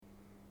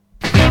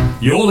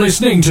You're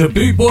listening to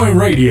Boot Boy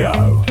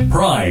Radio.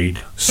 Pride,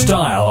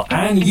 style,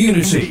 and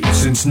unity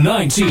since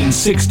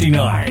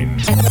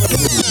 1969.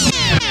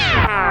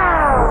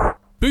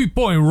 Boot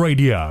Boy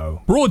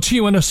Radio, brought to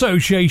you in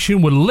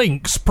association with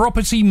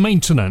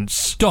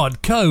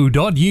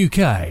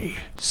linkspropertymaintenance.co.uk.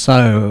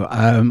 So,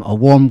 a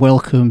warm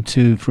welcome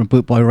from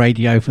Boot Boy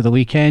Radio for the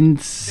weekend.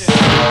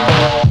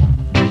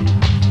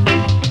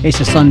 It's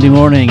a Sunday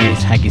morning,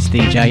 it's Haggis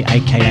DJ,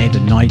 aka the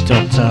Night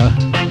Doctor.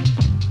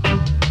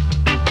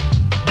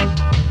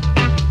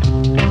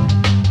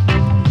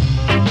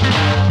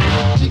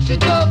 Mix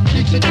it up,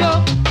 mix it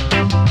up.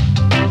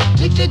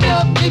 Mix it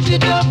up, mix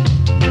it up.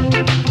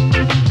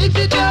 Mix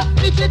it up,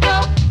 mix it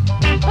up.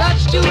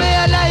 That's the way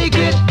I like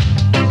it.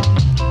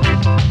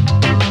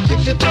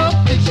 Mix it up,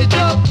 mix it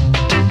up.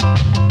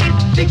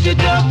 Mix it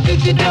up,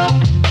 mix it up.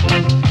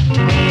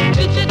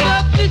 Mix it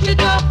up, mix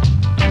it up.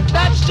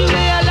 That's the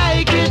way I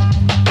like it.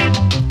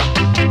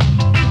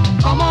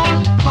 Come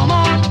on, come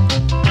on.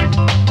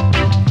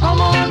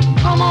 Come on,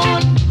 come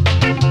on.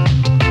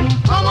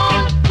 Come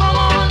on, come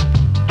on.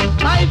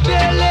 My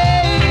fair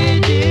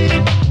lady.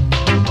 In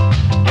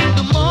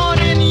the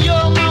morning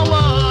you're my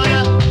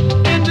water.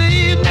 In the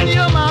evening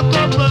you're my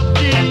cup of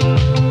tea.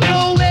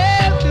 No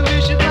way to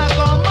wish it back.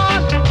 Come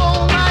on,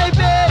 oh my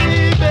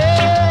baby.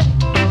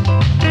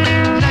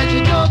 Nice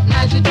it up,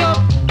 nice it up.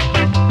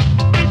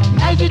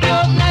 Nice it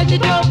up, nice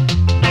it up.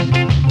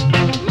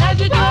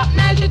 Nice it up,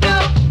 nice it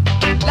up.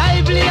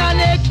 Lively and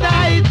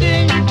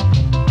exciting.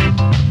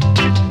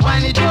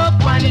 Wind it up,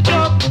 wind it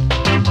up.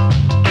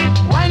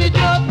 Wind it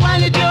up,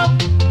 wind it up.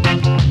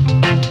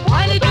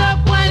 Wind it up,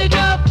 wind it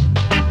up.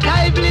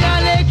 Lively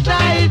and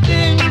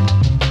exciting.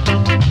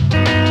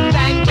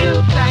 Thank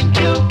you, thank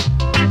you.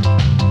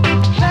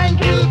 Thank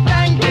you,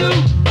 thank you.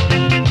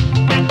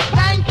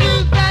 Thank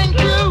you, thank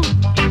you.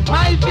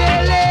 My fair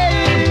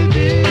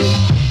lady.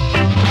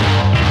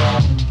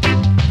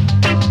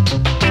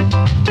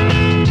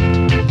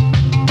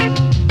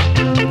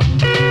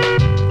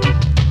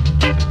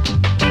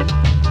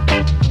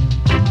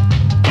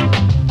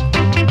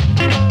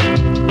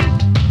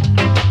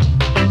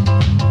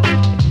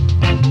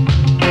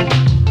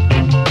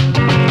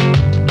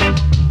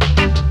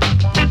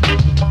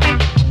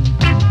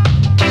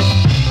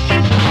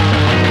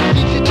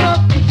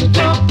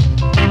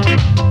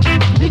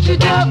 Mix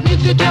it up,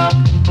 mix it up.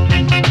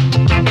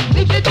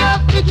 Mix it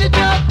up, mix it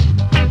up.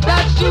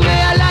 That's the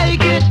way I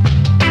like it.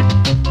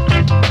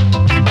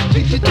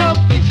 Mix it up,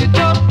 mix it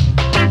up.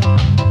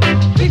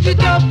 Mix it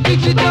up,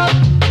 mix it up.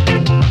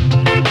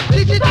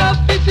 Mix it up,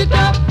 mix it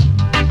up.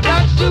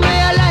 That's the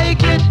way I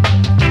like it.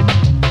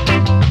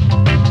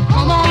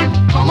 Come on,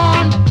 come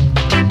on.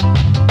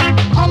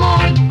 Come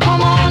on,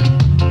 come on.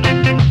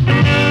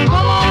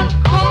 Come on,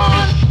 come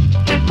on.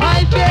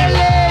 My fair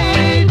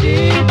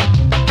lady.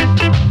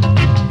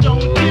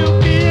 Don't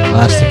you feel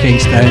That's the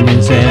Keystone in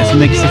there, let's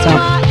mix it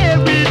up.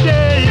 every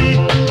day?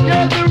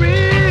 You're the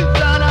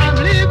reason I'm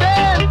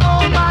living,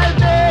 oh my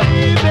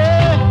baby.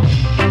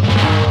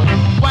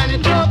 Wind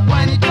it up,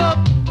 wind it up.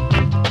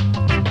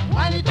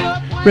 Wind it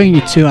up, wind Bringing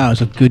you 2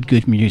 hours of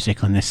good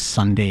music on this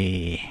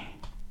Sunday,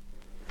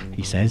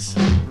 he says.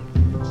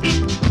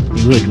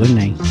 He would, wouldn't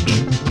he?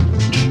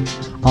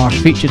 Our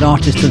featured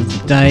artist of the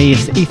day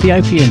is the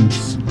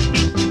Ethiopians.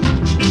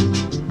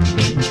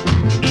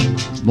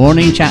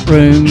 Morning chat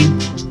room.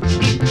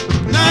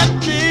 Not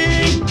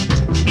me,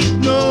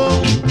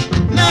 no,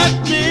 not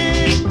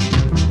me.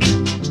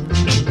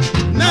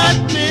 Not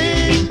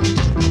me,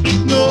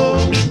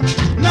 no,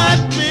 not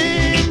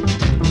me.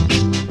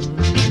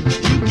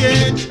 You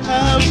can't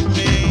have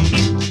me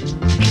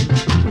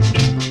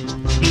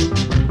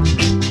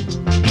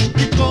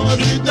because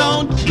you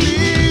don't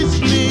please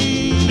me.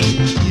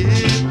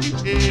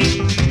 Yeah.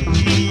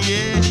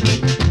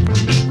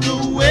 The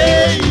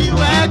way you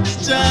act,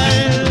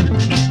 child,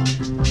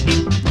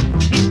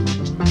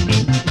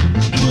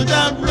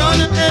 without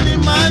running any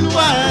man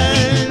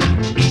wild.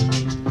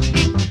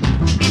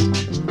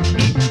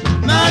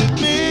 Not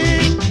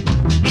me,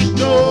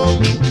 no,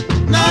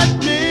 not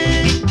me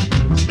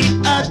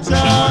at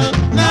all.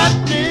 Not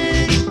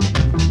me,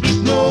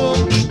 no,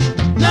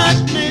 not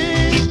me.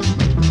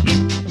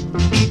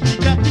 You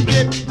got to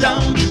get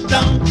down,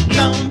 down,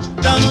 down,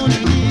 down on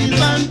your knees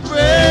and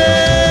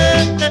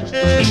pray.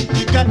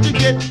 You got to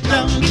get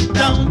down,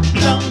 down,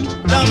 down,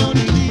 down on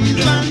your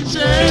knees and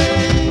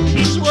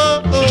change.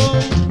 Whoa,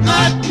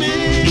 not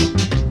me,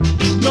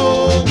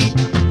 no,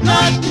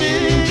 not me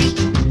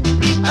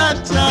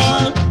at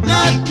all.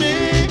 Not me,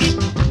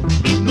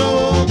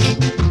 no,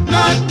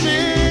 not me.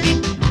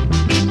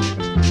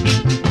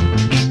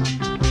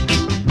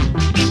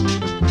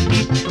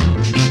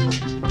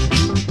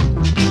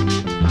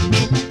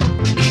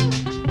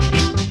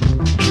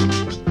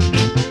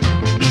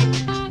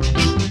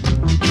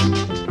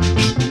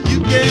 You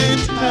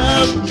can't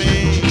have me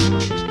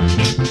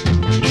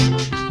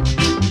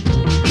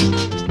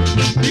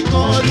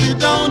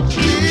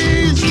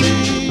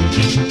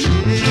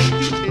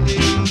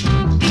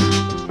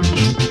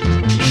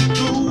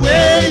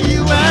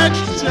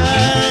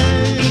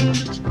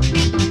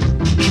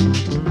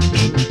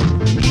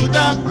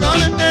dog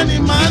running any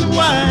man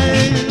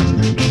wild.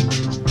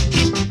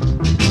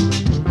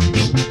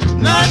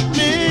 Not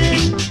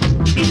me,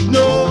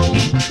 no,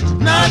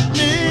 not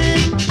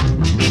me,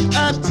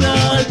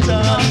 at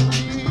all.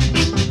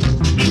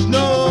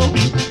 No,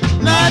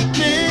 not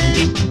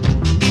me.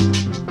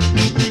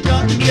 You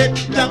got to get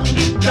down.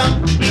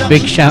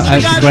 Big shout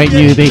out to Great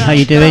Newbie, how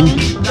you doing?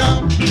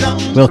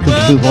 Welcome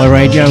to Boot Boy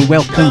Radio,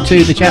 welcome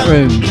to the chat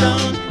room.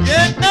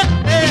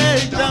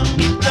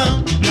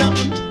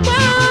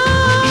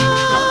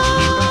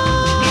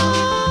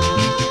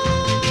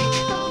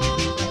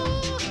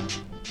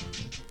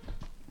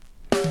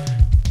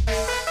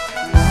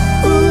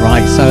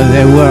 Right, so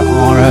there were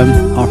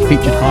our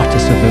featured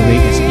artists of the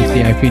week. It's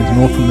Ethiopians,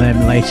 more from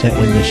them later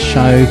in the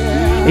show.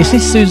 This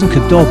is Susan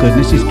Cadogan,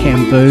 this is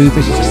Ken Booth,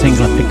 this is a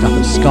single I picked up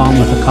at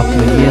Skarmouth a couple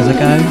of years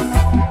ago.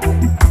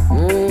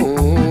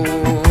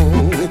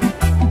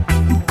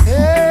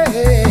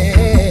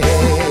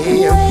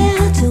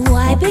 Where do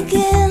I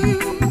begin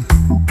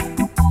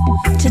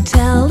to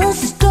tell the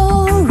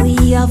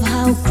story of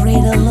how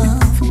great a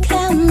love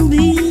can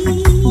be?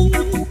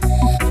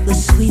 The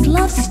sweet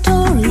love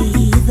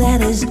story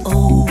that is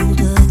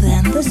older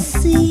than the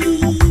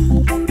sea.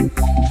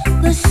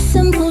 The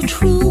simple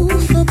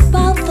truth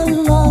about the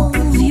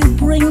love you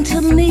bring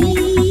to me.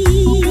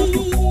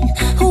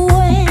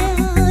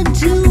 Where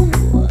do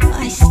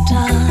I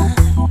start?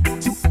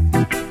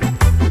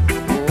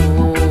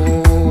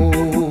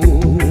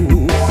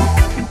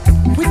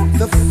 With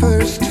the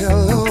first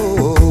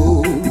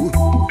hello,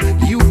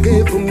 you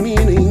gave a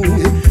meaning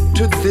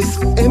to this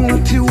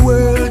empty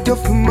world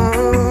of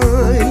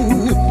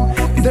mine.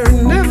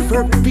 There'll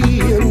never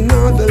be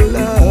another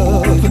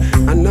love,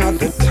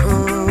 another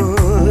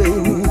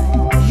time.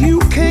 You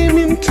came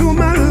into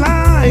my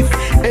life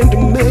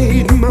and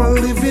made my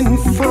living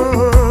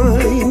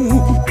fine.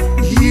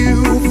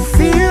 You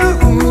fill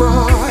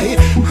my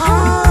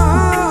heart.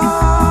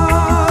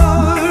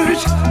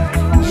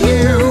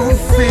 You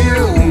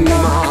fill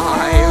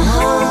my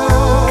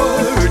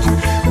heart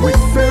with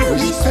very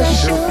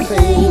special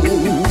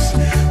things,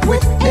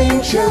 with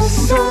angel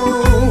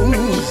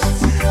songs,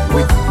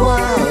 with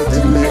wild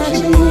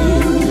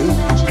imagining.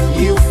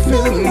 You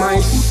fill my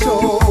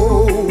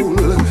soul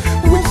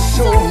with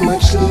so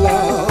much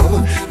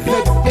love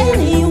that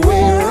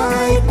anywhere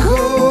I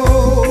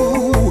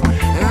go,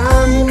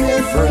 I'm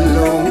never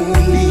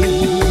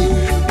lonely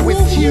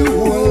with you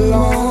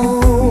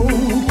alone.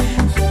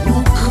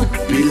 Who could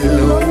be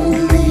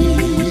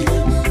lonely?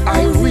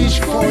 I reach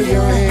for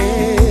your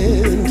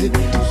hand,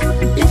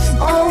 it's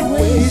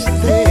always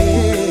there.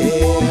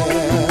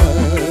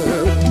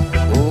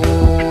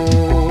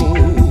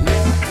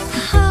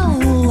 How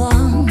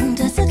long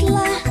does it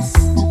last?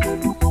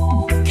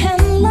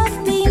 Can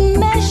love be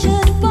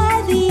measured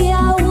by the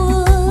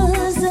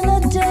hours in a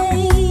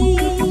day?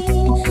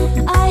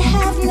 I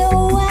have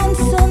no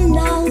answer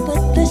now,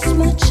 but this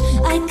much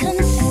I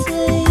can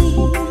say.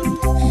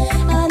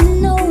 I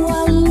know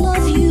I'll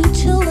love you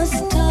till the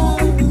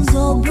stars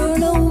all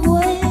burn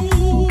away.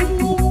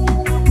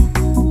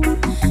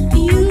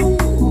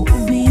 You'll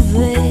be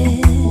there.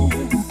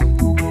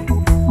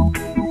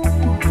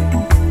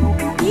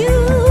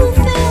 You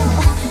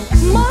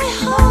fill my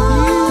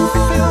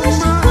heart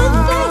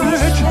with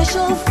very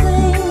special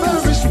things,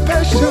 Very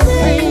special with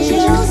things,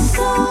 angel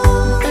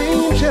songs,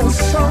 angel with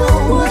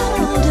songs,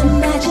 wild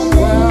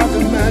imagining. wild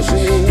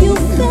imagining. You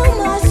fill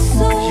my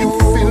soul, You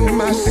fill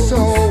my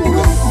soul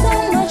with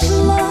so much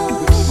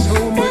love,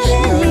 so much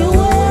that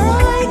anywhere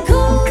I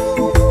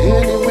go,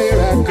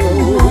 anywhere I I'm go.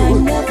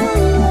 never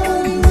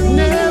lonely.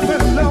 Never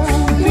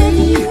With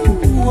lonely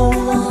you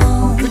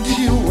alone, with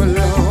you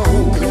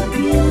alone. could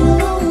be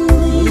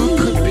lonely. Who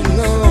could be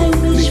I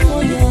lonely? reach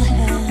for your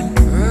hand,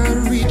 I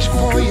reach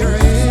for your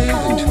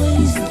hand.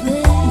 always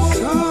there,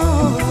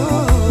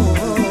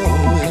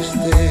 It's always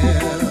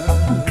there.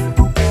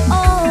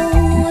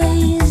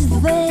 always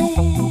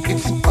there,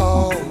 It's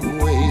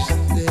always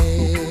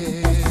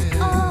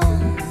there.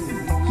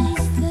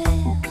 always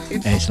there.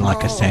 It's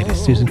like I said,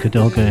 it's Susan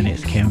Cadogan,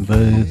 it's Ken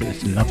Booth,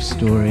 it's Love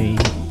Story.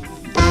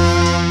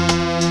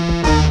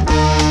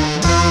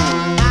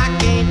 I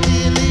can't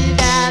really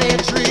got a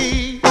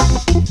tree.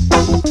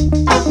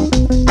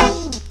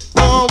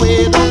 The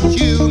way that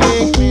you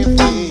make me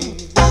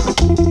feel.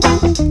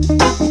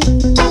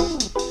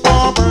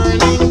 Or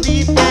burning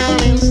deep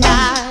down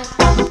inside.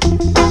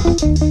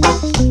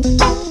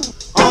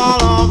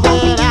 All of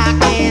that I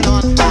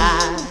cannot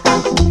hide.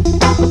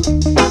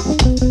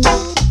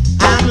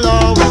 I'm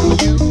loving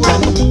you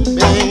and me,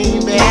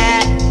 baby.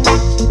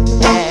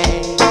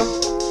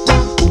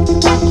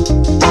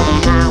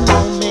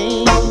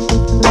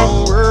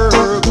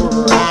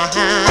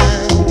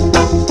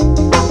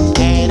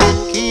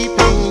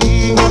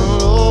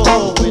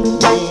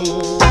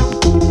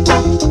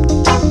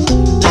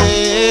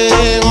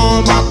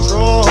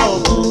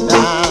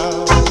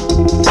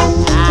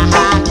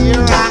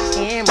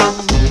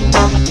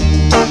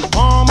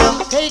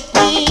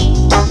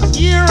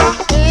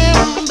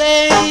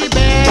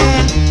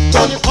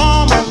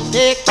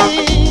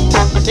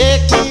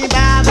 Take me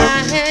by the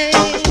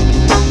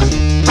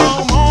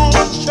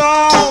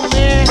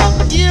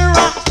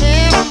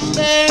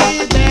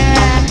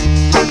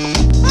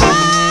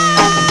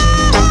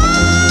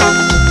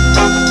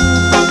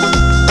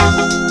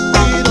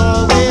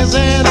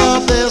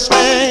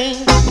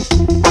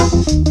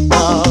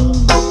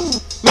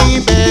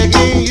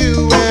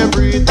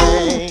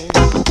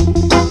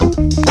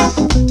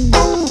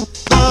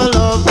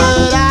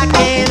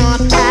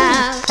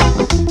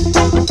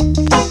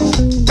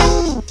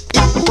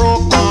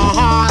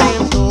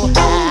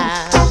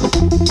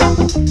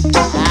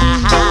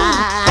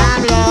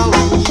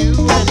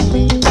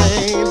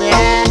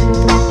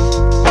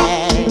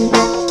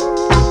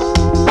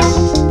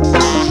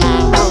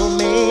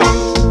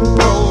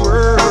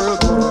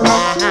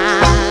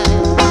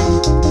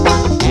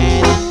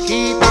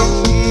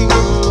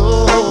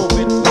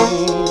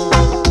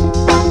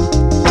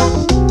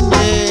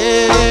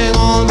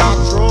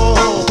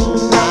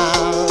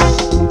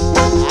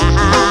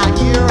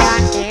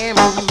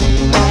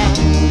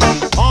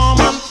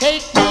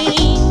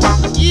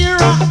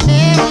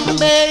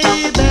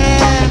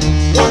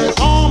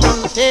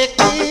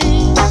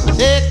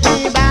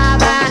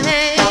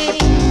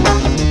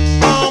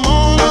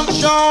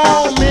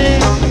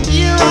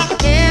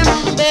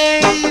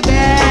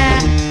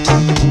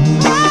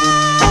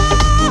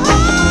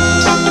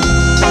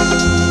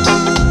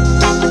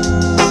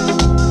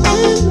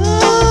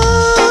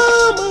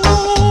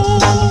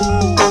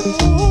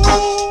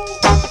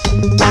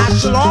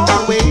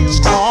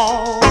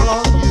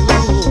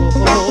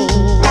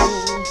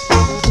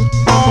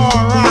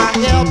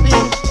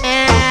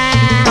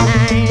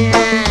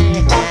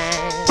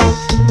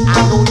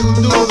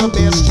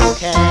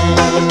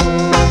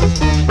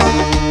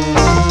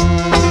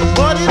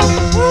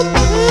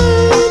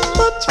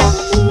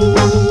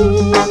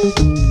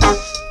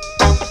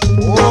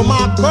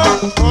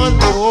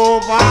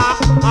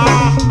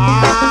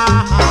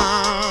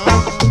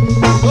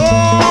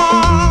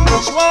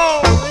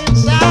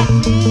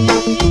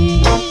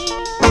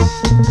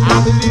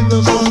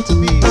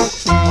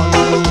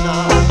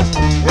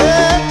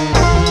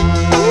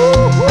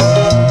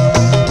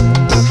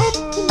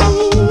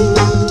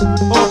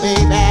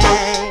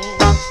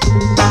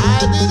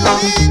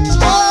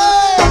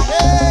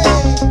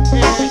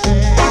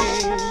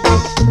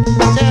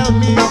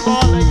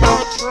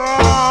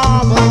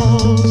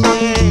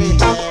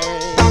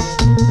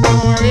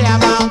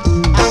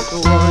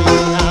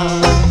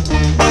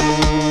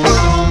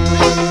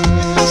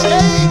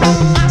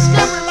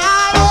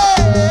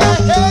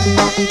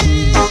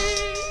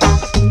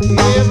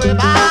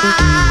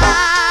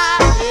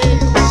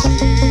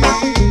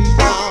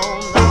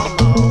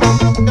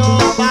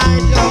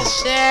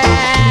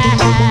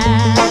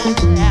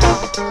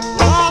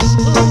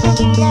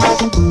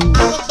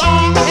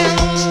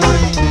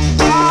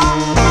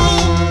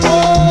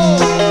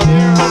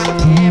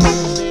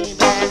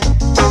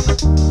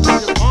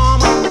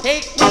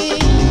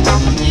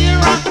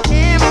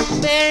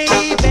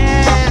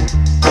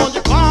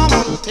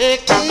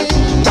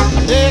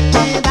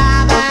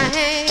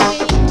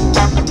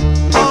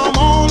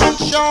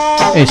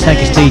It's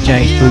Hegus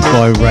DJ, Boot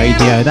Boy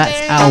Radio.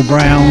 That's Al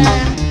Brown.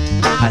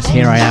 That's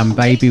Here I Am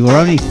Baby. We're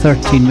only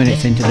 13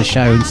 minutes into the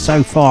show, and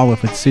so far we've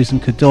had Susan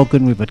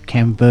Cadogan, we've had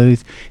Ken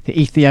Booth, the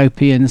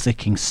Ethiopians, the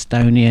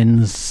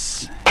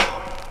Kingstonians.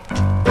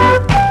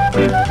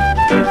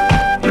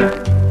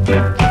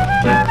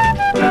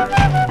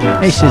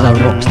 This is a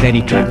rock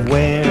steady track.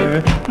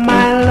 Where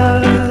my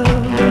love,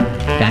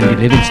 Dandy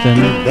Livingston.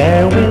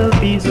 there will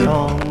be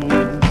songs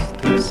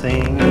to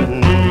sing.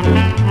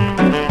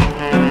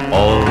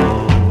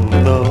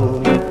 Although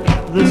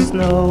the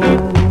snow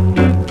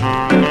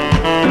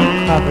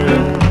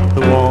covers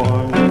the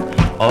warmth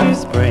of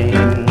spring,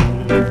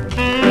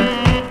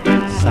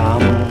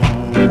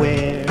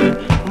 somewhere,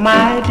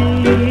 my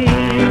dear,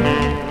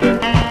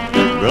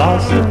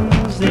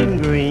 blossoms in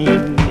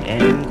green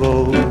and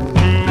gold,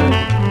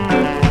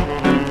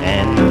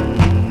 and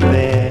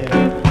there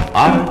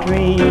are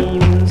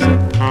dreams,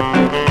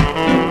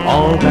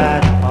 all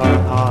that are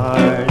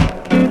hard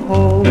to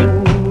hold.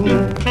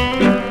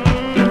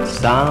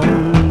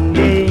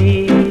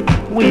 Someday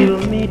we'll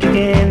meet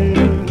again,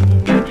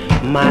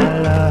 my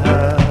love.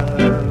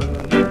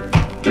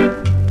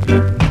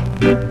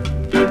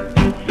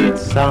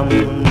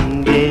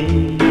 Someday,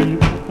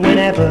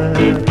 whenever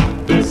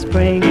the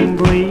spring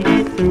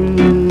breaks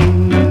through,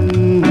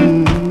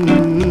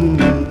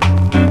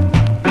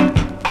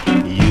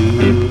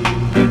 you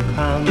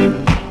come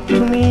to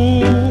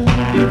me.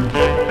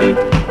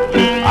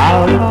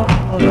 I'll walk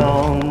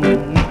along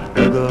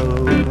ago,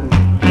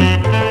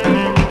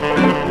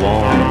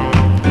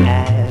 warm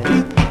as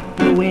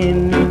the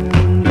wind,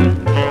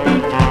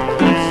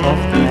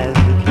 soft as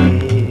the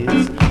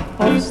kiss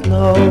of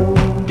snow.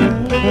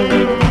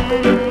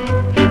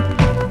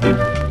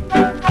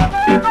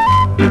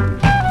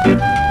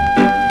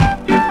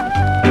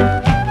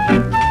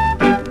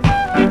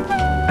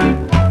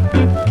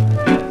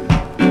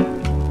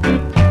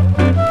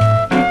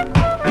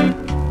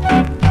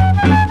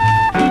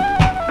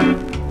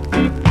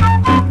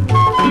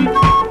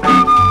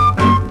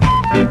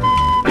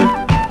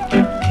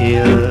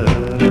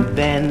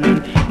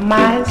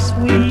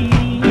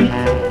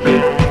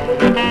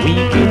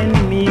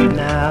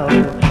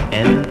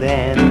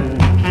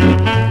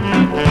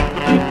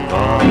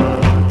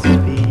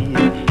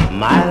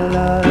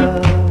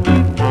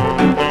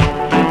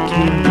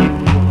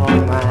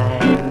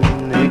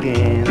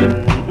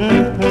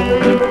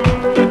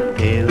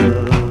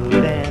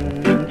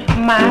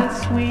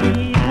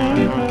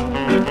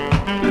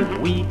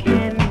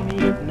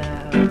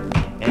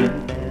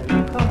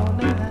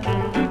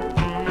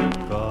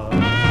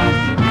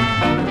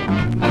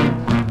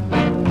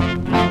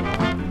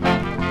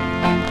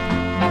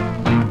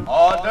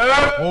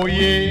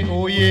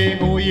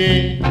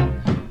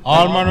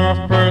 All manner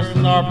of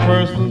person or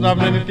persons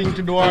having anything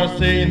to do or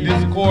say in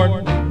this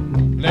court,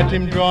 let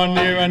him draw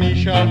near and he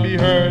shall be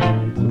heard.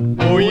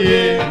 Oh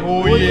yeah,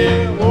 oh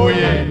yeah, oh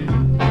yeah.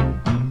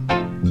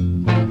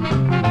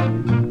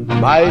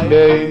 My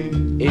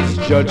name is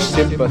Judge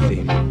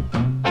Sympathy.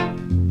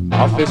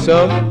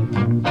 Officer,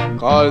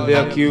 call the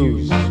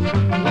accused.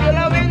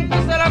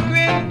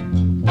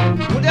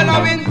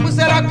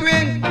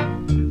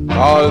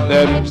 Call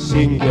them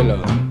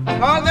singular.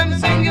 Call them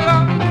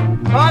singular.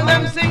 Call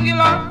them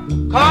singular.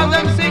 Call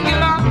them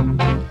singular.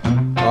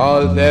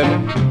 Call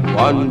them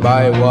one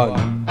by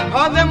one.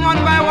 Call them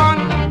one by one.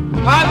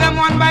 Call them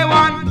one by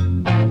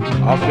one.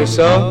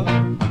 Officer,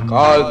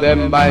 call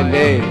them by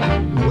name.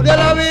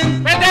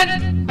 Present.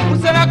 Present.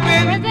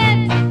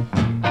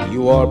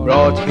 You are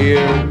brought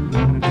here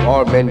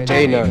for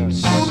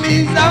maintenance.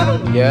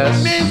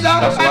 Yes,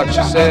 that's what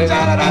you say.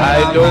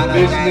 I don't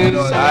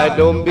business. I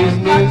don't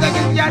business.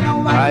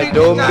 I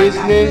don't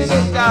business.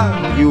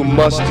 You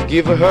must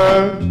give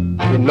her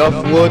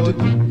enough wood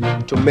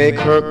to make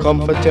her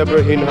comfortable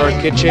in her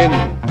kitchen.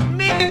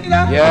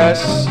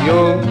 Yes,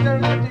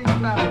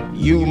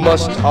 you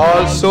must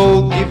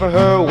also give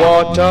her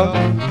water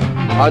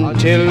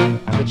until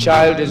the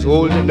child is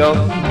old enough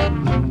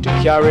to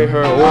carry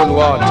her own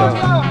water.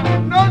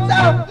 No,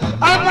 sir.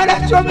 I'm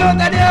gonna throw me out of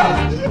the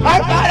house.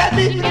 I'm gonna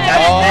teach me.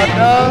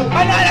 Order.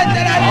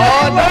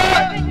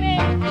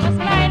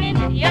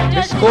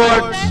 This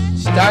court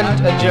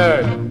stand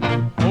adjourned.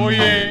 Oh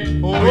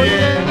yeah, oh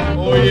yeah,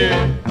 oh yeah.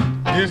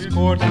 This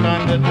court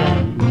stand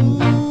adjourned.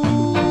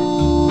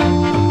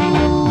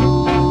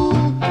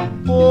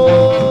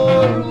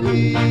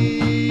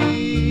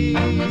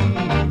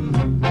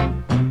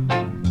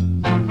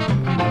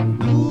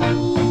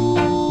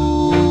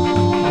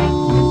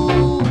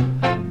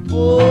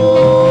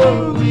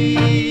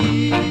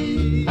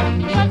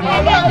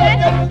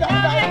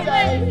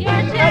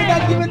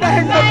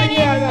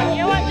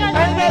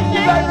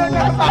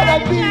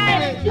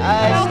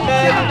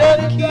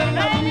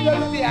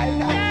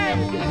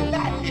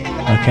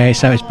 Okay,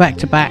 so it's back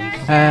to back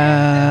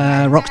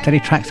Rocksteady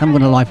tracks. I'm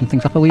going to liven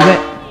things up a wee bit.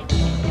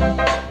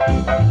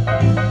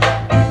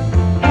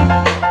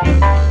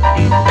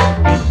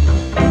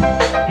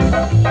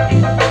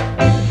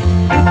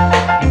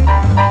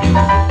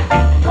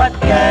 What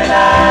can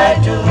I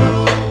do?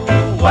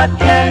 What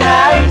can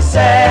I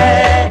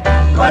say?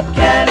 What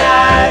can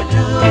I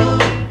do?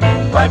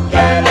 What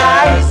can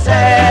I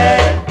say?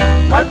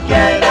 What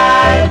can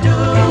I do?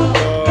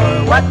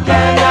 What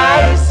can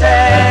I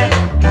say?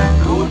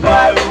 Rude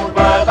boy,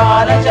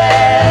 gonna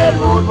jail.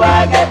 Rude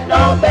boy, get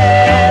no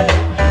bail.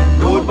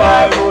 Rude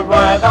boy,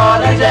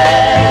 gonna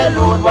jail.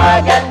 Rude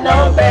boy, get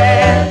no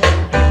bail.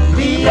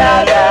 We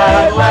are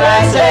done what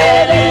I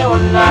say, they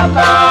will not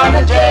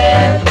gonna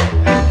jail.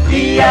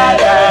 We are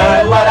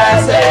done what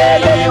I say,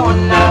 they will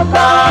not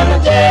gonna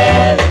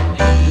jail.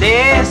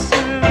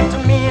 Listen to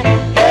me,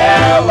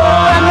 hear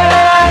what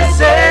I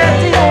say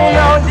to you.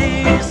 Now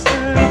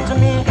listen to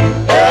me,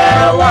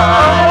 hear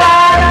what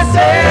I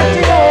say to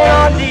you.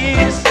 Now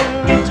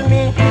listen to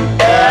me,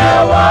 hear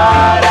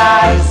what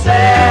I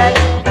say.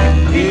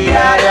 We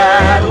are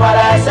done what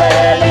I say,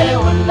 they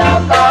will not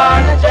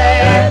gonna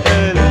jail.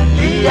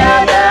 We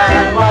are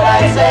done what I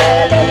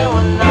say, they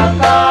will not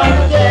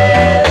gonna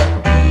jail.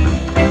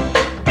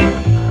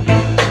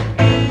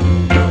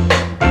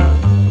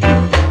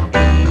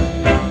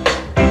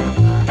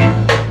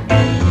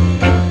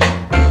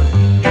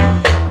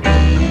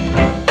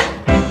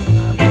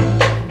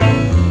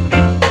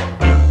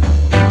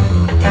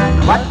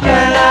 What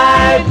can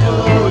I do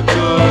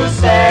to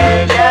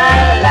save your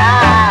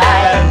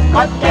life?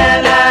 What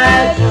can I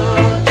do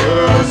to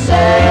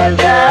save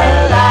your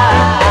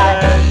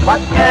life?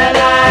 What can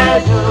I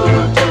do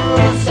to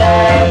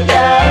save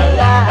your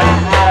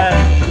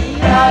life?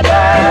 We are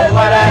done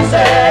what I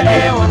say,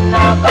 they will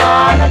not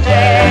gonna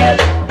jail.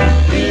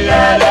 We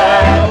are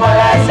done what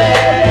I say,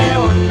 they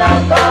will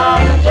not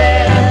gonna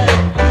jail.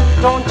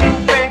 Don't you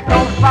break no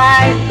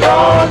fight,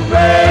 don't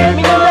break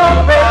me,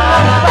 don't break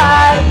no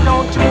fight.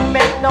 Don't you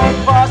make no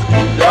fuss,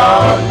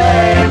 don't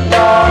make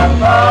no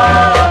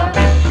fuss.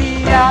 We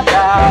are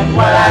done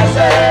what I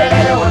say,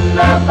 they will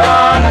not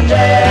gonna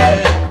jail.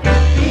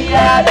 We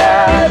are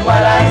done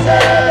what I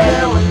say,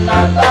 they will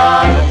not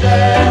gonna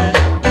jail.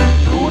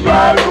 Rude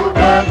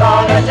boy,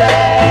 gonna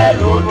jail.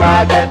 Rude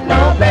boy, get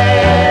no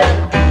bail.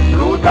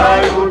 Rude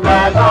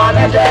boy,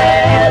 gonna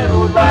jail.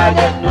 Rude boy,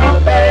 get no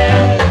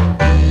bail.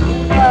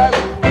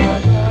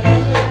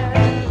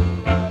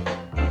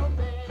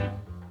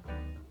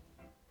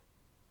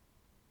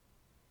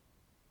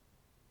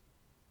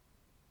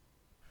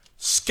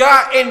 Ska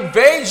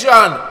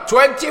Invasion,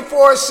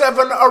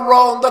 24/7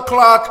 around the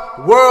clock,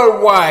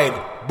 worldwide.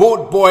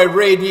 Boot Boy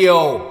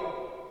Radio.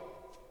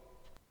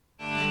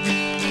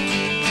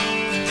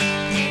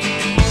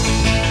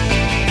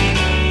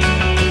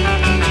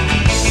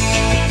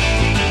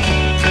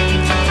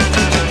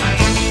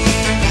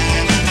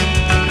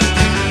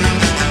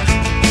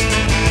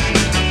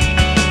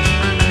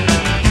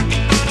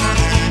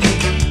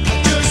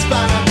 Just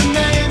find out the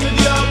name of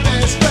your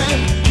best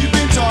friend.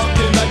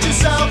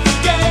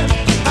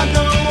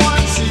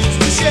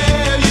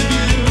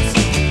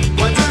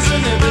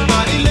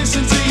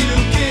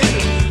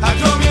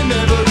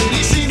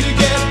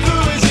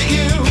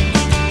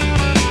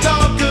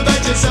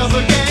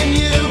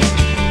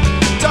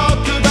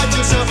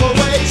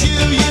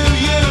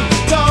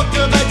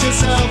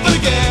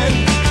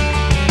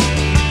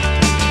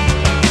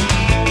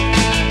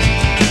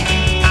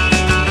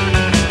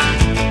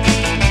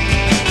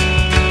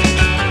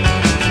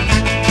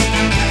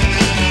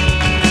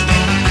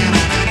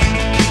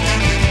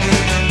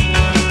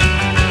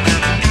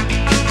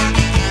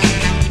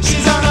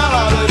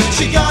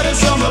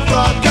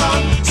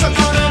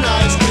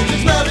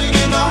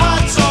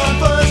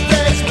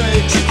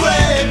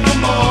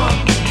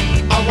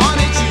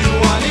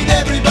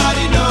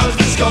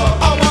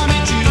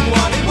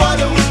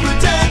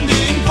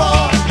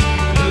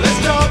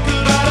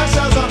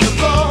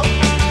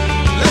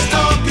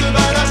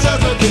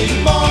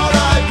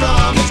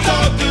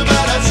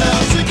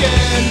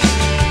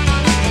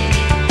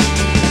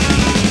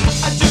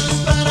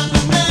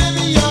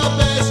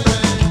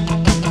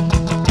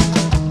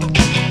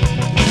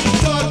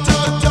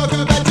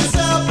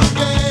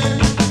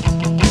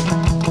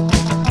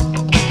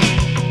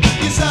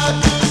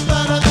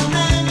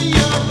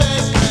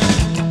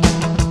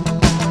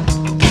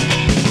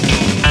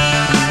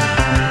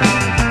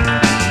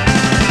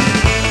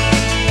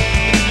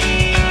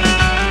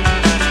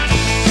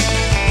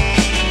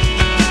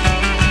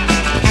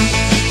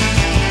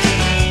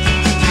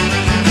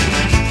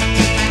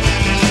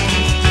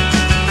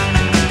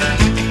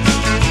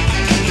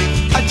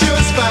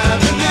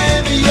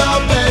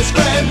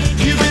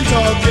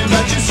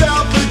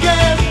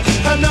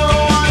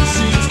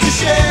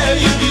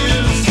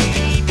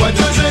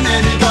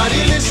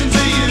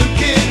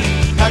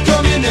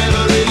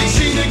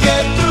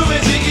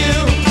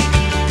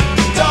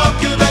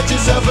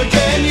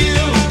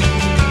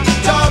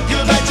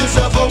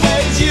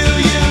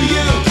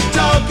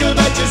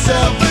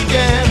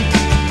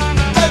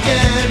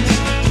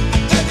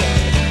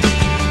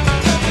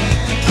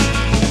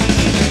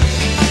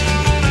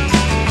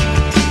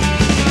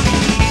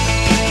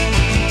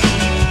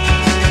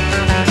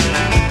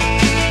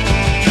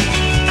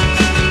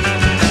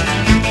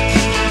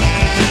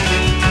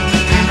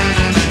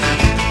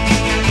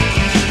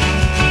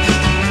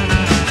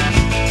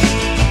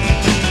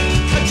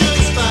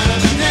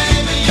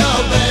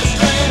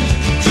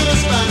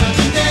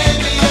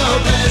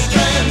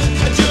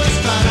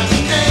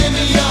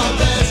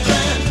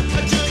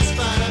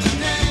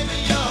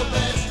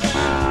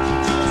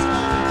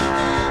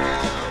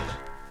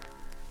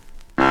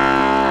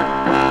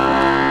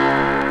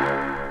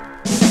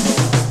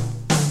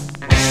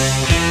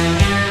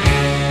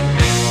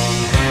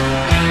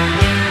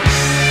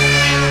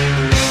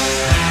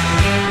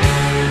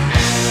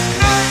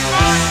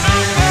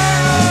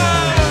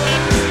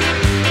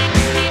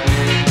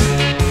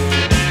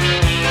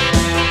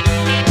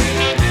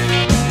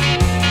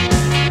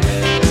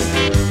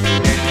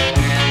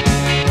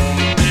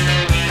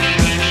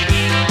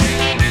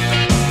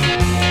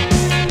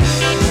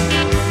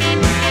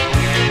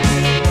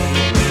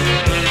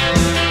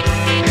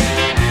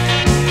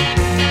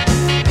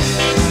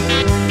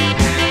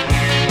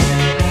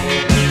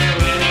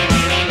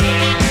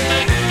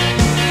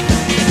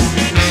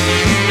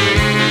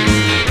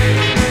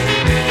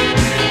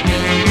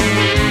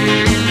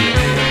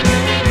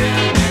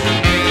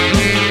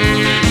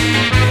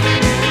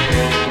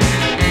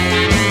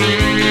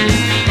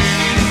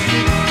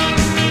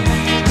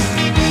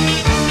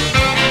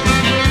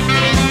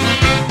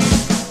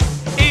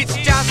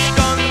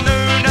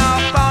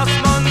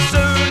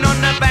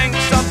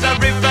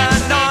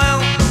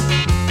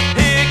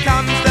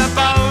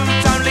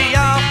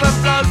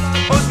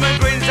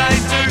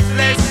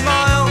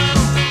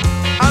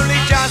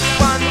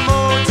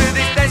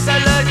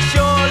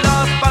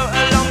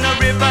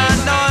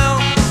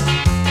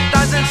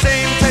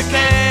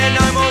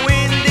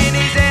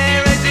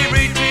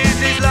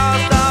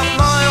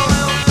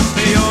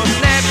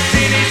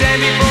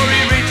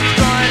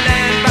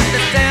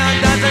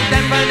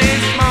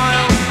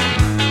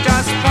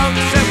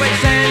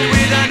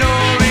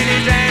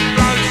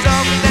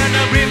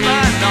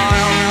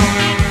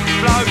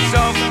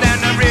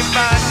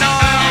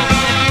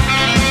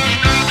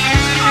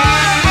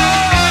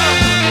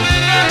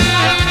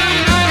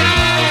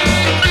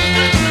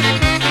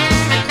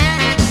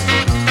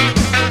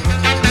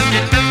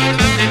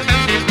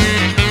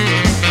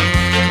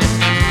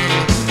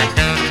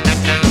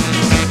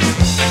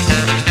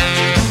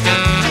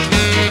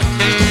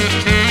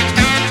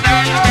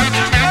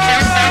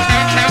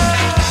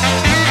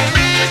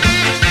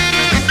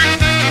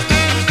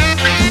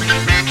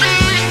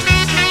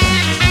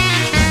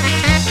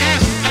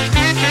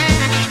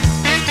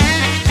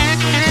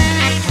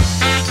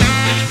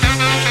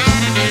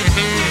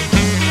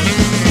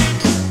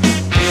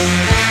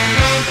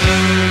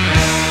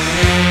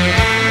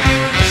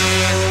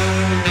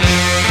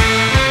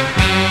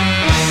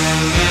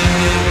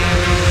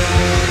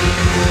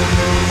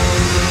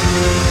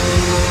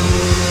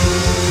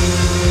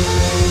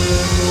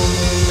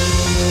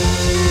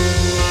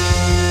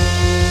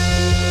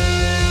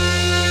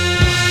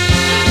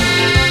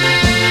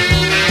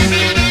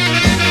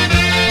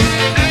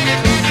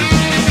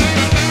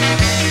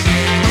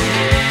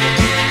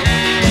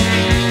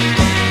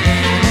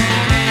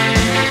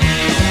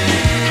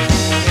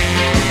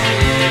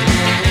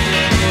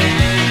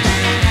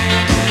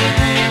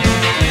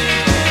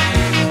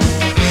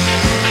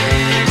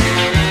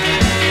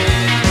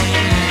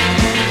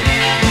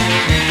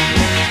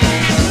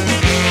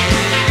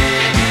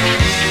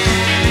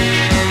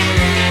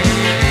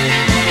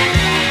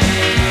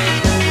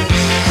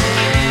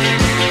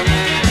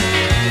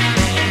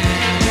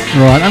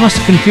 Right, that must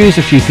have confused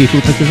a few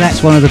people because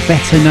that's one of the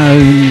better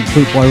known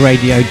Boot Boy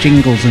Radio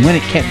jingles, and when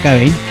it kept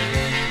going,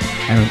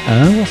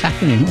 what's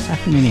happening? What's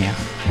happening here?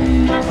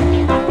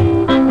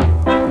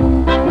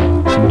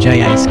 Some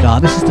J.A. Scar.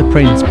 This is the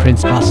Prince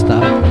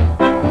Buster.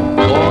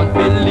 Don't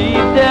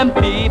believe them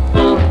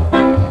people.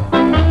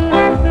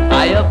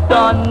 I have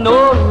done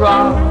no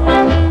wrong.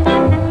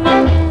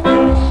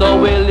 So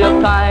will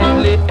you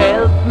kindly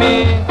help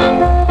me?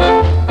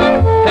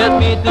 Help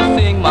me to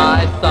sing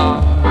my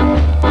song.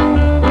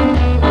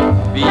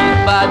 These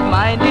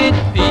bad-minded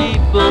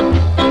people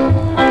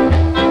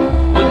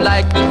would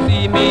like to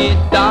see me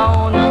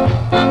down.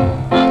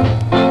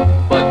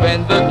 But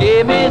when the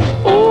game is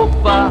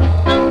over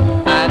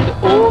and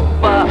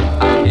over,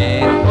 I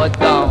can't go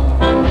down.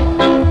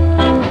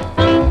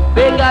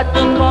 They got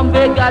to come,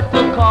 they got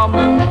to come.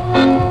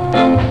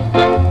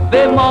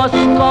 They must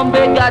come,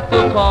 they got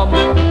to come.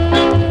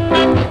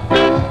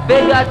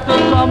 They got to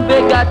come,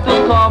 they got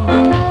to come.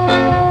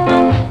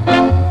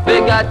 They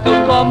got to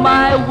come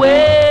my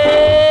way.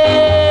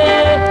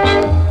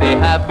 They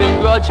have been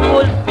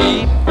grudgeful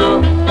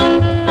people.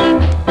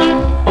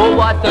 Oh,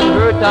 what a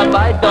hurt have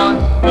I done?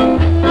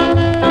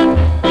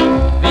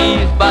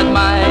 These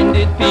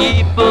bad-minded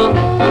people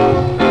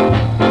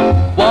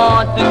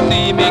want to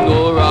see me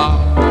go wrong.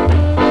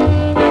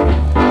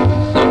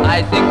 So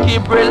I sing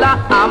Kibrilla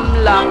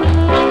Amla,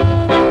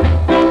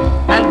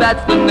 and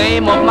that's the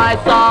name of my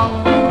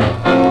song.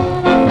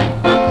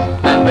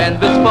 And when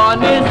this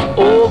fun is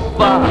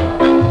over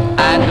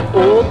and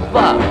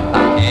over, I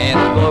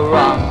can't go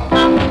wrong.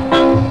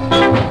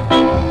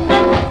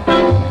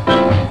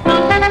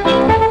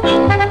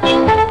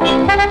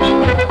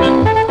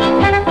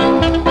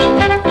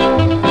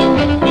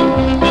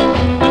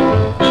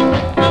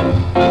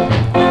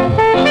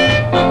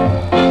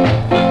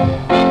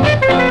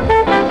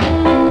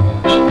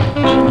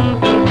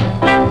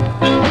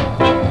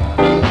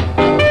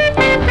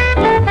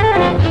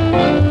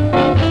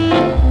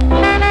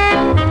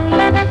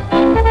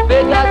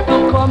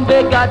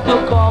 They got to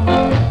come.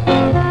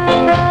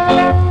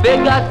 They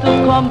got to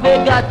come, they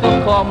got to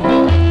come.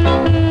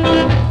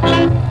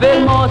 They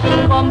must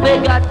come, they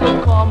got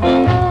to come.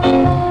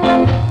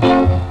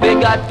 They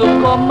got to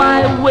come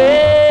my way.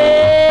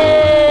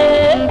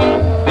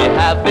 They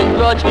have been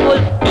grudgeful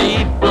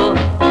people.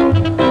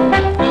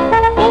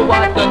 Oh,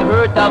 what on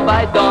hurt have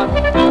I done?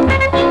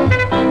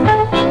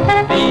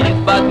 These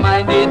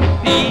bad-minded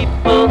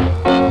people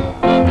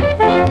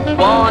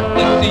want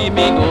to see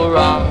me go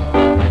wrong.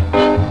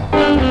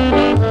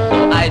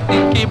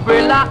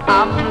 Kibrilla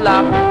Amla,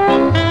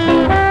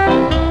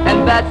 and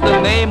that's the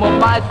name of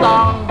my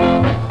song.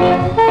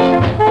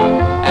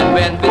 And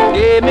when this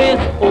game is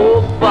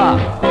over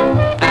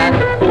and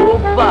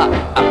over,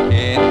 I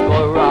can't go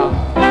wrong.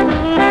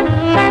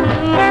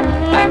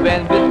 And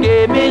when this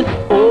game is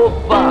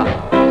over,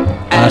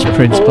 that's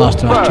Prince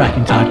Buster, our track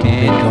entitled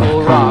Big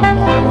God Come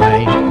My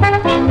Way.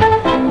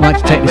 I'd like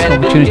to take this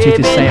opportunity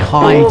to say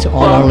hi to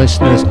all our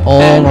listeners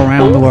all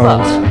around the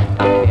world.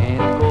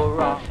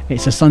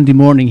 It's a Sunday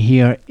morning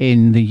here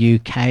in the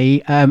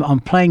UK.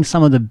 I'm playing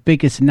some of the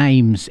biggest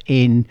names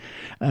in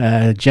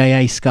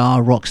J.A.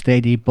 Scar,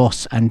 Rocksteady,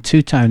 Boss and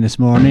Two-Tone this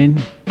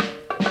morning.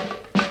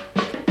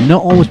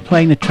 Not always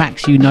playing the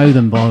tracks you know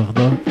them by,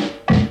 though.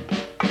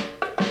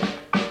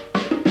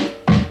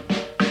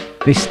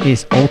 This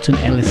is Alton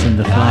Ellis and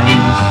the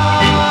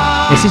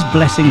Flames. This is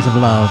Blessings of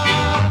Love.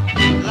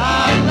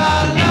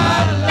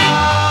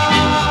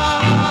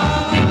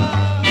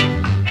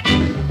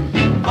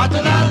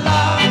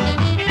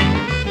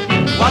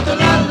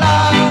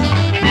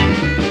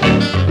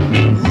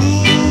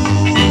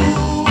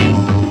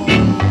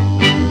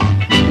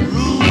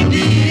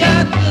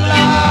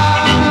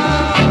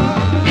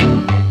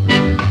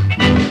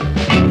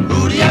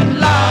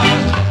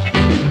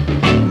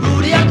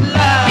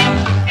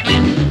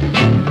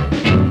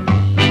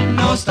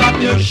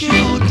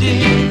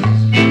 Shooting,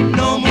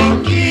 no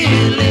more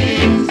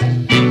killings,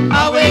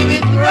 away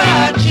with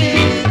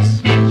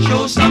grudges,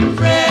 show some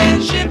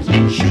friendship,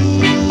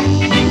 shooting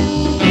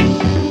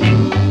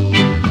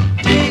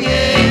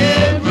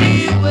everywhere,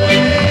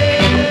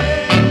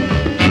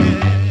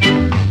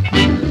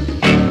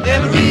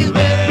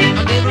 everywhere,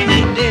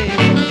 every day,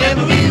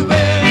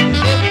 everywhere,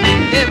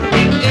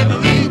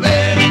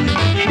 everywhere,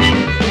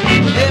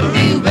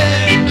 everywhere.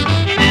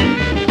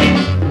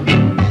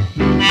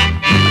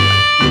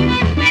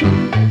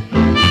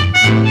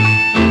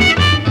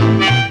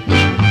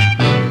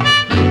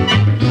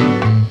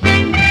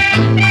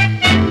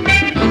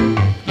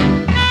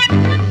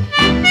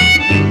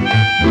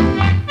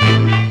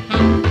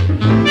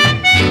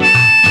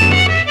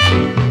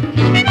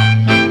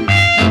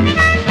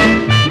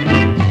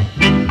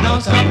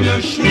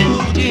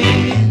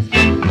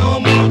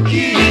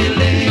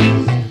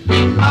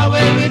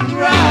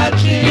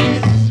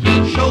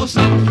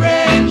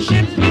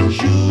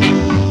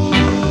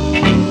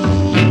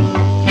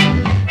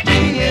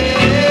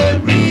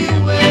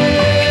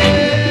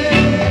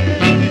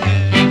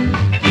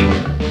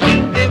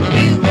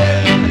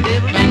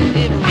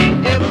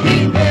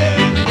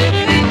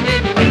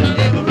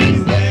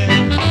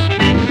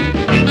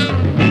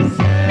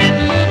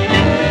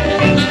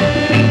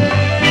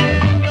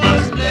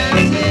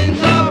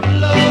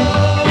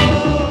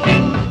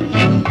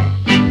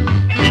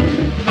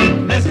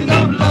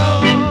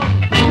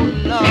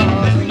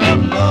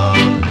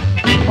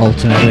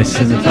 to know this.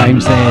 And the Flame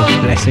says,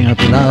 blessing of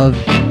love.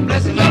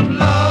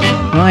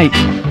 Right.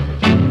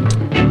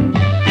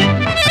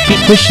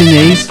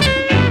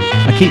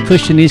 I keep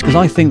pushing these because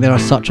I think they are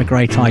such a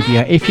great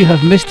idea. If you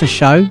have missed a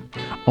show,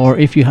 or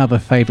if you have a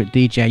favourite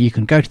DJ, you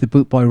can go to the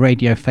Bootboy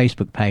Radio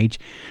Facebook page,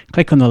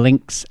 click on the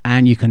links,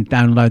 and you can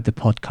download the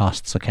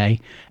podcasts, okay?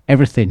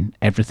 Everything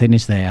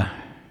is there.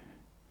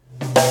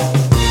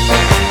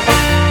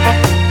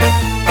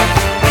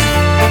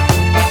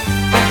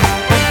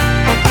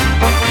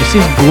 This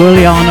is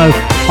Giuliano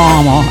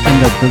Palmer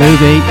and the Blue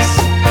Beats,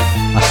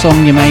 a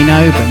song you may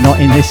know, but not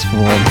in this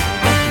form.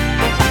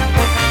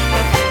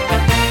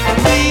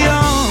 Be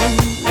young,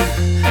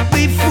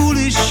 be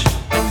foolish,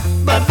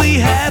 but be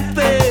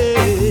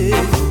happy.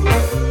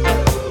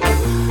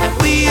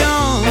 Be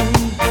young,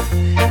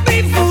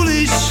 be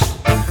foolish,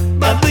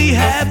 but be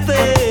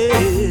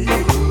happy.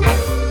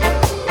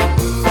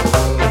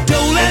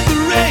 Don't let the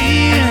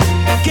rain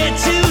get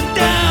you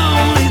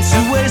down, it's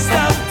a waste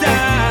of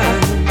time.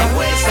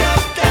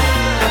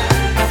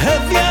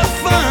 Have your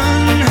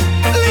fun,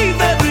 live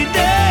every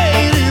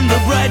day in the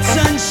bright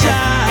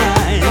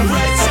sunshine.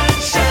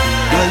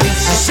 Well,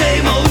 it's the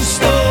same old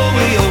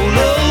story all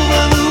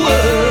over the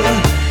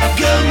world.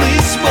 Girl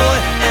meets boy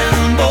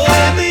and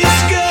boy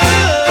meets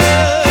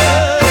girl.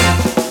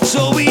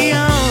 So be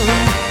young,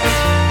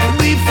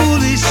 be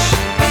foolish,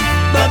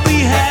 but be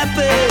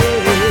happy.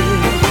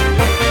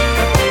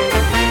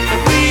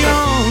 Be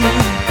young,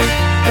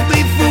 be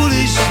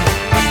foolish,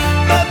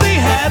 but be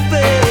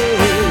happy.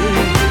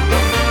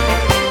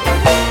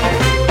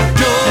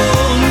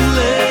 Don't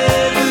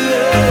let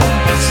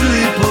love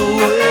slip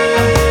away.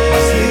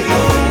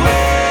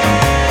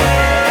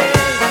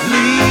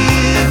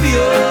 Live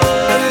your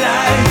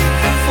life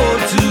for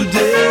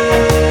today.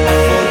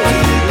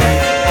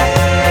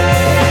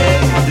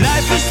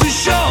 Life is too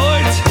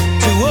short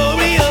to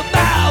worry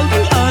about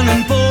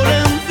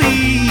unimportant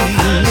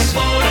things.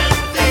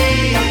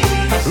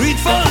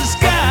 Reach for the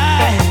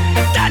sky,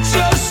 touch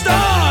your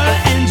star,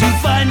 and you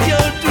find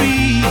your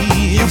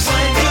dreams.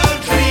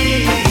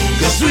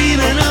 'Cause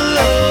dreaming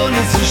alone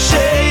is a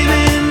shame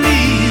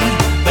indeed.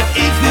 But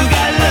if you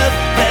got love,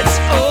 that's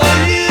all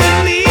you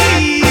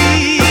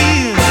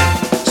need.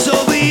 So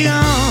be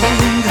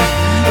young,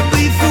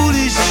 be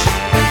foolish,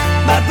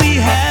 but be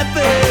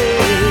happy.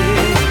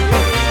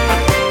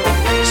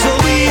 So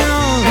be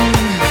young,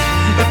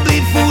 be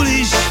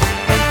foolish,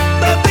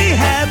 but be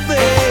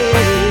happy.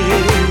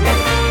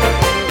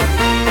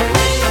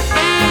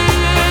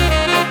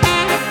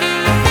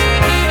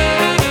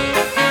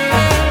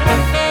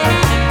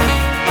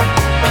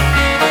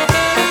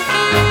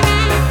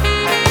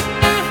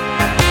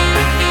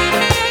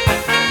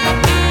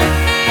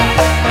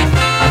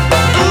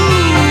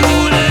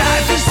 Ooh,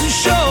 life is too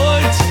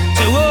short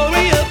to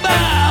worry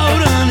about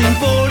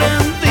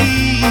unimportant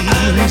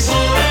things.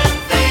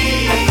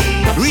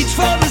 Reach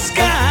for the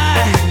sky,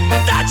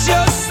 touch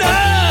your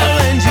star,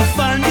 and you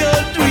find your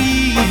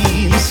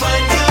dreams.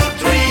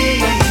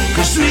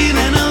 'Cause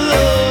dreaming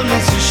alone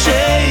is a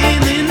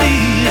shame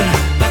indeed.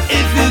 But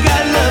if you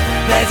got love,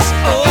 that's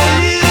all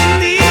you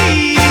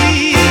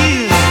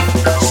need.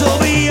 So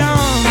be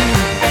young,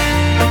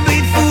 be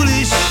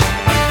foolish,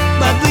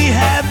 but be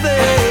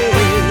happy.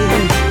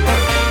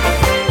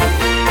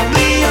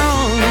 Be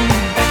young,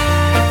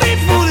 be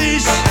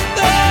foolish,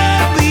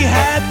 but be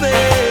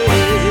happy.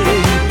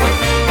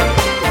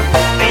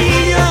 Be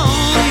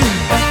young,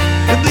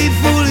 be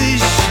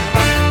foolish,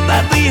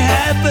 but be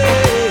happy.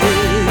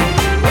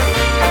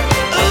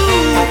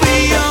 Ooh, be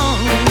young,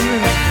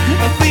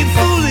 be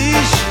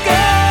foolish,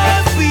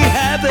 but be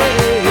happy.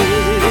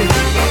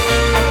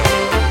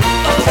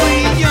 Oh, be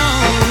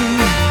young,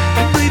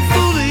 be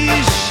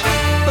foolish,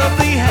 but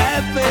be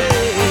happy.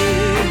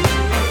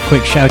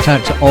 Quick shout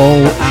out to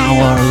all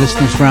our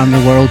listeners around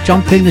the world.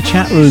 Jump in the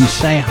chat room,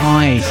 say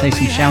hi, say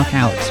some shout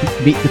outs,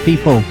 meet the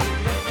people.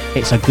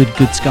 It's a good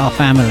ska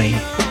family.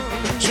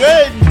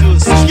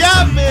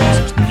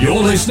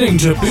 You're listening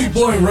to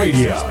Bootboy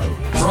Radio.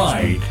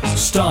 Pride,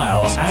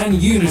 style, and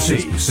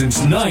unity since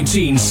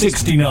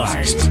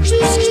 1969.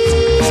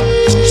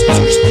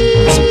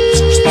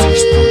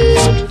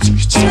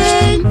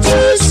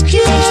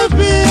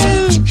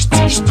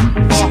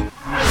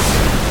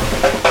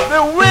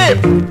 The whip.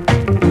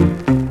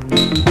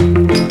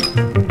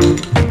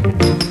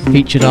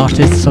 Featured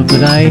artists of the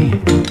day.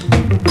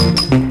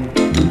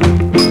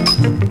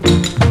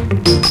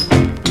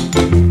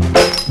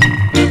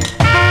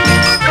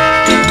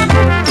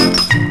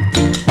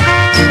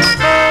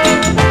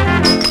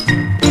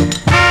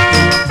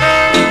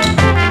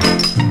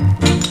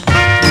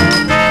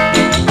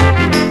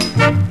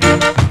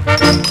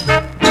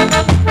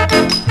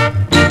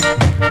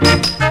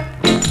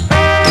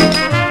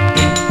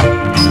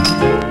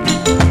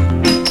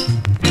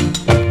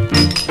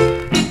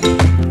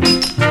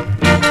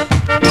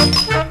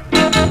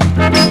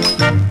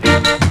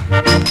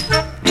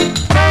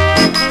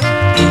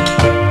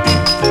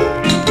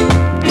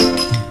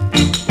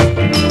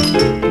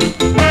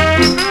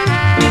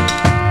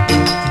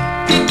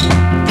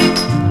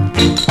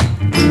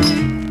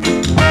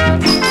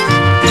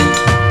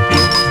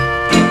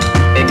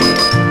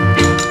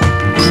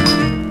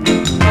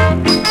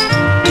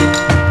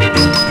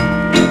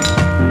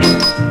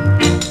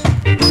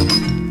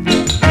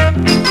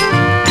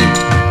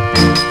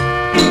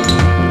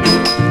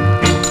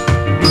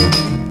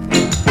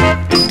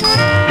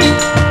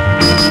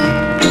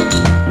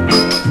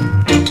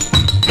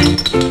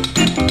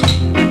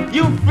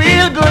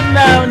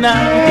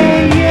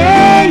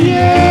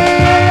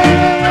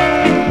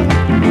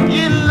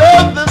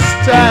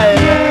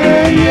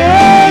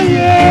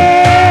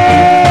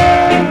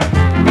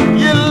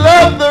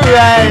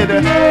 ride.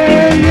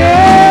 Yeah,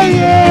 yeah,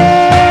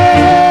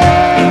 yeah.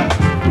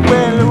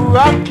 Well,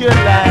 rock your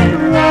life.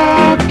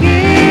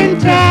 Rocking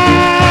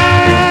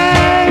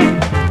time.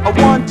 I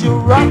want you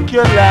rock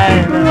your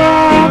life.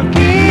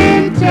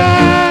 Rocking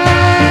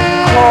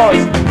time.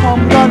 'Cause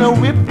I'm gonna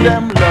whip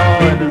them,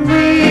 Lord.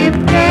 Whip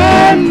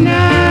them now.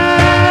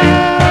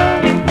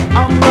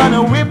 I'm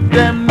gonna whip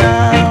them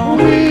now.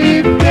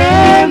 Whip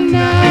them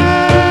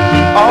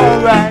now.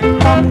 Alright,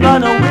 I'm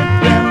gonna whip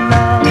them now.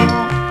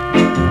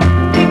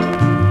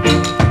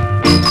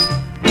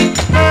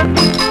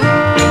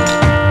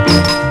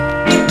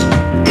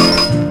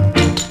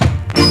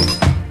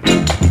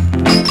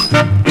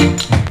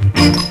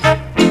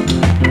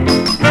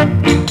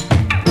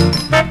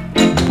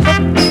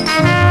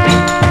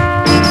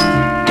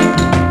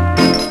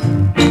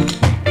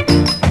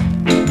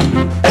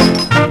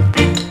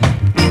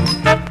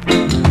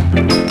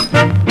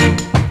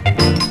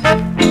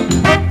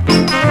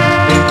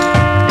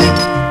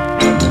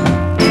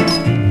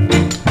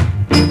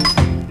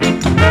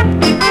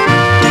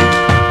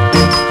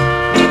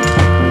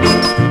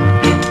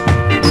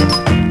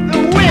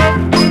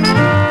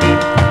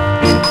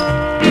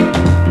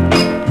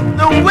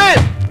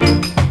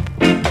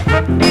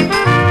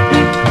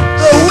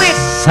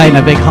 Saying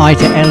a big hi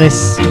to Ellis.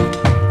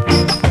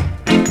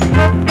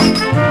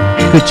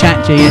 Good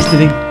chat to you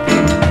yesterday.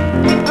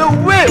 The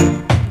whip.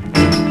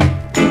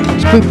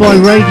 It's Boot Boy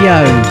Radio.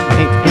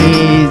 It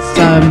is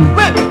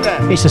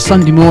it's a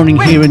Sunday morning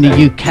here in the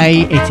UK.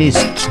 It is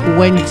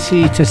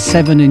 20 to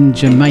 7 in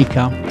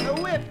Jamaica.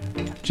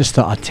 Just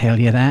thought I'd tell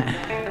you that.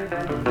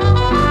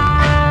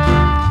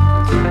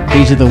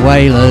 These are the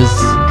Wailers.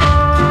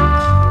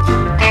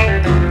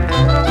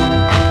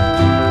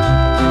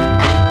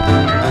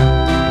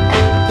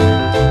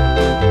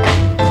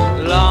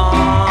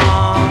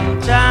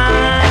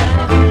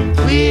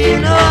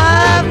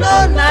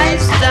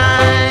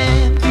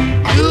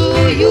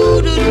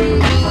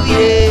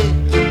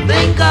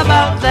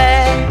 About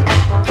that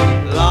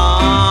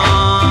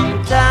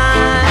long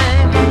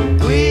time,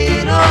 we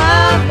don't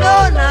have no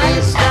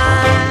nice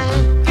time.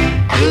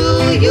 Do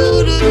you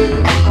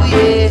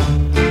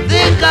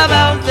think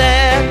about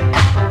that?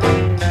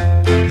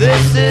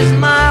 This is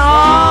my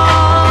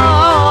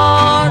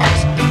heart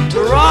to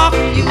rock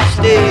you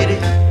steady.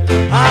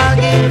 I'll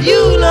give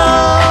you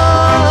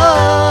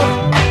love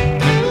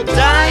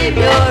time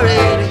you're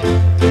ready.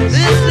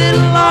 This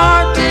little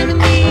heart in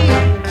me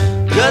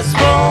just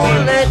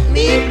won't let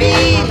me be.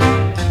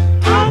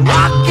 I'm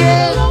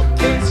rocking.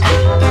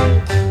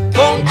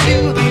 Won't you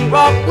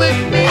rock with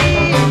me?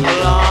 A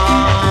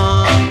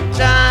long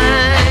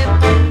time.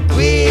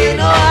 We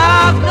don't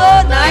have no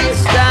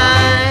nice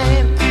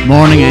time.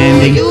 Morning,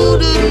 Andy. You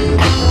didn't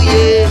do,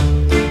 yeah.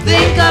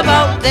 Think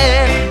about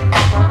that.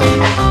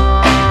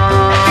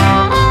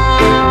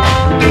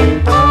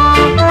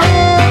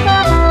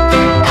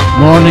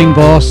 Morning,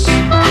 boss.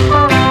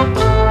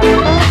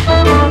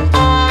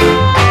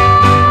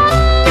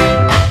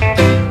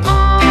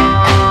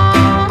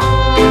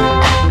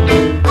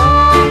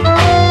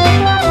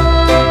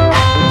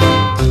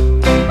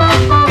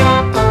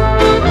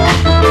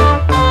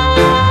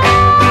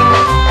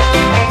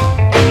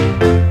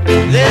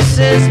 This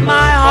is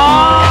my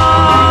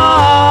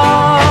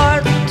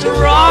heart to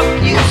rock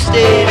you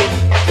steady.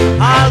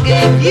 I'll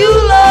give you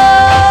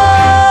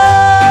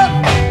love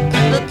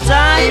the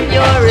time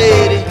you're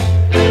ready.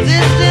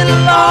 This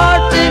little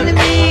heart in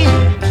me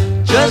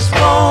just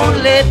won't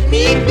let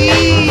me be.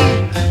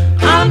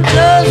 I'm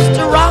just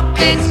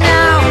rocking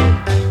now.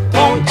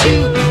 Won't you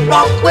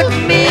rock with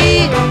me?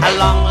 A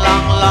long,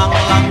 long, long,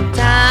 long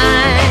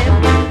time.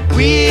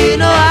 We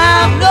don't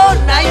have no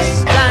nice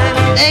time.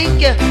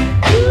 Thank you.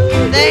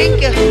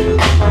 Thank you.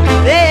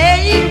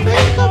 Thank you.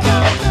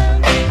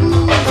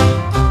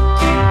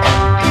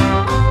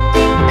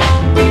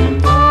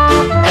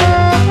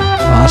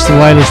 That's the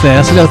Wailers there.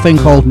 That's a little thing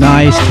called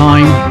Nice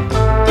Time.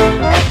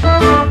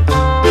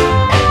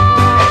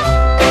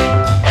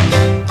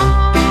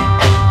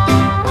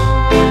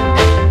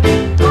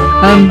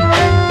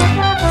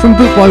 From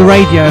Boot Boy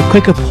Radio, a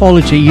quick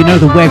apology. You know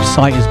the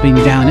website has been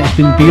down. It's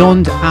been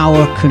beyond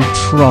our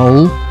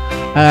control.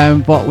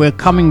 But we're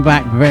coming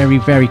back very,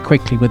 very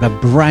quickly with a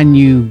brand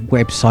new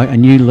website, a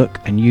new look,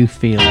 a new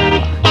feel.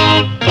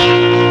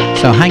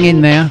 So hang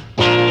in there.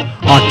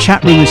 Our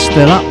chat room is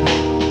still up.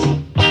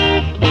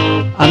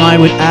 And I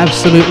would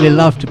absolutely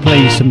love to play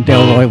you some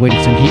Delroy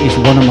Winston. He is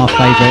one of my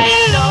favourites.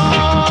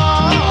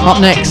 Up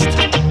next.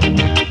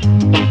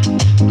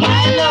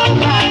 My love,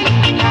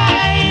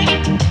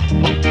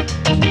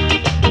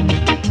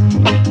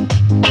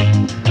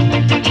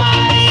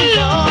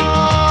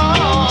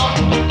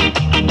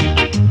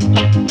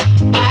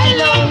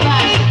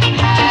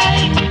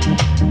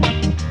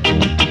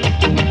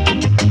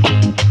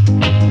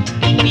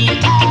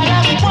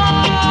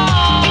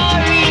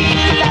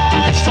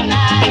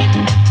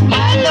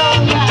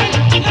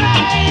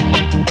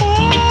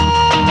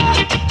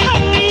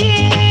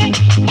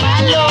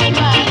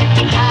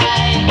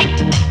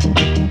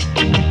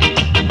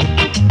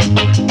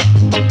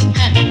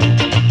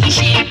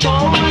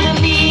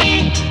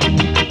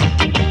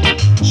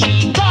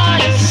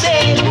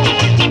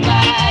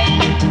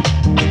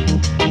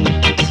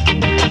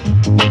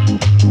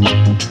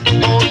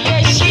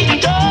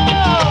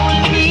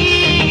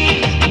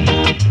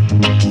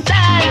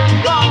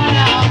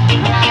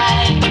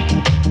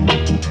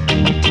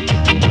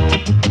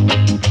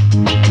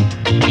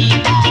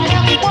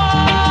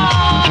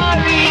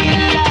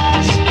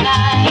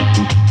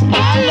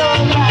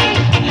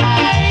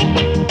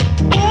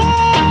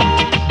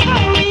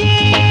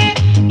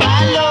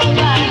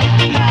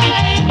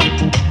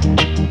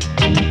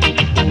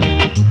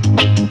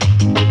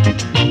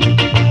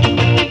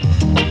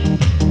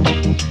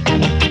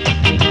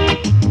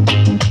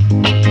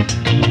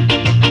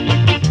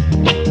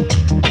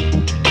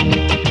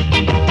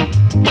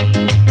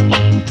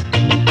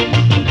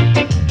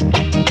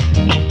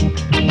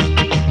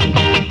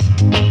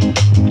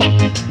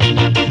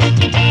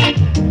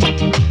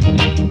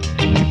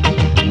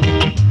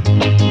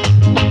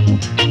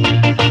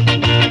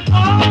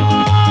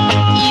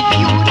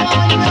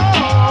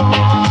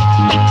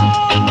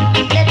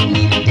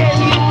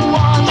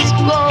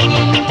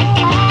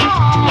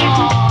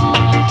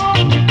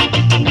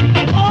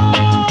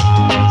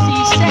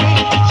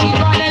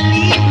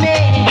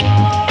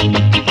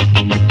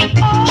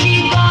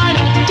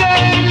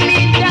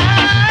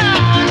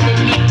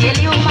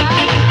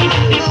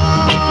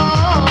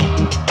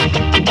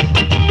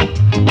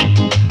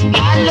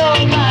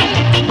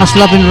 That's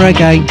Lovin'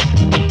 Reggae.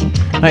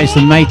 That is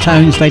the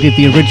Maytones. They did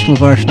the original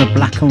version of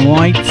Black and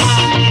White.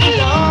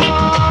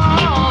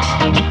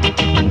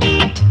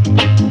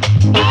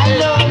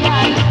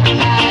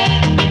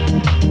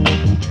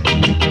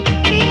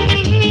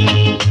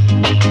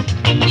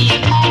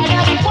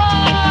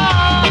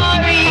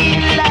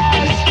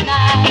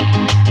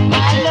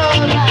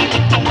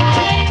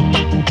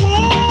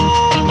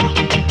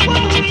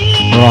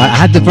 Right, I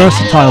had the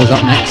Versatiles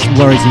up next.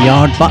 Where is the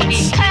Yard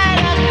Butts?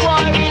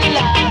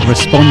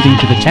 Responding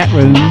to the chat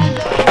room.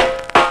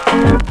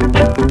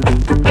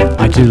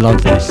 I do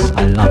love this.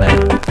 I love it.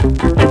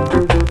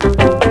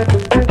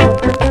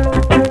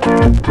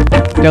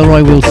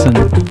 Delroy Wilson.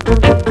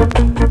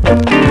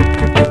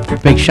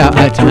 Big shout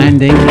out to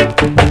Andy.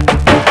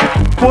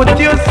 Put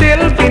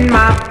yourself in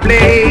my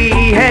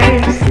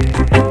place,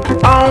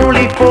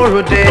 only for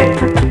a day.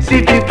 See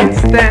if you can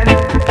stand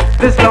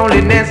this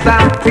loneliness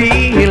I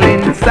feel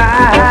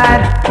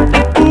inside.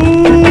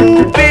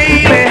 Ooh,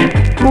 baby,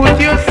 put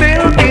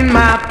yourself in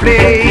my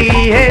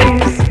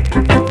place,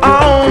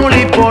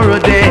 only for a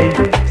day.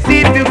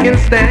 See if you can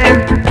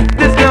stand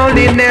this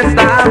loneliness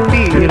I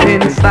feel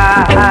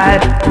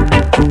inside.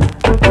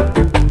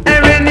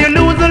 And when you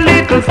lose a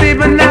little sleep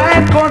at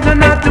night, cause you're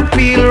not to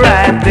feel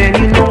right, then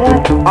you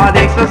know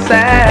heartaches are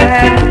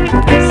sad.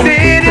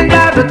 Sitting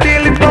by the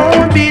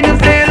telephone, being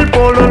yourself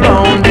all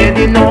alone, then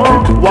you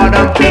know what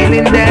I'm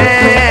feeling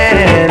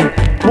then.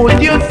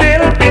 Put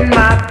yourself in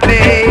my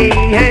place,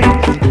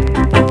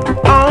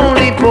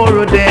 only for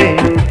a day.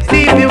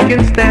 See if you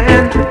can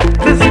stand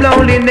this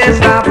loneliness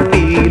I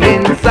feel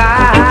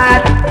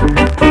inside.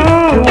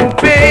 Ooh,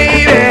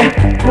 baby,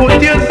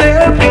 put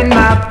yourself in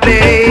my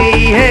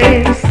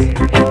place,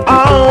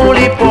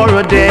 only for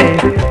a day.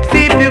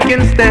 See if you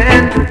can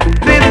stand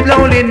this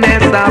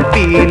loneliness I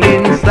feel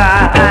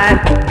inside,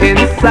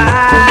 inside.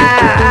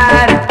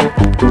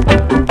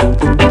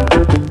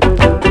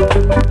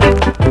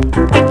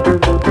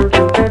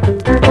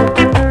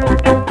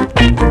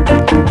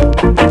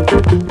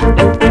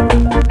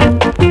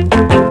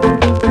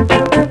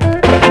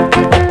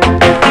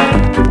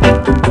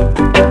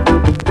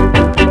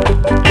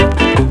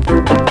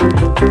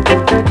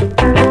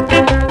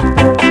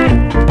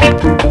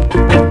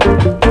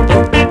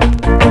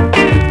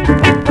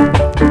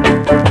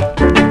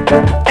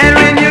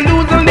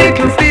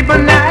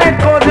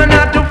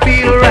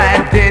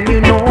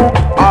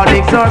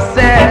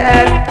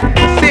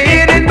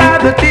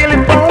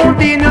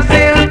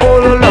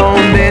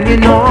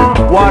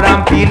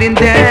 Feeling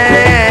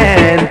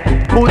then,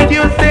 put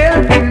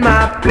yourself in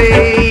my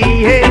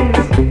place,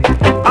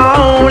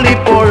 only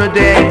for a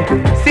day.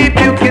 See if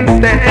you can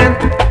stand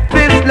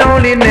this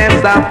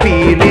loneliness I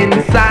feel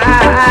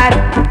inside.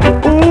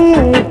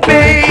 Ooh,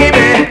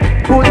 baby,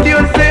 put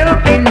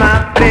yourself in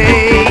my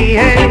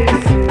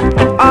place,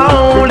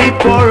 only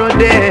for a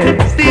day.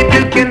 See if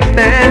you can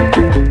stand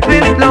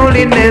this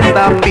loneliness I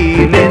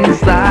feel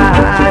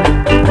inside,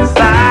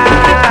 inside.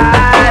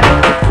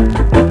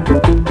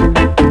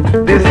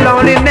 This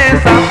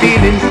loneliness I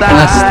feel inside.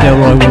 That's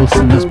Delroy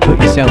Wilson. Let's put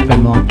yourself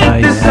in my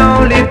place. This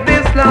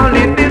loneliness I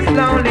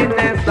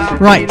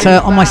Right,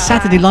 on my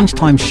Saturday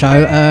lunchtime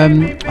show,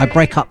 I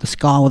break up the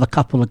ska with a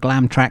couple of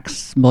glam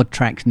tracks, mod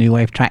tracks, new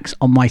wave tracks.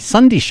 On my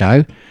Sunday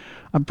show,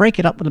 I break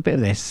it up with a bit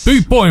of this.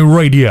 Boot Boy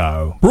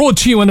Radio, brought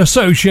to you in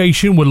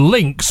association with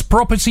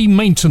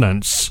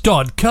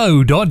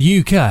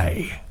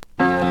linkspropertymaintenance.co.uk.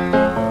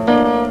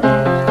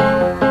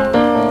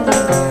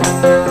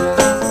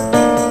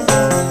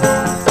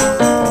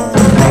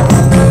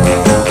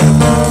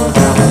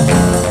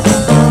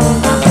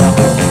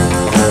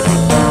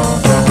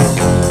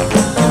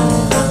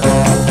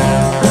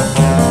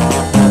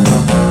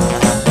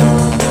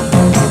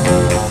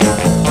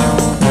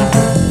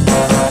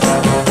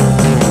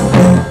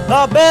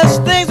 The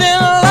best things in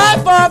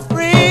life are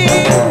free,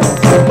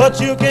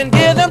 but you can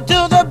give them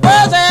to the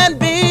birds and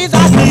bees.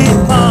 I need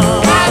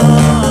fun.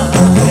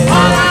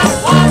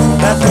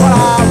 That's what I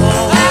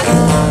want.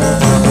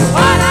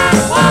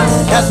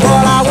 That's what I want. That's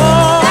what I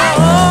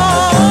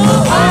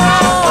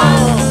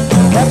want.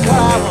 That's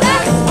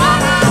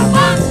what I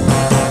want.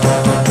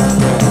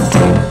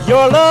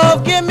 Your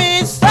love give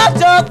me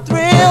such a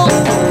thrill,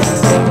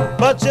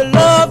 but your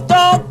love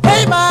don't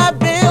pay my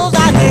bills.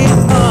 I need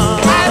fun.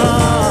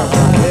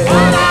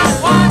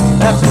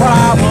 That's what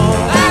I want.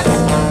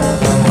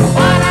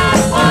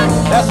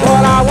 That's what I want. That's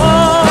what I want.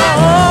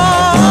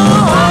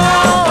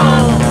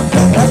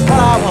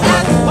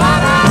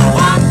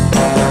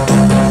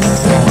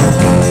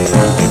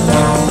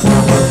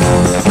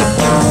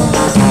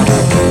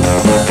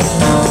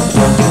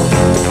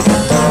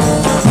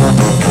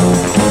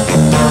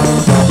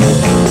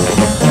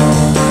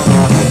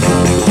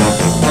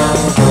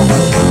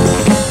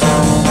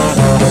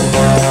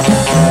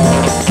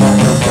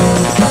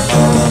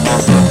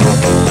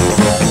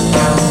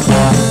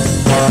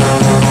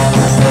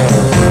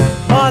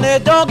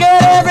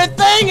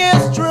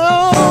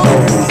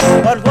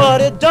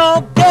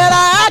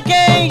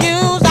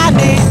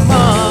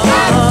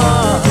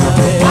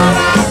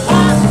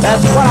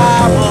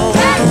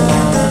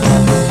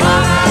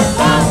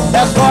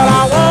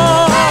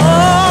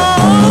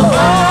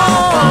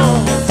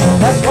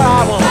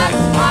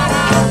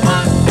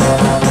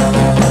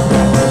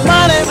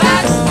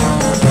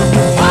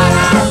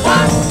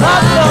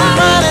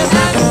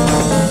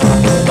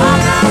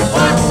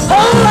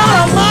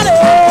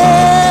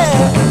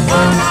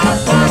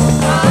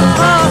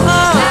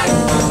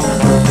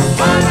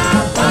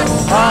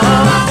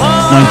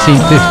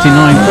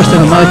 1959, first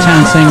ever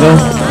Motown single,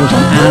 was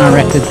on Anna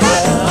Records.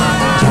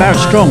 It's Barrett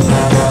Strong.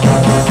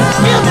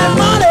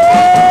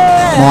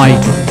 My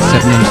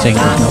 7-inch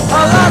single is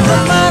not.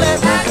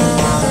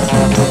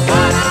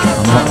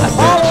 I'm not that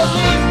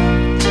rich.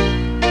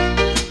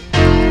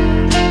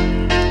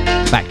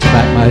 Back to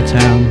back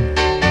Motown.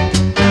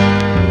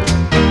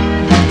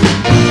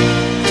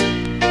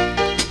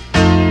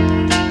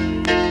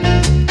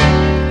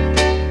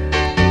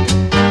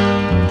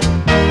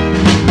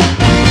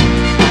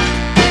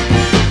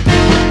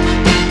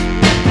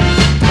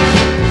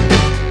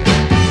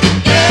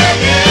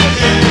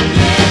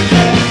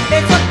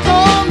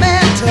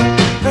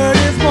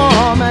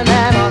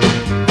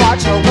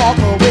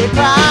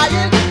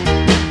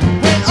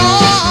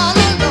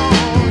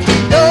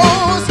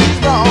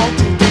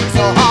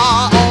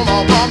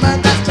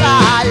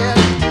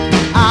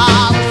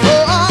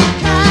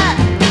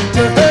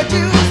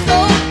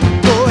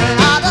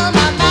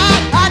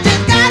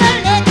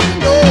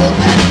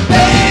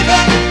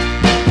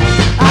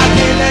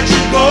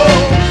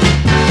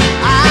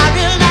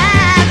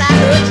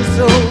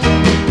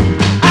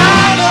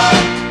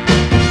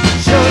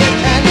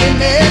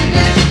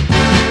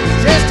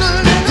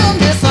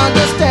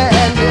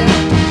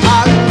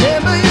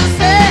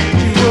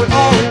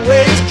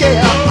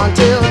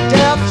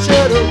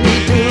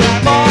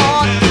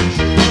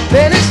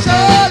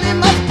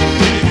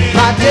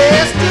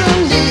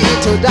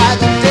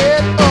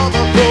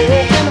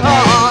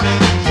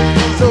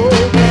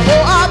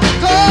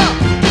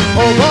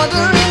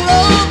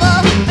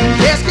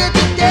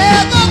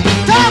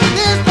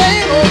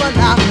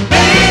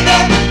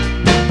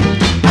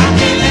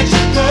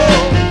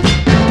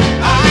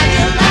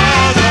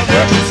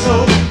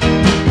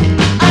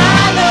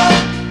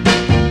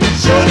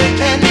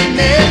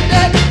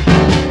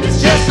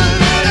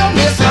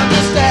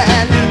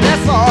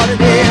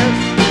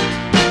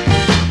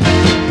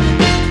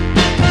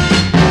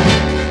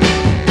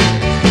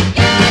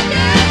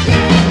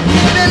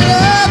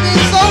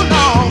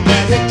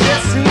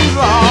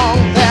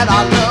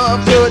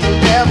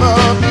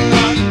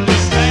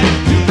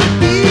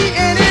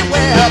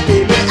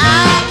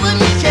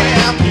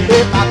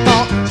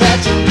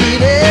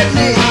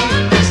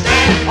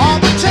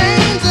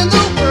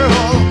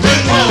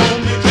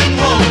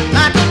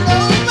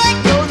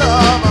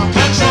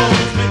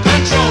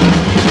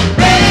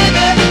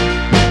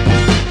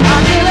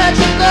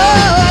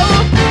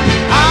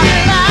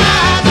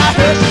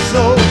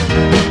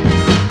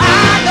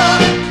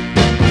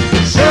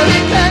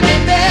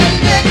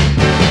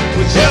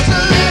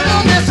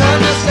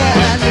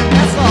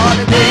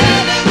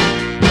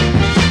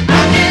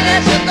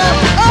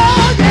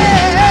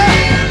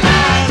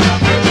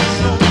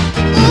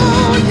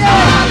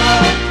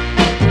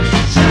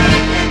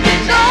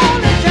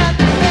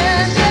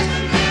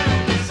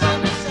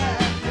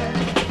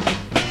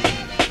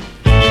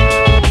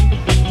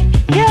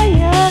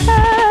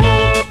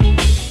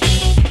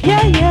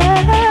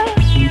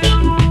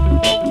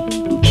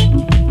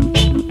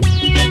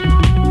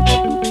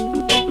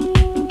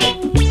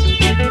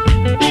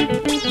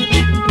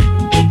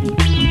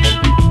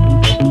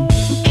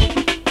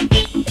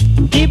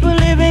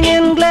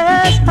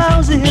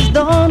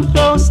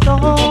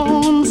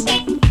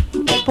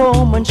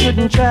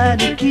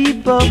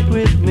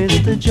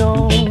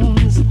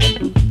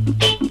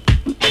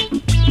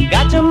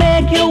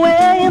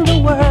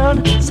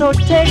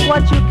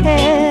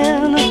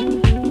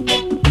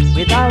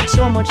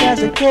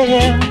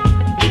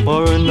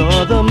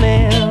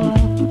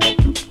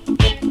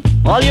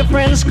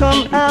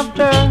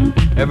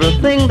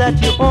 Everything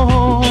that you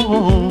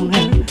own,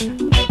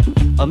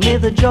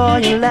 amid the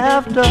joy and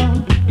laughter,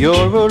 you're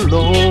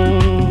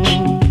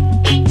alone,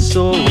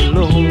 so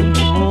alone.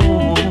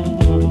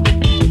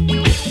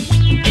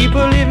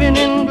 People living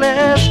in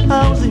glass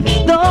houses,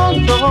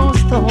 don't throw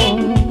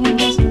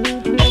stones.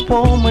 A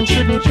poor man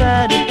shouldn't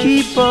try to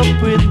keep up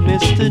with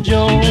Mr.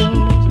 Jones.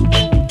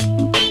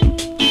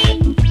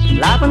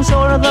 Life and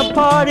soul of the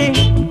party,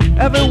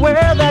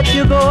 everywhere that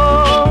you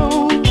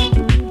go.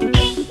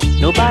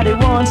 Nobody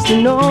wants to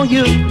know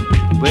you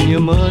when your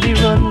money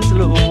runs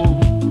low.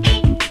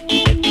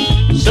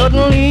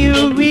 Suddenly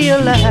you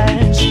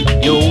realize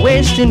you're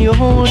wasting your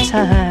whole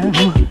time,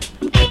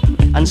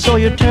 and so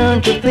you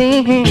turn to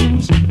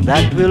things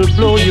that will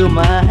blow your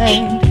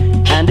mind,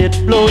 and it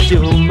blows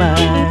your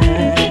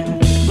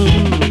mind.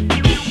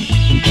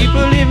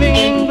 People living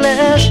in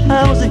glass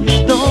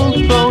houses,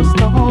 don't throw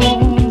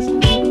stones.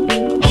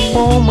 A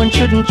poor man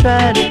shouldn't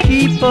try to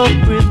keep up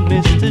with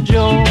Mr.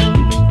 Jones.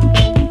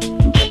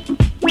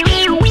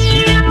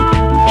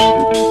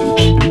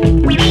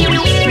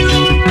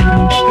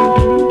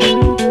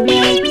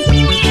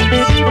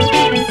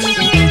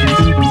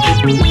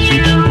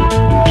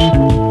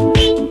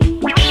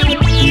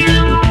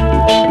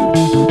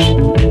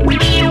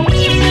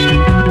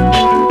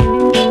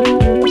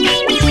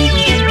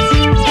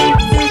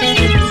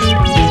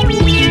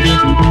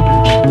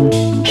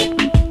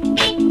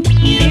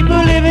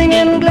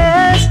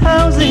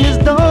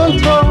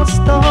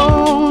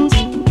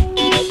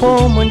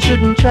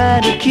 shouldn't try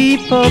to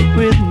keep up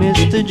with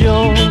Mr.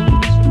 Jones.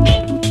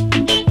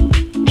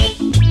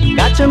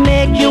 Got to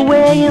make your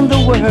way in the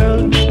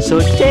world, so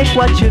take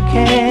what you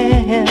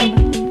can,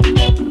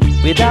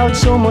 without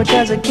so much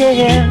as a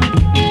care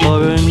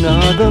for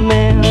another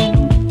man.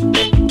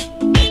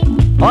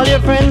 All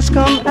your friends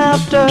come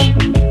after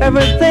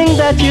everything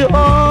that you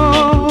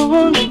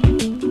own.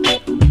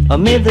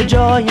 Amid the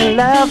joy and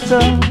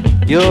laughter,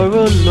 you're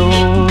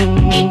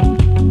alone,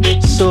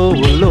 so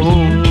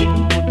alone.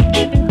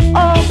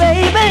 Oh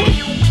baby,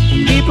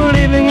 people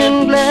living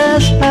in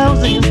glass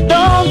houses,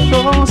 don't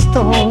throw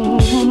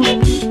stones.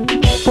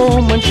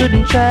 Oh, one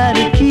shouldn't try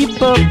to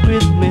keep up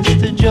with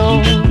Mr.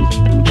 Jones.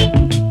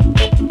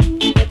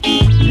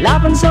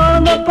 Laughing so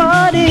in the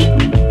party,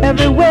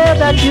 everywhere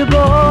that you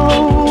go.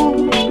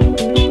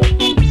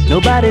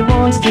 Nobody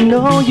wants to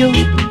know you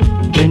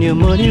when your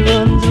money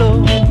runs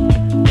low.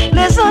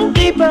 Listen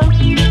deeper,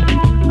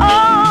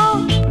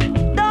 oh,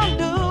 don't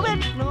do it,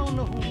 no,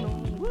 no, no.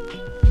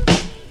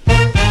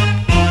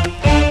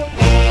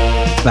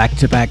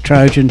 Back-to-back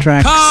Trojan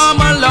tracks.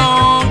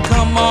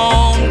 Come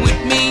on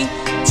with me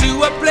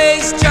to a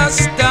place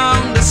just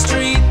down the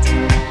street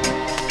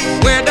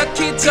where the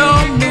kids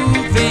are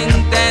moving,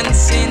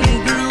 dancing,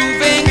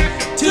 grooving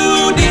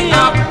to the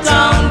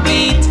uptown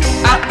beat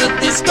at the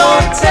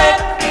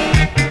discotheque.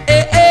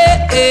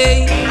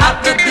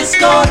 At the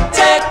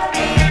discotheque.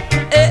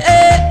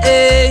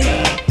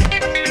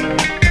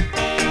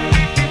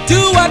 Do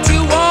what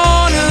you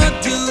wanna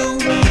do,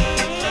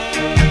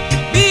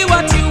 be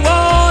what you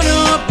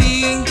wanna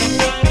be.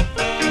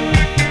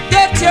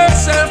 Get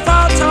yourself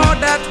out, all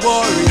that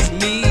worries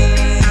me.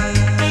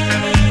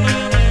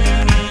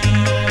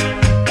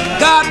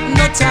 Got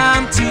no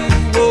time to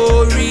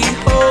worry,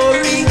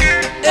 hurry.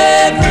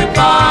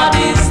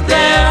 Everybody's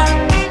there,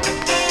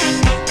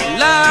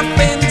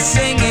 laughing,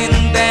 singing,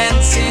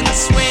 dancing,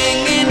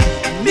 swinging.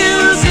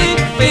 Music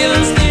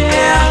fills the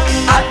air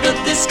at the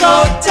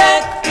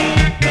discotheque.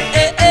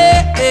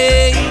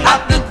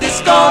 At the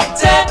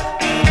discotheque.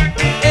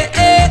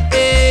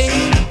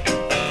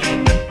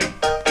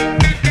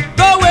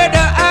 Go where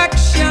the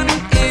action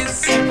is,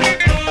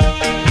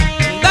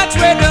 that's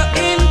where the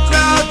in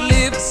crowd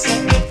lives.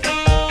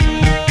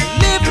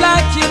 Live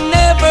like you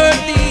never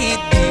did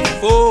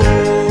before.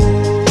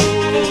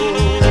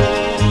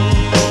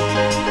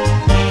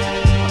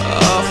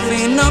 Off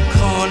in a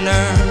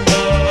corner,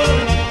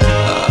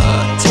 a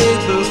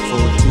table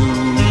for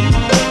two,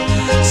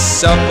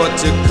 supper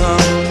to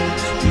come,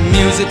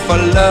 music for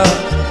love,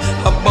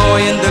 a boy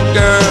and the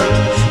girl,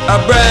 a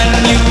brand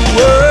new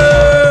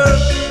world.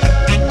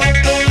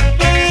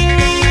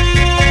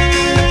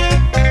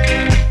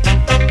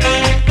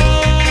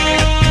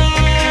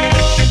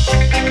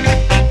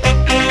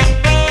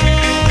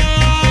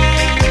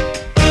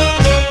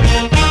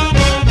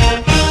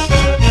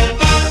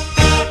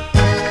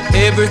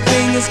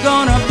 Everything is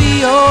gonna be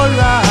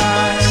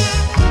alright.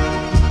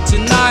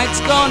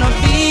 Tonight's gonna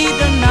be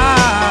the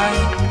night,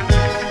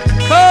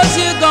 'cause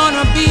you're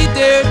gonna be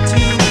there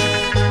too,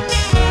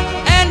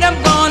 and I'm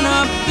gonna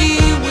be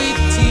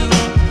with you.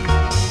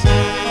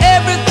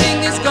 Everything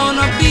is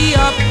gonna be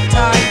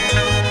uptight,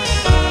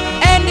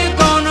 and you're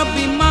gonna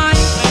be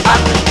mine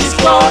at the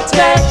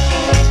discotheque.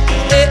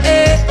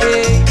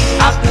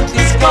 At the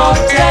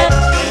discotheque.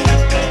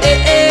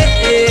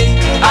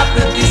 At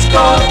the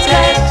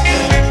discotheque.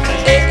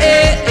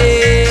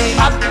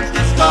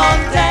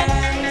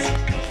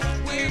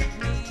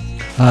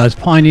 As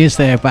pioneers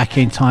there back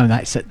in time,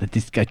 that's at the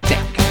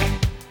discotheque.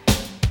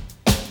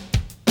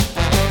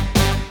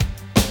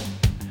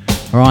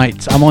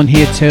 Right, I'm on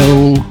here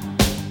till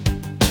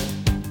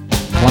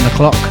 1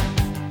 o'clock.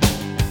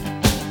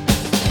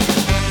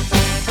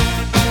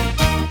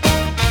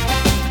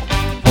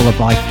 Followed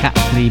by Cat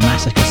Flea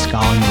Massacre Ska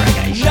and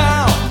Reggae Show.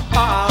 Now I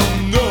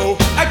know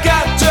I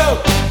got to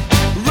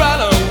run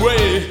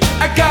away.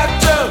 I got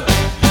to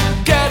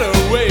get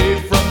away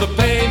from the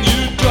pain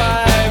you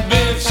drive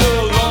in so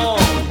long.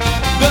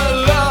 The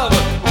love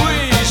we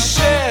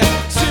shared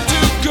seemed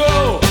to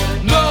go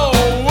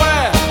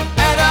nowhere,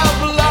 and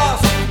I've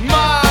lost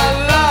my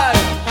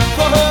life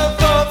for her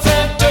thoughts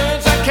and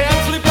turns. I can't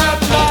sleep at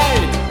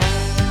night.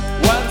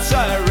 Once I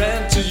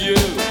ran to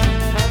you,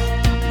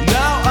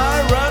 now I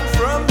run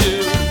from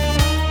you.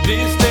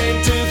 This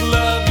tainted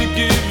love you're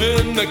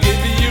giving, I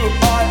give you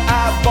all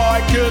I boy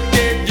could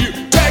give you.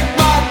 Take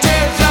my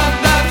tears and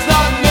that's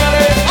not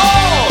nearly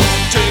all.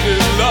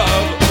 Tainted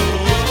love,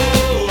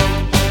 oh,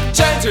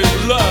 tainted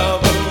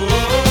love,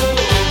 oh,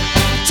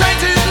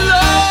 tainted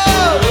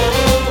love,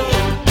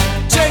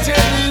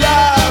 tainted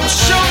love.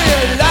 Show me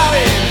your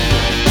loving.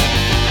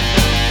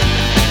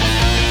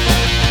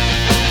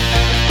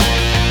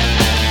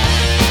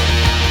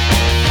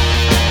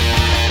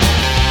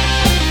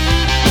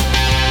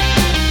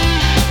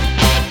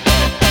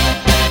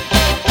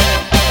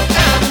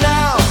 And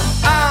now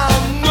I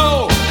know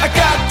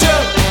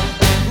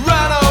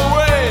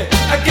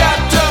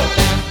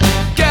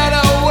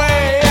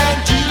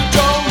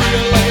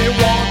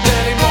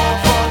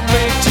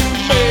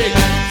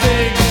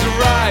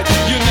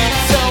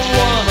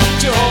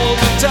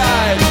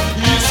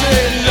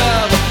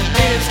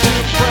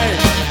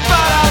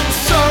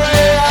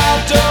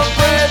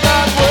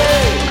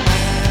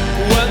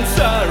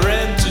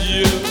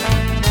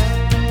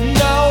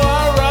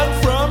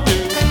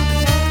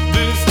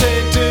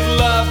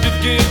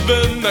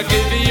loving, I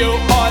give you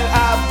all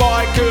a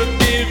boy could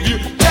give you.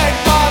 Take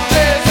my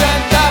tears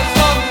and that's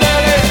not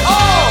nearly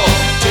all.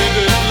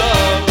 Tainted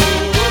love,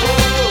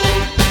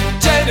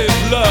 tainted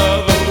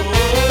love,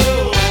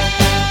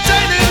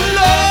 tainted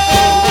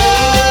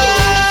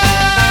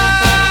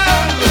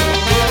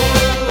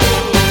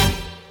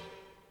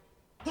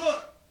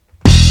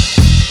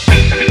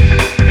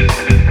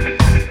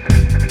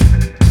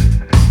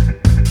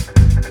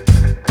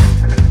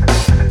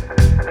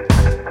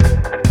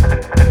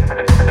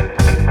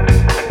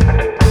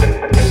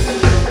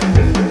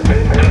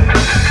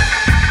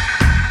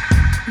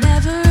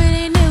Never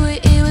really knew what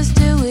he was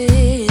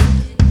doing,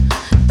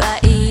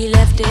 but he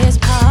left his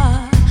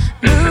paw.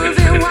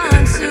 Moving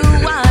one to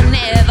one,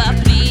 never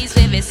pleased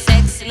with his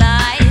sex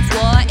life.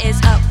 What is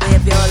up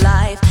with your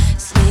life?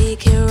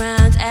 Sneaking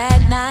around at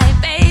night,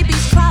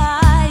 babies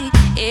cry.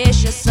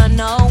 It's your son,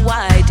 oh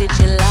why did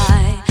you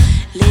lie?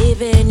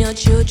 Leaving your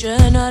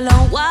children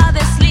alone while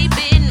they're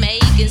sleeping,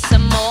 making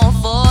some more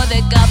for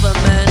the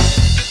government.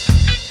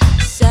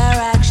 Sir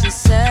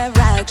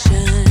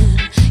action,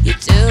 you're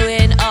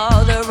doing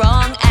all the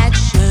wrong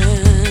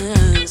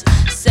actions.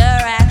 Sir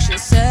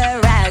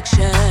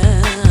action.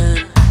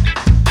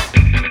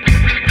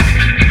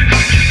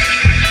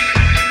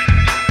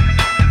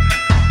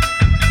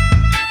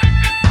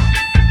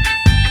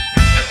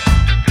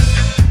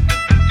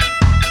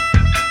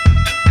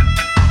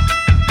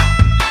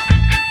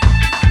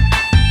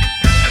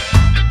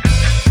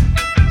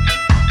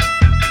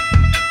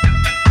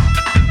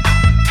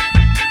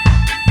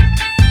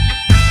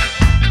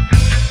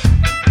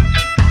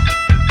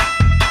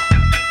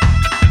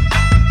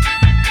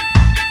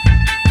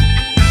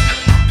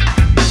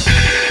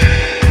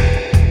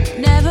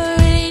 Never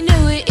really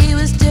knew what he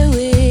was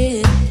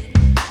doing,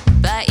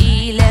 but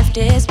he left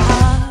his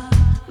paw.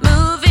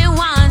 Moving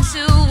one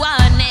to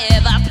one,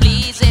 never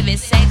pleased with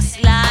his sex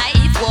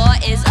life.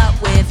 What is up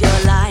with your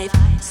life?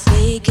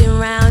 Sneaking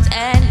around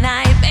at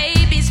night,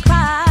 babies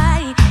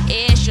cry.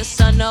 It's your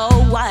son,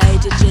 oh why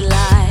did you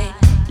lie?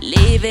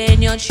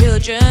 Leaving your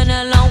children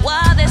alone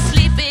while they're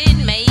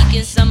sleeping,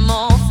 making some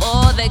more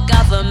for the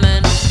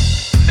government.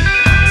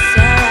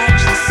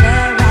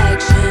 Sir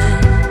action,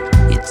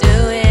 you're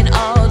doing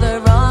all the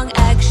wrong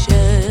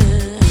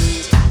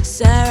actions.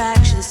 Sir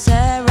action.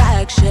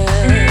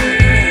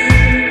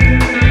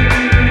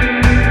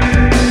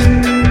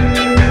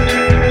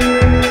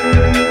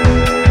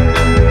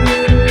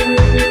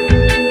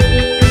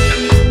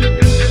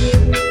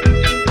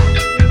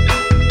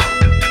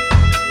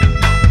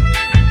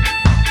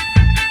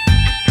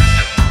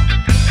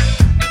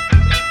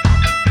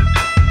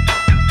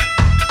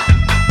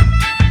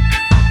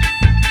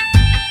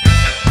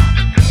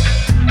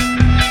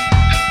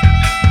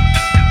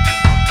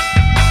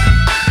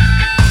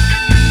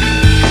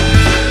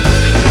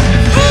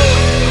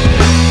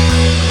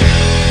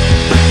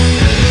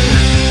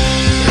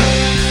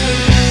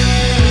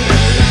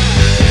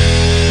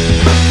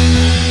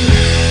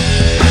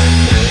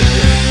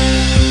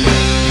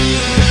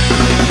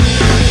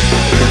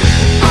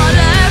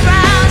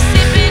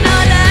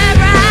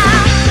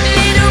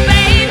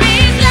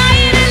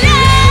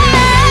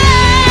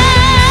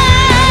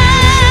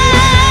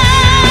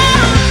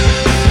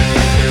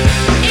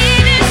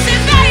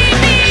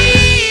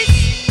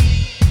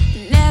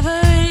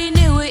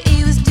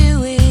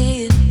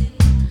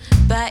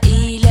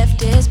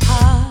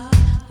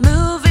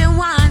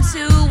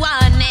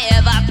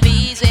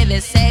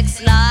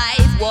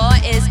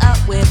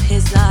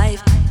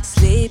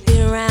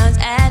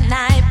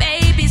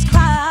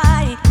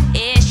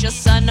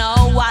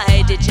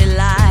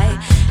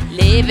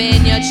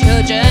 Leaving your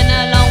children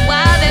alone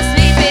while they're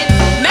sleeping,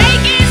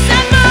 making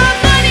some more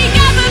for the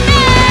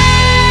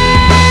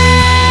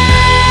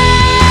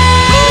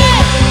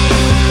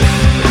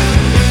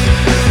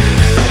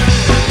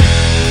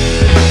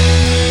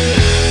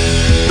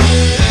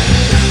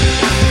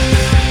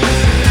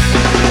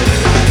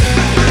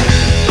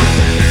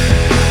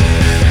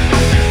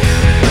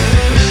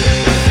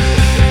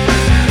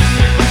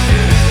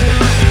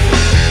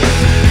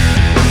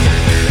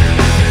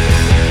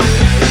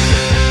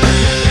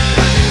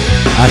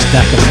A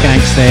stack of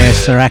skanks there,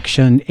 Sir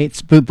Action.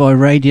 It's Boot Boy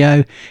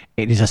Radio.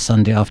 It is a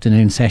Sunday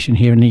afternoon session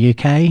here in the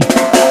UK.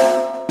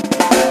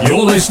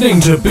 You're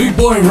listening to Boot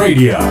Boy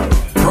Radio.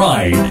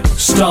 Pride,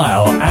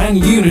 style and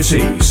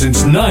unity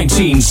since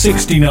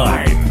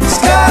 1969.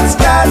 Scat,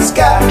 scat,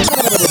 scat.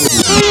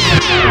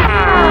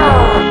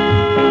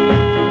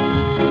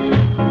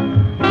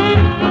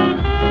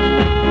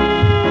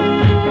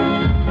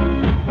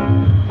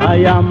 I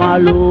am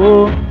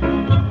alone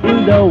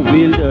in the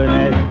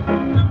wilderness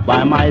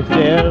by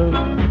myself.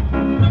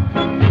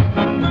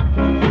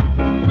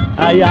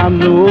 I am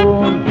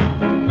known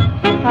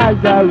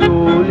as a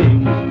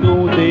rolling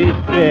stone, they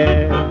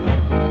say.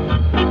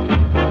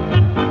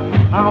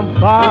 I'm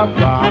far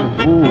from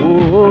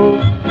home,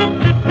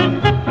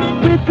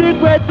 with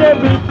regret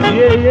every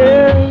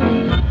day.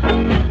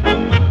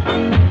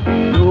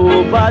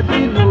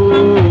 Nobody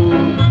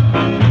knows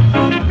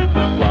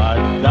what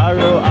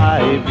sorrow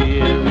I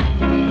bear.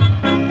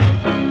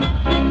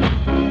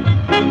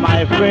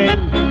 my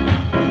friend,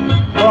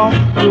 come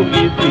to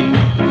give me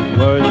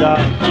words of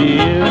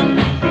cheer.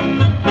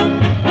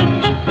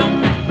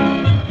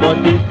 But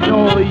it's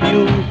no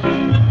use,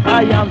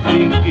 I am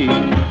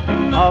thinking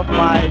of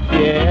my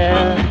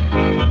dear.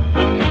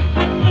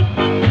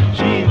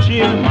 She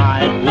chill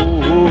my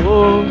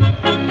mood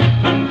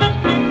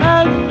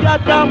and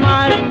scatter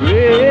my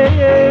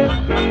brain.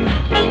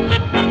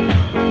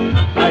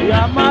 I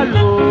am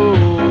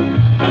alone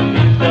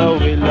in the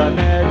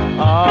wilderness,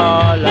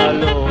 all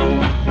alone.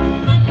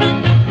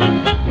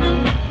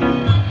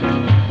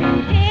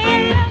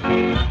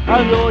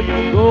 Although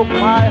you broke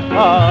my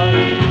heart,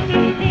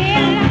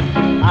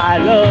 I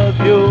love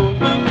you.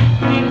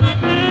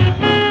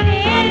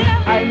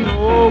 I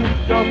know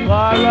it's so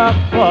far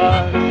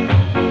apart.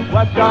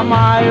 What am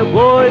I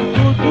going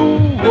to do?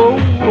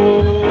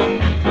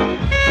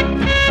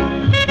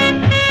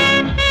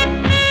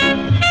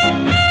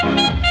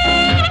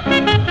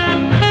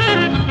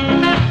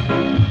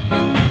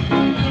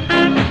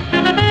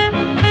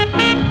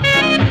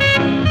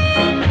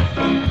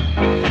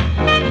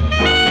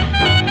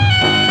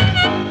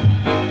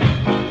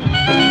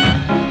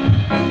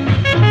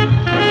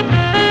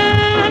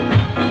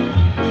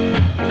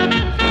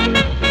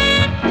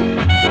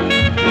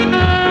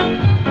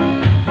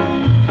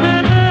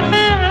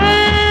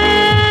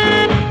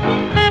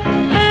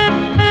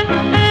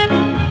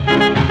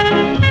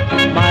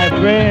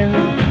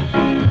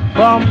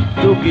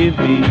 Give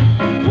me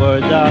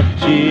words of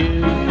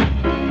cheer.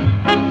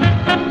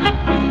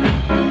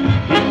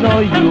 It's no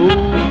use,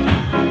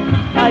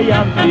 I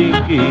am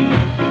thinking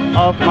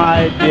of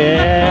my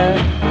dear.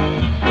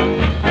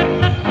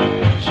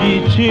 She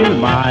chill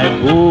my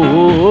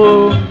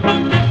mood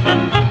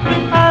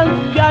and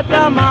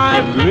scatter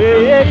my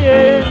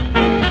brain.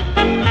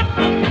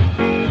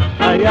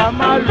 I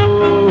am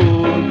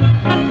alone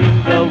in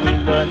the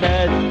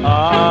wilderness,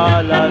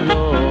 all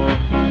alone.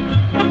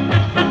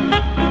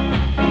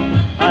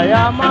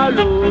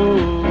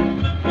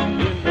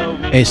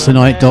 It's the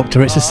Night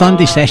Doctor. It's a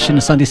Sunday session.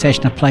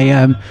 I play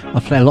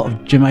a lot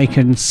of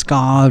Jamaican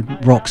ska,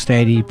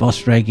 rocksteady,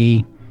 boss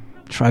reggae,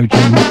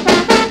 Trojan,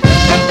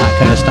 that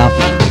kind of stuff.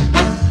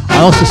 I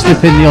also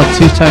slip in the odd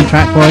two-tone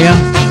track for you.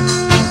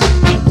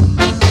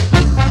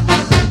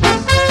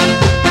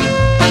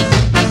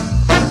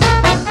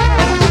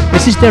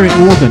 This is Derek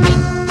Morgan.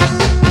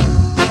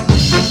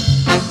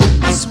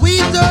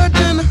 Sweeter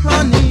than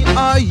honey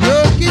are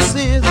your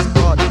kisses,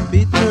 but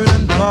bitter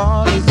than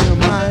gall is your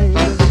mind.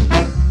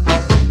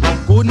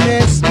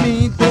 Goodness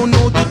me, don't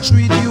know to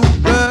treat you,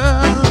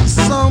 girl,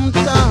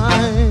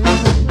 sometime.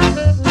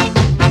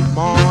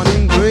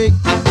 Morning break,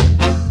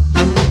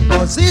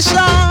 position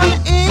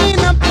in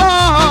a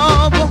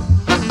pub.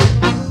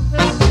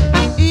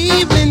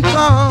 Evening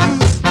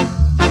comes,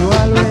 you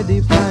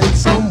already find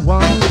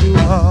someone to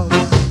hug.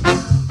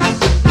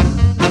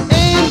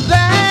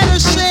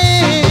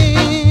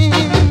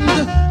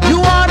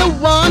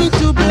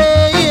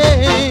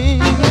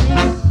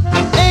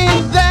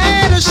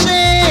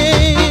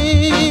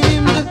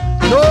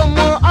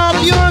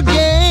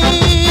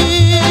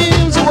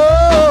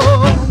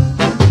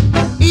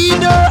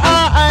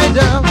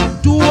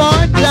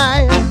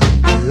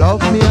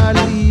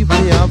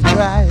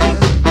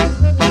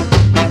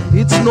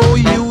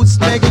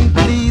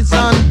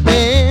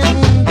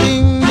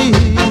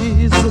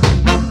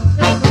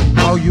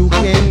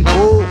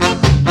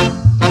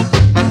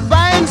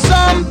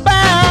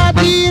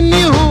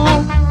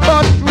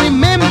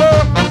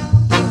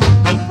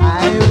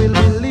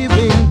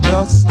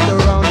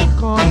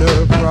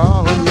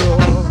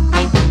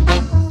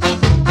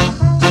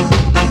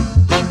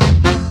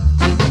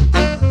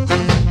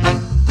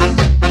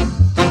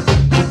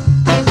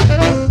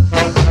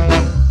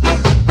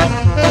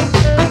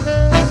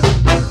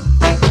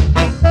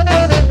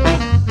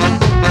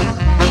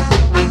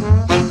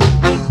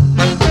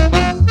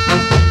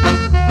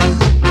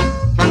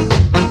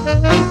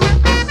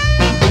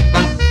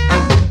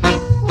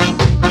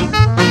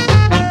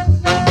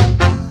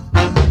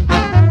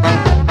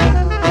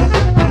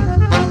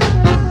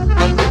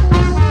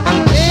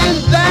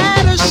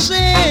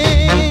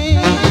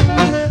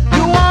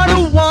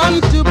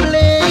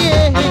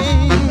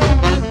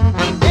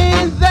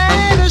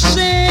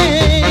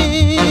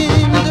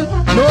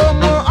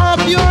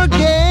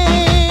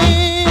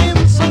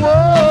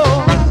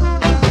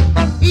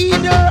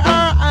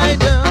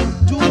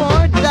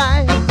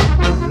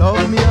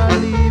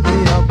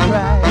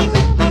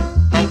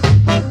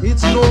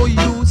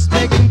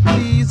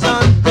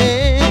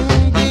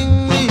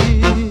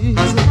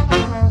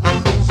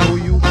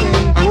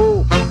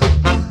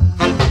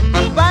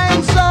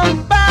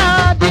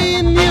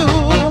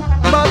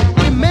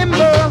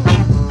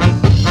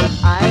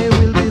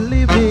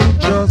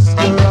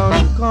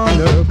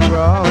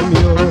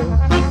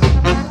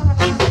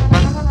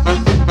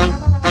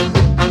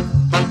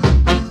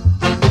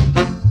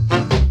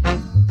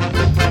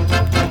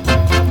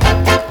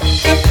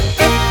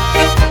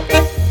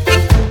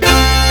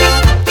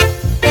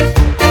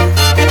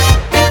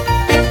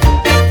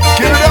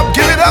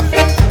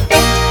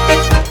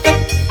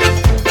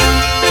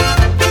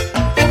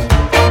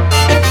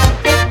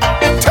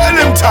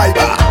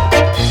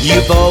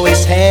 You've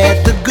always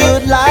had the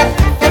good life.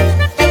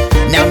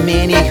 Now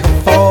many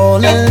have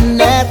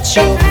fallen at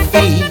your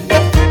feet.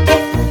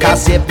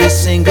 'Cause every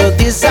single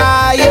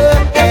desire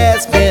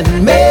has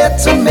been made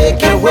to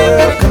make your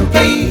world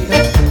complete.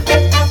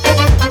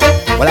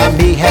 Well, I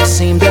may have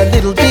seemed a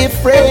little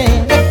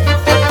different,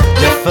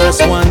 the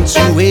first one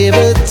to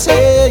ever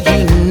tell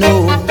you no.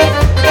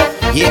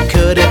 It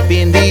could have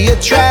been the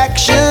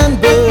attraction,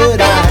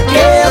 but I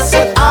guess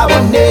that I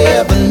will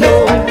never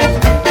know.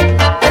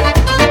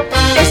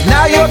 'Cause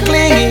now you're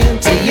clinging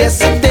to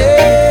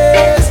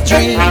yesterday's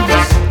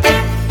dreams.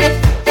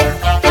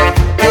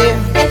 Yeah,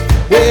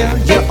 well,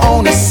 you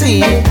only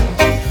see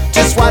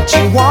just what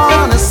you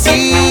wanna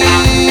see.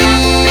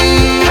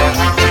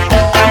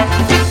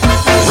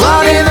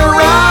 Running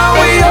around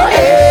with your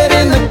head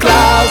in the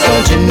clouds,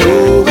 don't you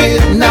know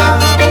it now?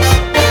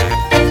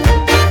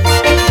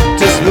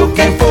 Just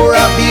looking for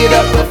a bit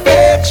of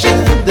perfection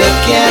that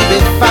can't be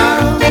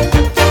found.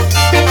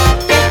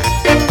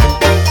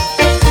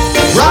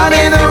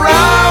 Running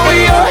around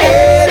with your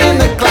head in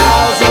the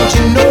clouds, don't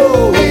you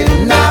know it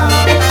now?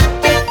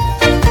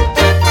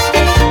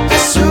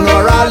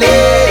 Sooner or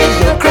later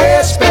you'll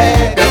crash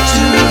back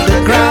to the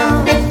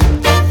ground.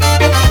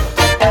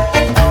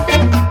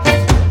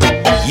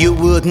 You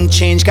wouldn't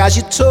change 'cause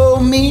you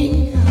told me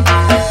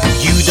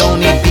you don't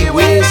need to be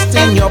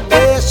wasting your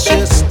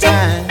precious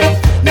time.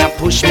 Now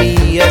push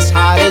me as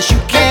hard as you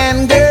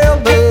can, girl,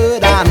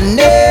 but I'll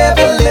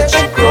never let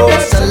you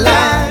cross the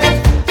line.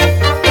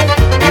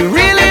 You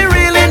really,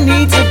 really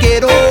need to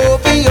get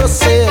over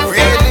yourself.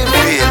 Really,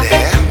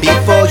 really.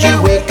 Before you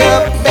wake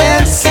up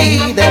and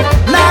see that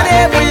not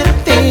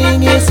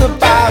everything is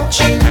about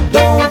you.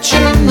 Don't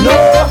you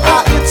know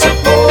how it's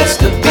supposed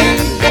to be?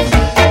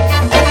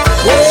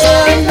 Well,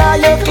 now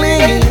you're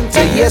clinging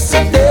to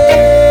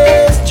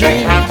yesterday's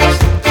dreams.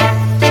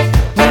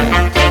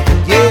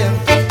 Yeah,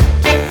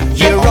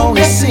 you're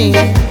only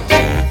seeing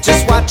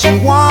just what you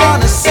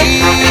wanna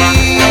see.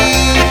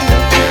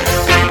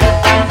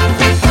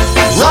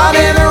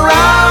 Running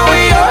around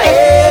with your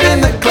head in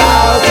the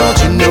clouds, don't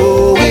you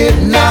know it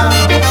now?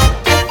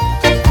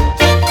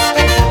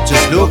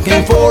 Just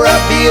looking for a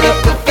bit of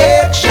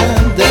perfection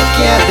that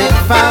can't be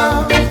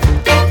found.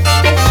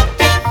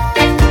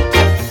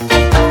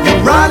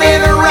 You're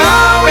running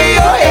around with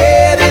your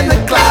head in the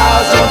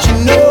clouds, don't you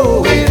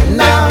know it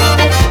now?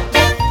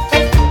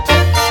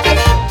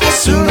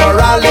 Sooner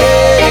or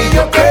later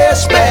you'll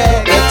crash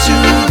back to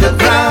the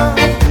ground.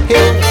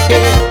 Hey,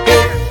 hey,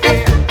 hey,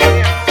 hey.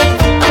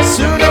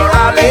 Sooner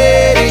or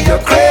later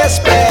you'll crash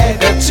back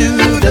to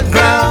the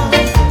ground.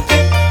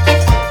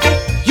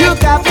 You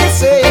got me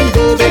saying,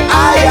 baby,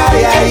 ay,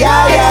 ay, ay,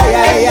 ay, ay,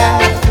 ay,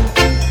 ay.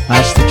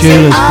 That's the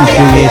Jewelers from a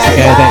few years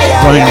ago. That's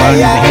Running Around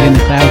with the Head in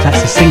the Clouds.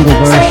 That's the single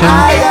version.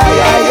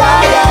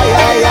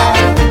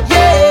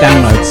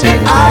 Download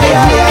single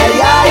version.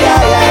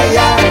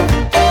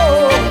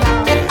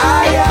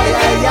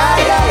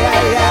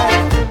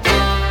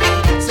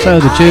 So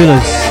the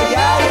Jewelers.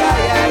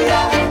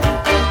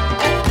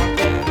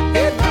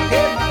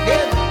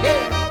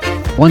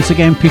 Once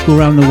again, people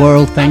around the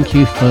world, thank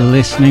you for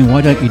listening.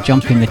 Why don't you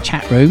jump in the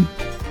chat room?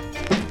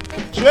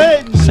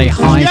 Say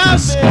hi to the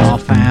Scar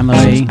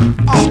family.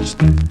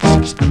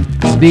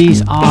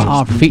 These are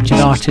our featured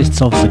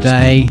artists of the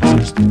day.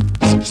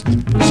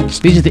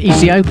 These are the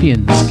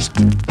Ethiopians.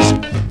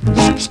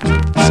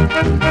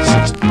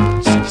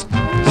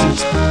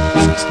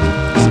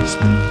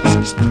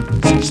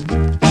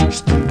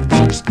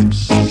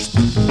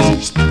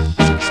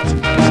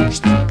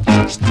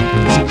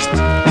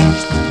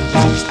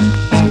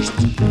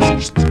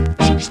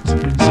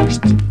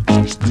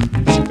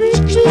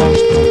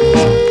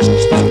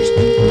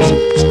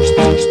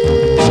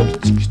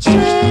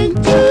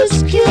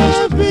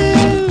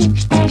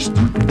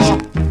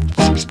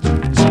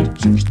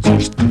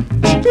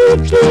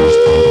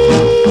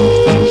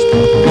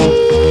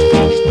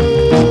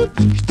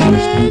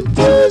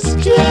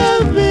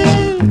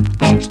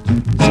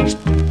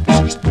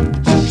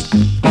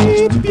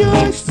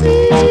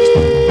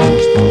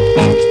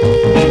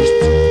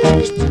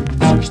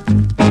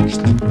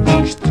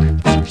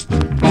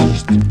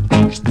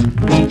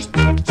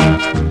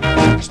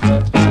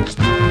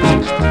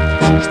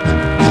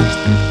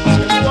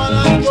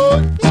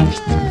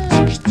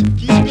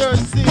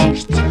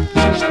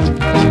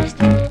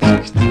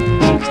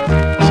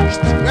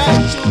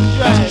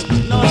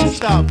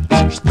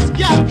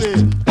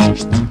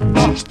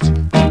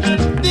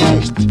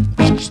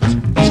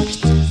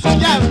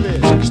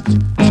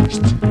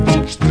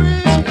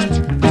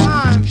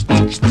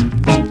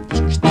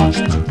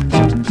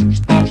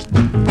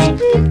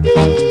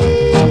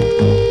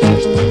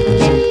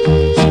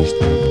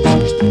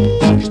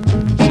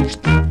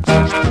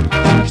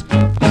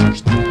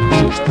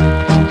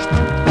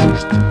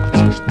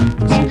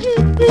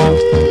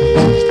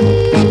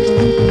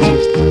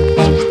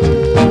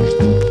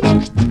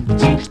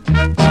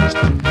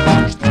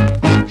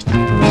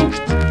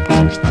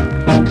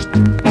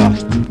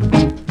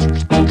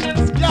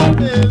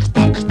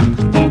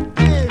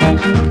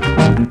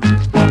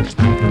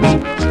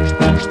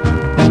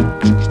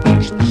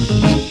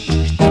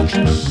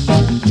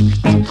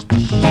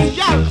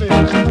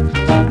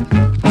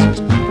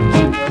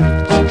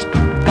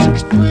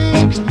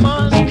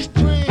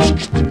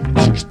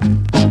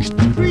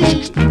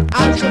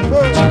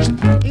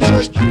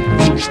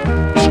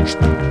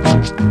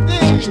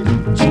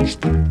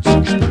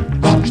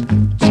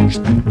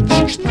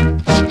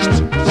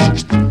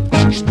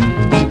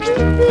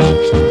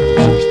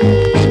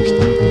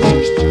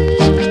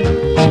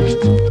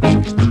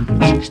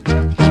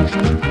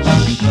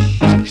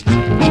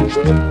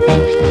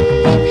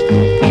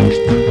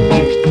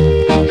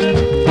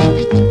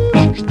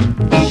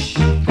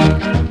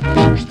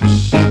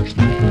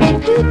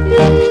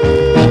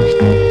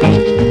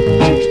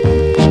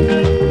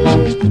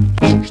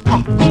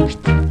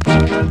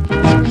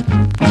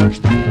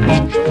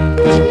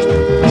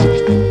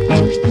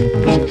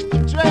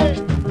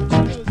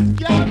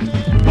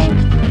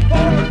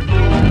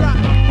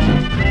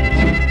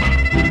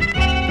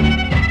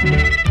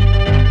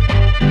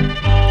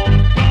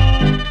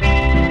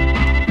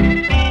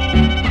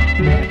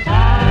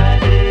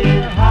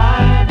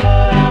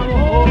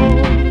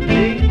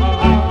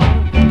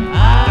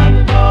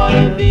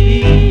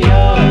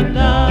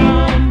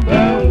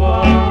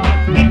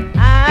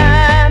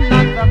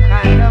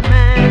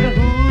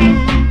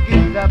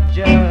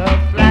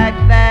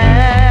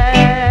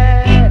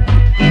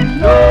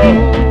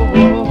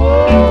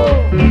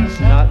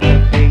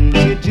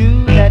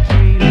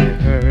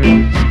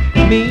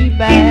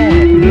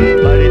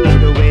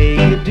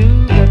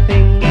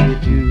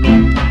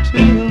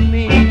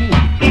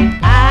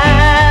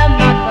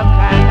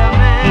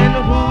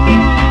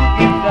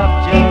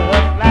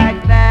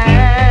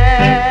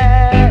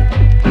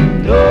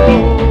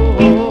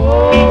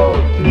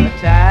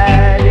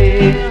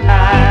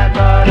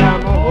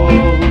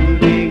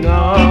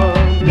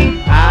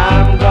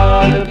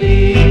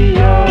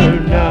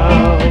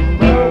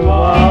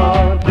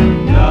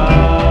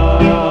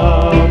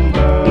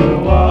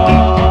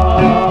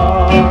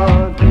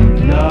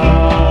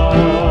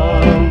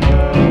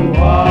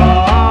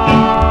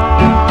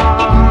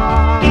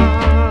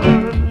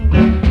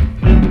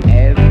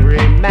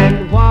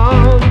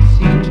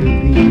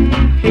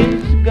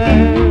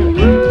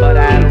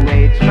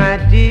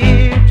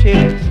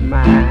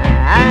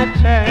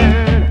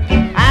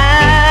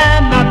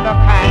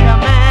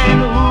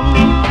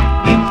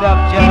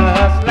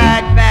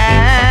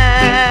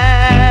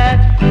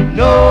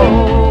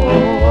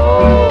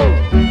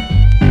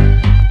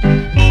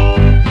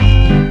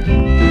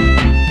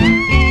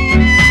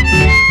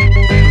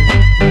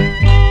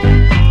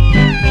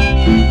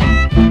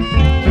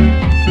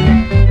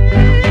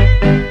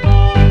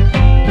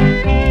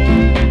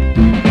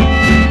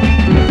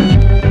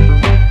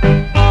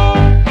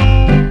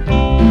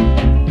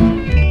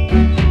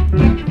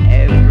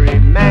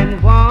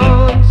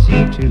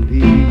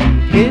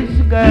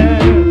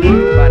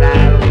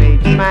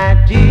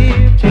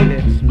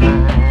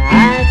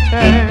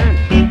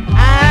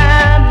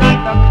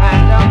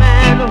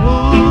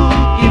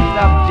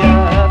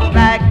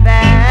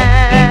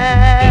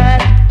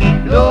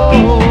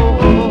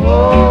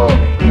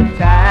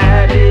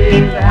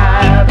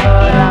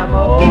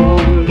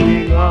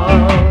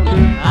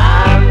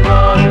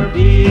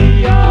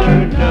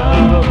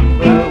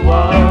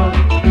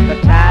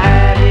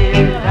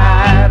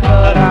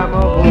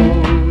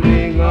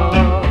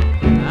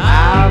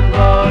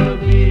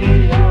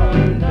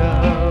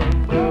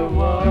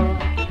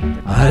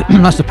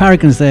 Master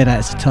Paragons there,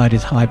 that's Tide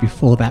is High.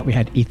 Before that we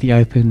had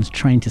Ethiopians,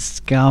 Train to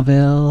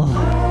Scarville.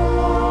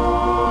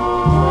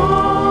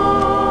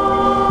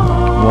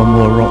 One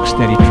more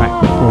rocksteady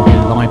track before we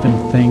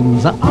liven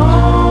things up.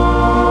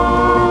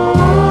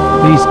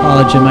 These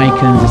are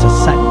Jamaicans. It's a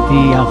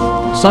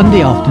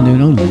Sunday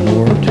afternoon, oh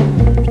Lord.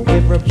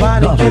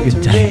 Everybody not a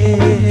good day.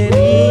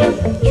 ready.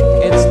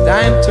 It's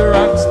time to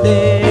rock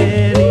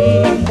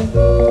steady.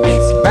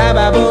 It's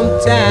Baba Boom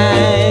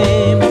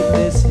time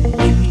this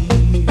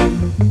year.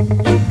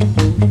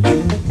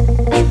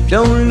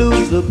 Don't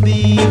lose the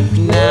beat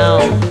now.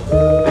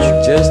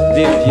 Just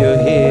dip your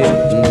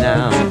head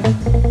now.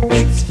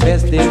 It's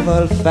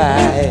Festival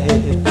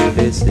 5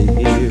 this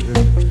year.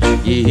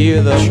 You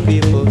hear the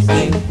people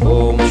sing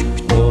boom,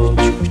 boom,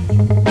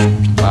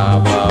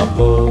 Baba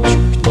boom,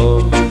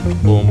 boom,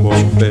 boom,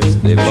 boom,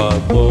 Festival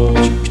boom,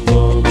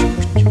 boom,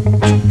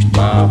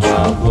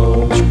 Baba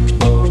boom,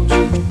 boom,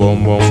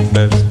 boom, boom,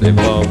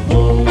 Festival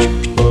boom,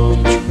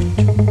 boom,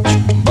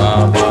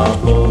 Baba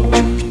boom,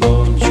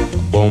 boom,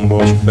 boom,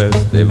 boom,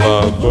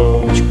 Festival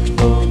boom,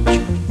 boom,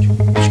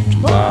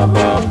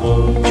 Baba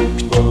boom,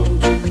 boom.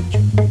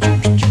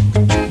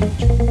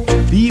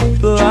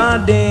 People are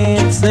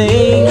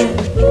dancing,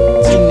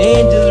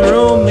 teenagers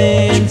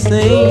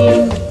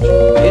romancing.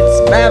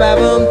 It's Baba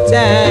Boom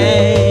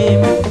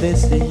time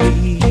this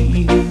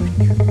year.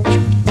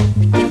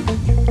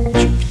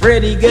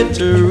 Freddie, get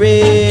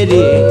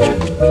ready,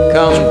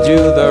 come to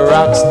the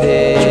rock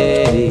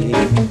steady.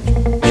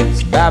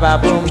 It's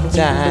Baba Boom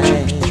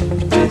time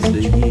this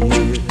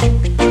year.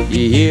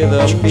 You hear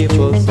the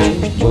people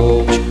sing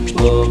boom,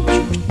 boom,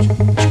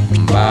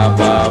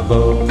 Baba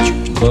boom,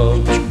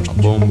 boom,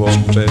 boom,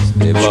 boom,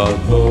 Festival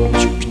boom,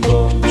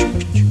 boom,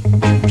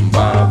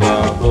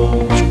 Baba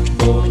boom,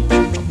 boom,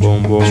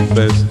 boom, boom,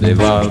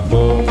 Festival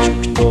boom,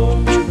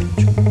 boom,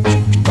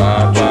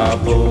 Baba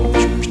boom,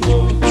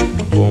 boom,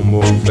 boom,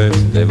 boom,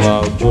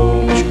 Festival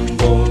boom,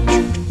 boom,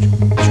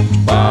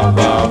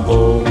 Baba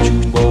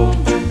boom, boom.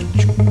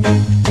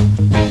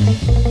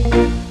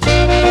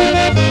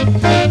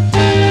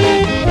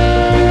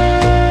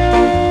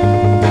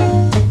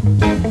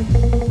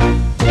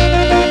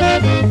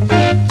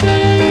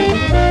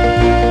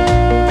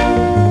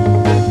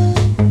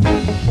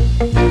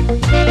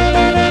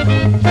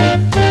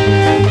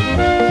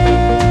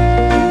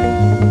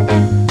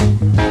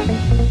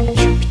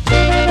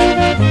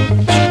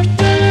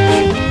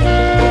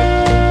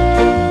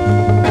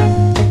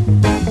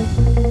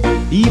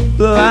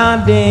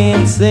 are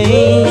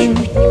dancing,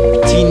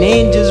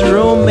 teenagers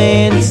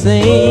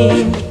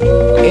romancing.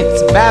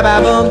 It's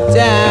Baba Boom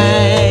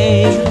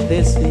time,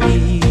 they say.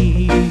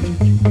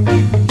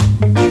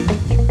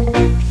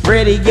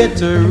 Freddie, get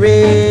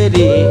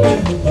ready,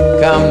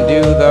 come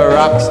do the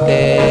rock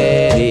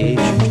steady.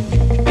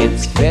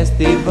 It's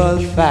Festival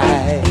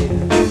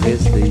 5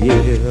 this the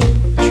year.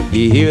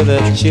 You hear the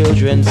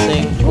children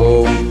sing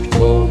boom,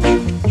 boom,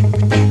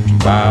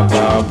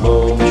 Baba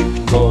boom,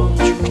 boom,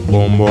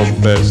 boom, boom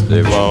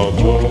festival,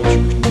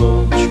 boom,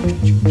 boom,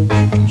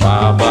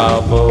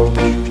 Baba boom,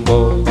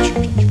 boom.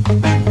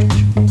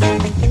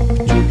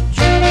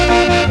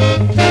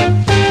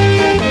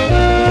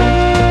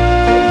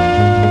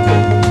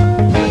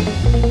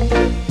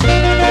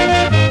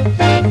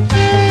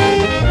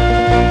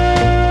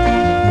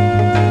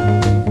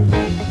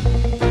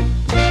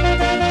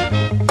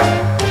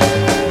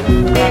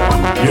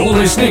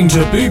 Listening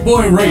to Boot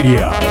Boy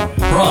Radio.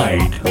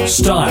 Pride,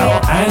 style,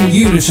 and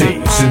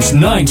unity since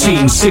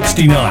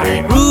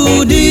 1969.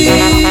 Rudy,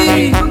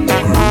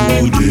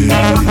 Rudy,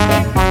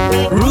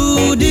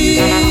 Rudy,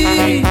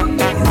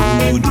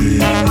 Rudy,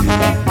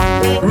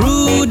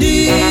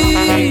 Rudy,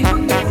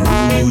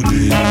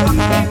 Rudy,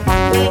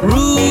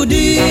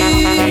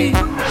 Rudy.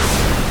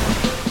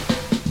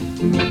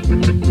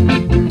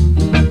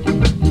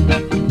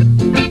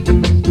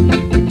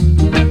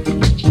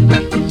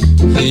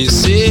 They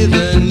say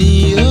the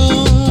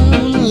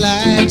neon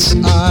lights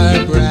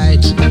are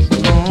bright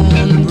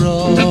on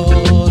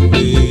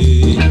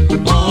Broadway,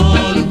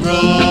 on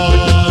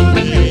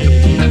Broadway.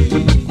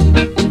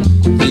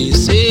 They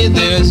say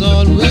there's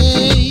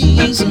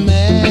always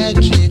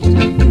magic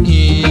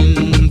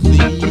in the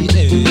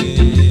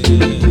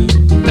air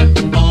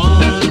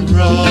on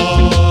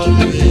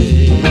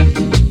Broadway.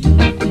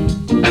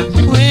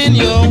 When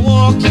you're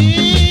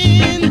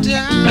walking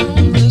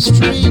down the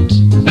street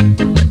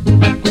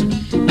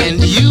and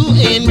you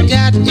ain't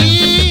got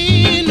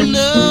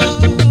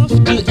enough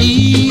to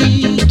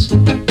eat,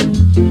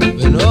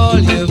 when all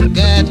you've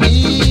got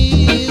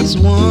is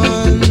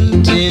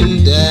one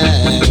tin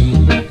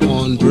dime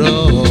on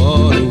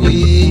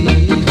Broadway,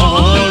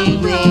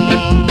 on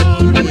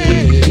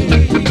Broadway.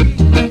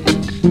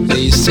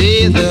 They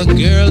say the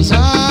girls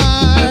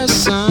are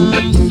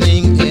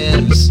something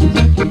else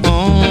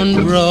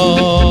on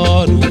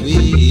Broadway,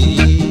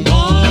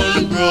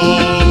 on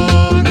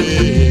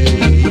Broadway.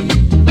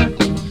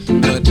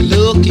 But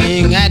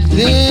looking at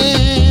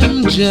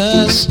them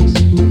just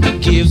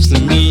gives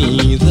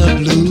me the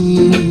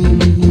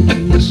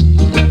blues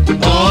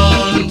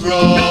on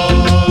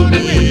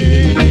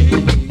Broadway.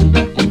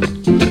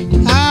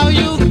 How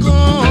you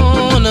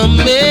gonna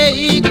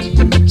make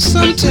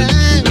some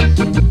time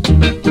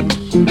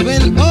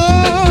when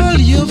all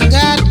you've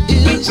got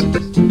is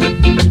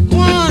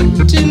one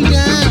tin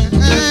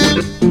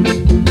dime?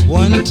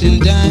 One tin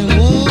dime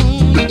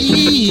won't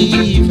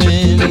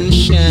even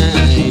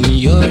shine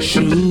your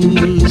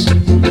shoes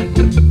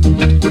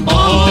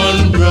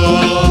on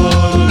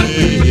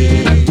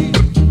Broadway.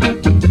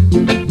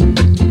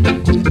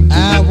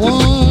 I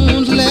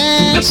won't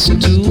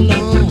last too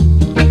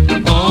long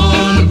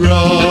on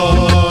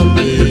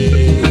Broadway.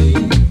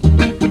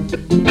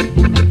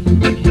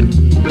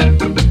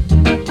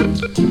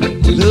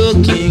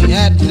 Looking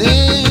at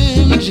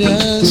them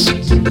just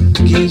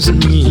gives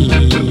me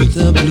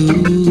the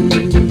blues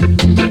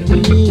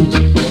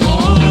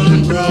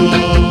on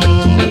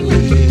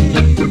Broadway.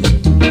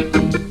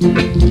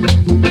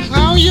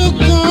 How you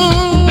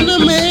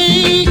gonna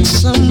make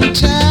some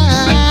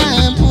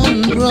time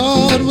on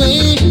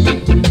Broadway?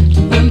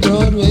 On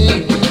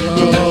Broadway,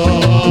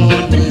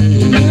 Broadway.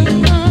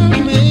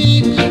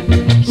 Make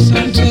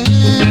some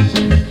time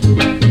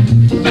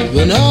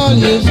when all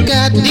you've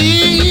got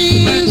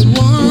is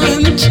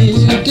one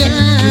tin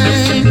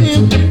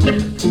dime.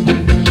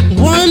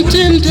 One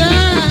tin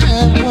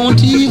dime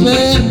won't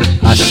even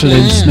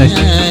Slim Smith.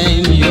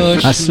 shine your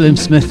That's Slim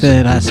Smith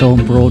there, that's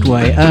on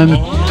Broadway.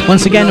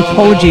 Once again,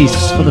 apologies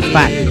for the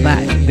fact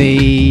that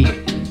the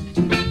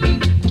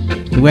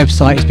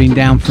website has been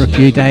down for a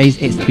few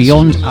days. It's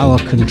beyond our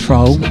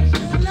control.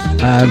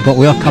 But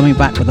we are coming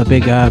back with a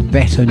bigger,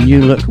 better,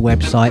 new look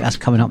website. That's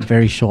coming up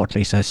very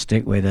shortly, so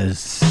stick with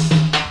us.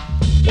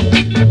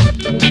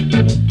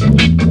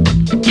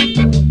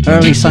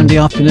 Early Sunday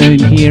afternoon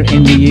here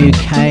in the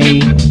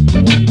UK.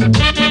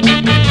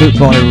 Boot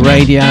Boy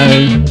Radio.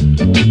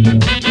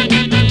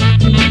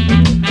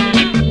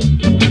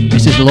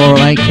 This is Laura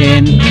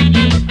Aiken.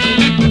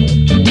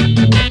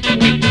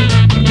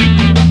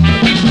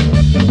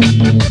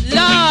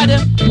 Lord,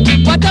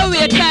 what a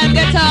weird time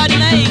get hard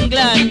in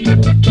England.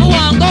 Who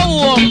want go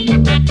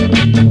home?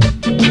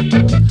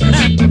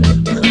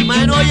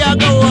 Man, know you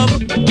go home.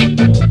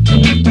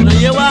 No,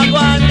 you want go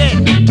on there.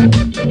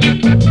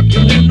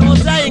 You know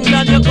say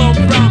England you come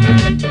from.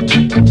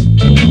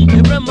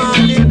 Every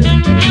morning,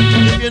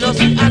 if you don't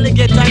see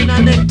alligator in a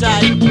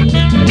necktie,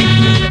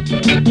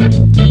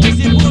 you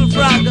see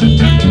bullfrog,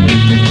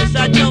 you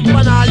start jump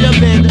on all your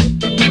bed.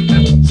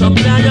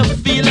 Sometimes you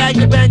feel like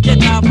the bed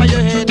get off of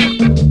your head.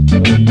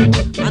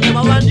 And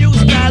number one new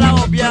style of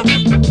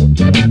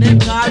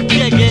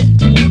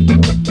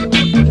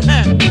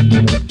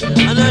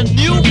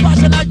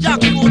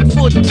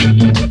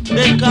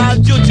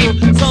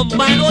So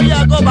man, how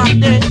you go back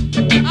there?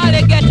 Or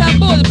they get a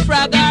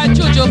bullfrog or a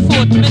juju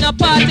foot. Me no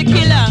party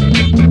killer.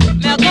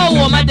 Me a go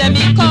home and them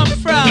me come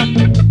from.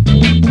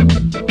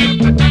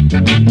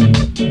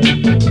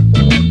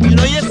 You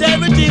know you say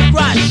everything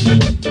crash.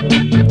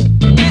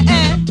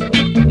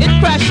 It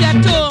crash here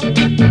too.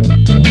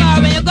 Cause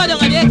when you go down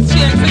on the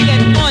exchange to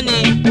get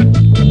money,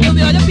 you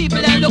be all the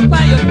people that look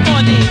for your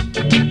money.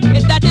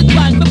 If that is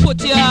one to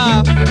put you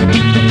off.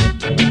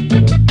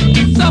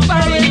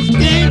 Suffering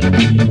skin.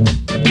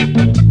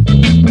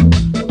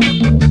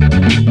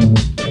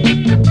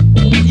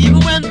 Even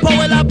when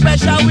power and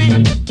pressure we,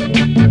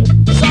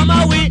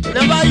 somehow we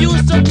never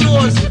used to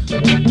close.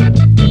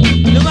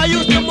 Never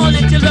used the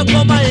money till we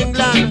come to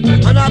England.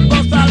 And I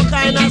bust all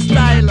kind of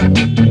style.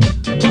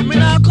 But me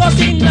not cuss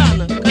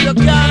England, cause you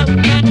can't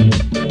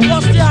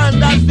bust your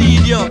hand and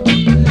feed you.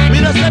 Me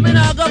not say me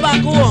not go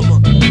back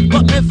home.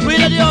 But me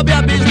afraid of the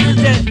Obia business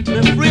there.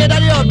 Me afraid of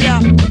the Obia.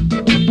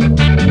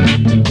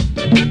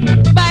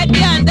 By the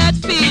hand that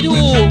feed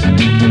who?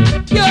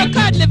 Pure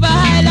cod liver,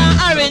 Highland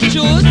orange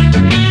juice.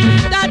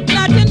 That's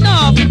not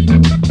enough.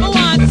 I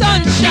want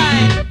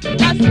sunshine.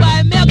 That's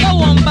why me go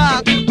one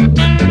back.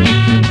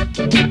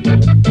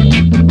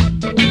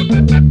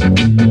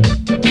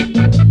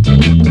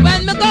 When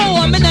me go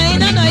home, me no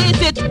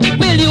eat it.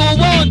 Will you,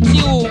 won't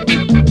you?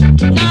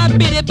 Nah,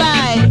 biddy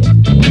bye.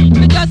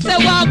 Me just say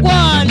walk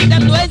one.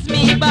 Them know it's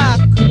me back.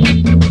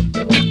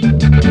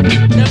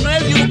 Them know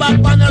it's you back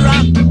on the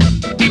rock.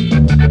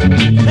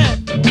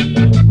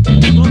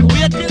 But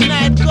wait till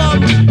night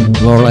come.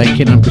 Laura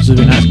Aiken, I'm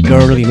presuming that's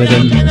girly with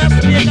him.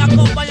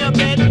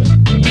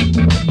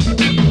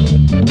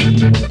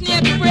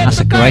 That's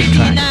a great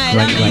track.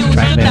 Great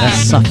track there. That's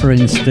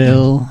Suffering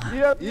Still.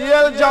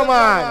 Yeah,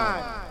 Jaman.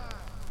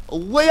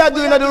 What you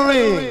doing at the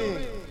ring?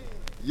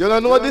 You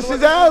don't know this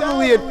is a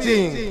heavyweight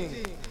thing.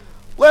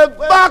 Well,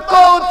 back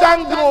out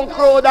and don't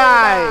crowd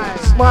eye.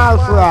 Small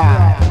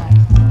fry.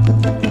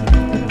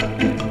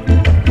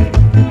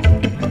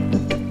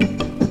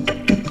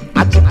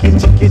 A chicky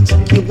chicky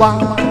chicky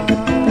wow.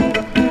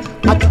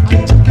 A chicky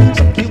chicky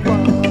chicky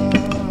wow.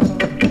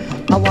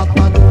 A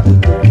wapa do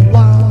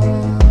wow.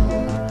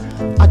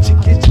 A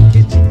chicky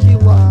chicky chicky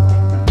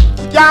wow.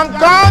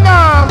 Yankana.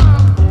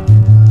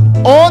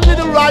 Only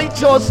the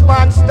righteous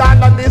man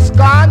stand on this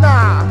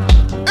corner.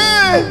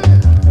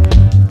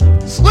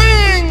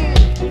 Swing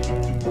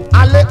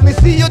and let me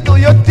see you do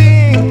your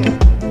thing.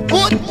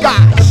 Good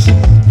gosh.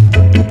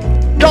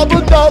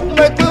 Double dub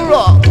make me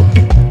rock.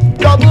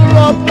 Double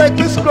rub make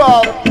me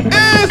scrub.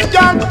 It's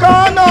John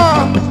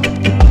Connor.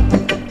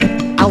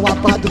 I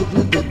want to do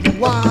the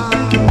wow.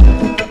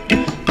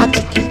 A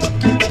chicky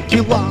chicky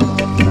chicky wow.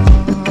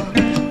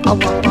 I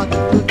want to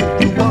do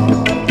the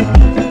wow.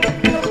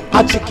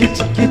 A chicky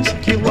chicky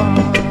chicky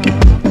wow.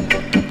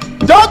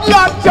 Double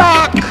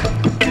attack.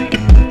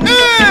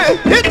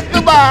 Hit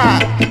the bar.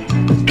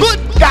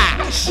 Good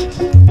gosh.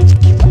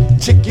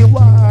 Chicky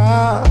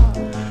wow.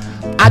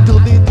 I do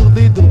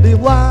the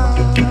wow.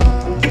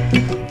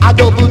 I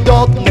double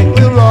dub make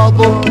me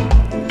rubble.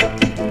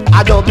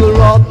 I double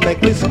rub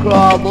make me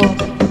scrub.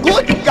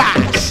 Good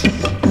gosh.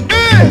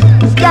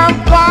 Scam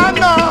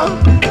corner.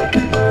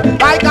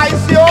 Like I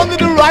see only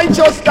the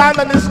righteous stand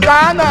on this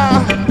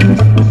corner.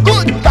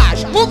 Good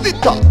gosh. Move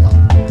it up.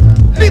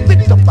 Lift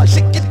it up and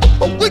shake it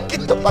up and wick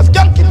it up and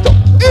skank it up.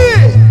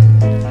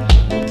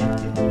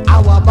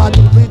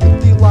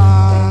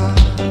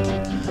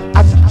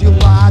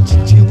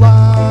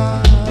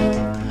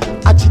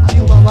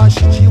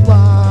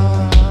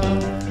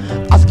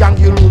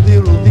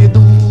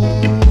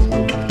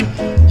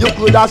 You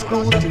could have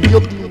screwed to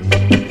your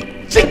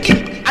chicken,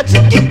 a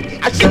chicken,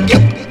 a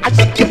chicken, a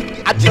chicken,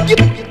 a chicken,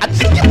 a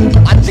chicken,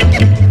 a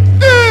chicken.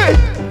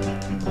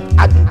 I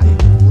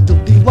do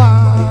the one.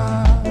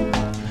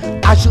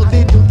 I should do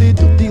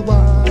the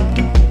one.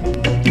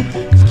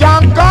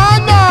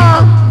 Scankana.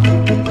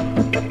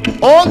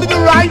 Only the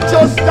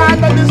righteous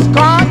stand on this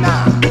corner.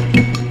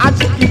 A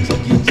chicken,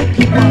 chicken,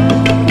 chicken.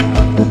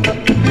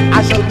 I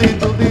should do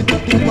the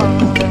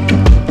one.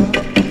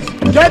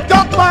 Get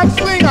up and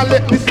swing and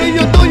let me see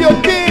you do your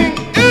thing.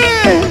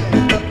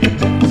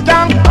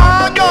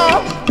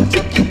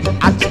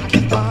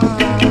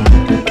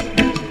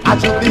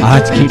 I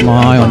had to keep my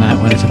eye on that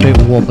one, it's a bit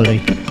wobbly.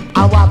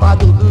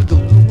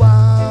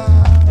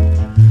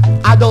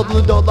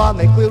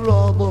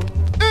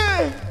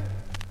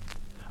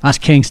 That's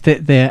King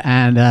Stitt there,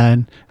 and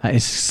that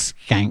is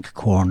Skank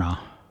Corner.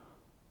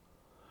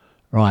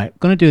 Right,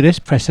 gonna do this,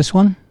 press this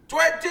one.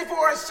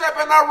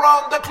 24/7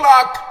 around the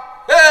clock.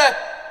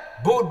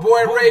 Boot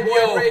Boy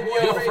Radio,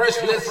 your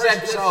freshly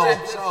said so.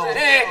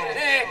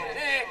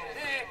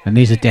 And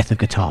these are Death of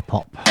Guitar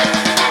Pop.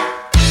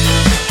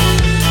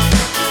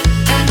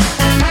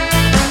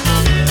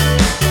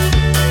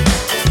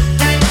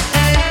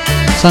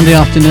 Sunday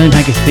afternoon,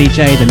 Haggis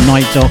DJ, The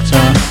Night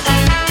Doctor,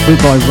 Boot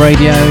Boy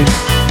Radio.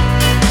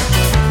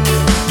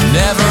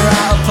 Never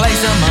out of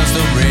place amongst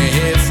the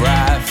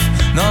riff-raff.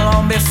 Not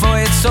long before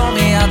it taught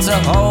me how to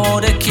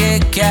hold a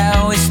kick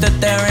out. We stood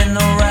there in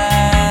the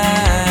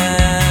rain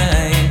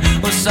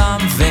with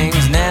some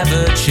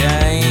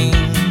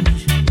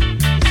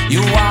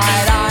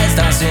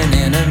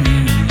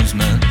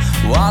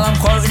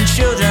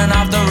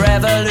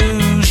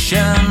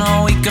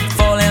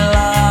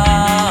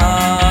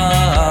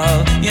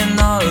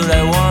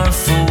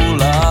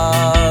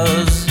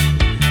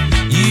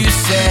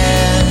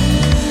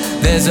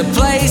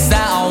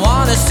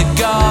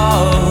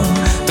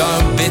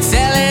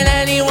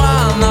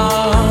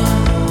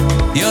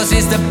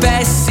the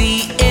best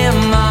seat in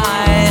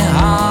my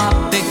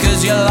heart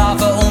because you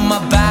laugh at all my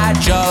bad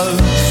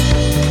jokes.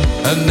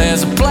 And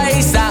there's a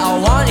place that I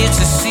want you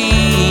to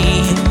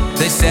see.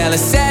 They sell a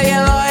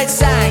celluloid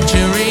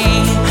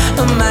sanctuary,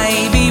 and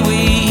maybe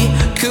we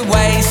could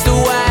waste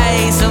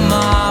away some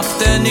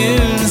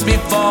afternoons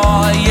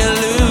before you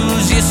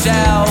lose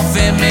yourself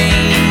in me.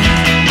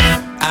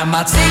 And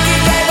my ticket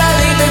gave a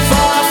leap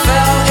before I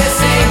felt it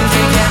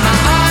sinking. Get my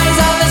eyes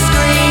on the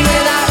screen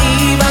without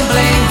even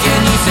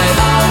blinking. You said,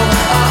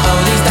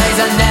 oh, these days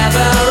are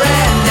never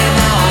ending.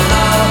 Now I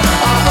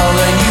know,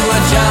 that you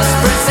were just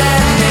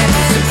pretending.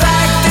 So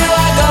back do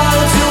I go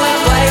to a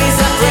place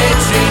of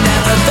victory,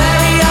 never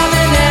very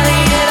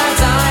ordinary in our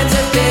times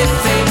of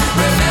defeat.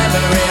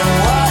 Remembering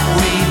what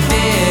we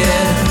did,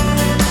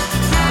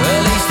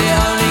 at least it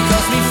only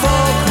cost me £4.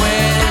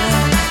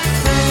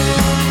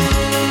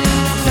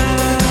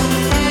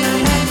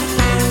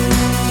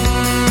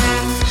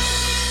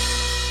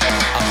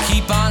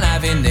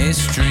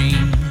 This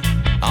dream,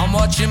 I'm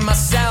watching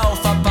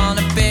myself up on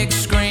a big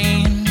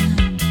screen,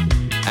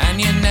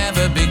 and you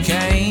never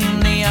became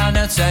the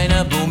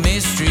unattainable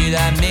mystery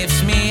that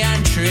miffs me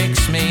and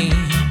tricks me.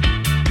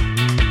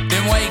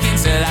 Been waking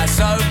to that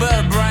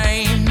sober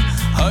brain,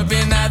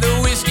 hoping that the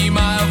whiskey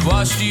might have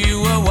washed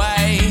you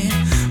away.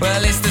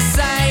 Well, it's the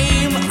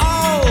same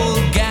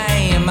old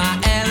game I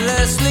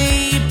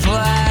endlessly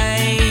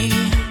play.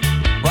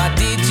 What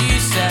did you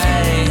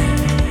say?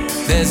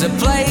 There's a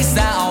place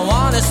that I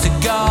want us to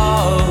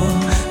go.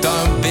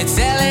 Don't be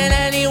telling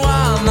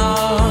anyone,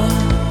 no.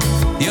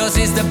 Yours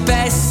is the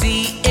best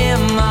seat in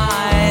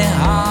my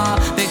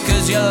heart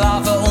because you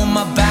laugh at all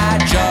my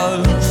bad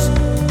jokes.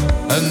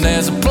 And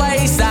there's a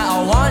place that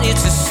I want you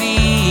to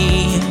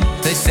see.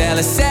 They sell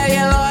a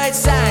celluloid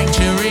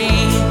sanctuary,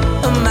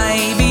 and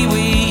maybe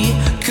we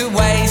could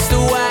waste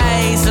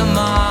away some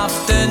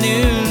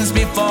afternoons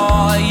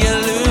before you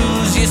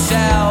lose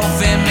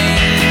yourself in me.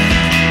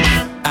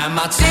 And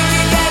my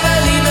ticket gave a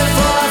leap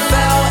before I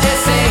felt it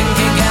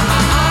sinking. Get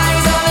my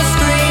eyes on the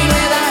screen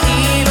without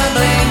even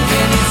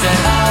blinking. You said,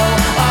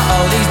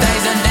 oh, these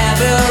days are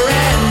never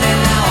ending.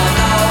 Now I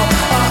know,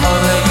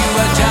 that you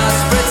were just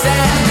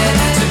pretending.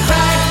 So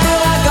back do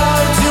I go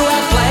to a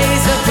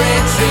place of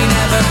victory,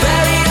 never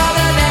very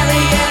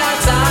ordinary in our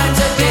times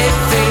of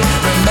defeat.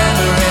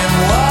 Remembering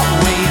what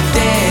we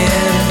did,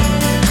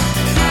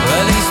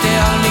 at least it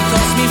only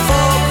cost me £4.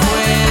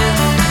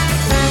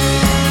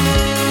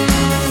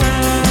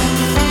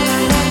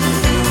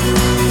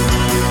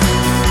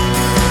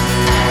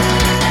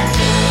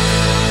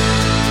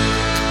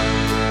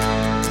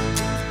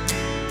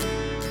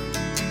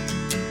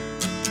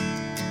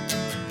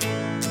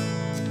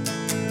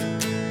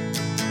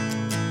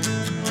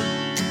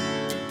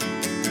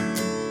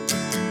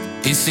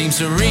 It seems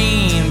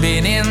serene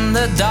being in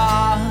the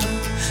dark.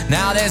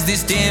 Now there's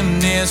this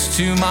dimness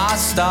to my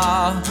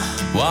star,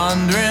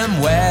 wondering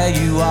where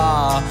you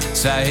are.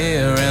 Sat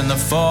here in the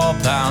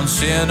 £4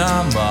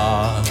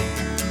 cinema.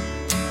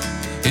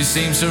 It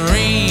seems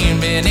serene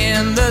being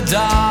in the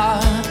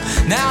dark.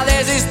 Now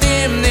there's this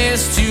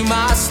dimness to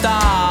my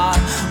star,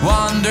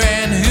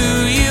 wondering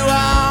who you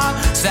are.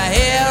 Sat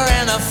here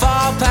in the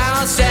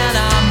 £4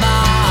 cinema.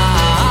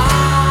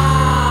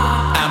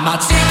 And my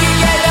ticket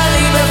gave a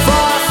leap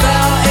before I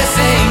felt it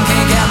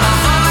sinking. Get my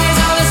eyes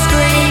on the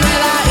screen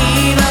without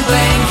even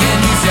blinking.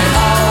 You said,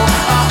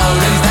 oh,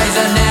 these days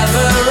are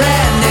never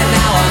ending.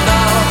 Now I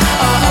know,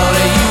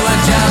 that you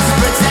were just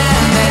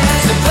pretending.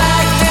 So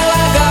back do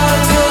I go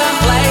to a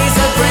place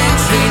of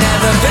victory,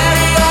 never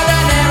very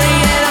ordinary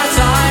in our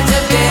times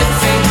of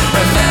defeat.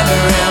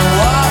 Remembering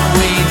what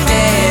we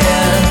did,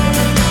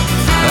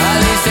 at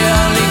least it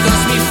only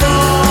cost me £4.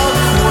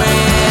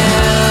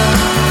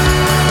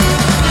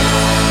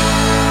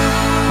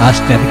 That's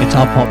Debbie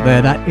Guitar Pop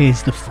there. That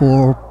is the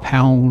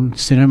 £4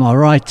 cinema.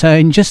 Right,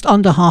 in just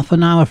under half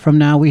an hour from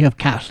now, we have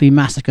Kathleen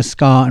Massacre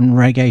Ska and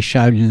Reggae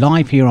Show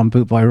live here on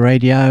Bootboy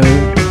Radio.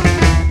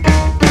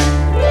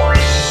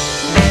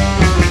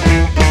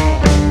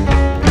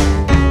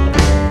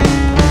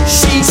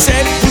 She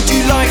said, would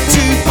you like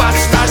to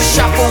bust a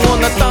shuffle on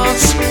the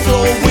dance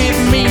floor with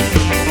me?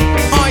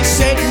 I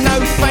said,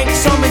 no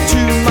thanks, I'm in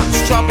too much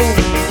trouble,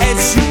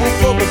 as you will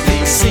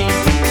probably see.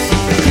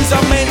 Cause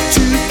I'm meant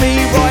to be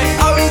right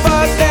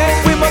over there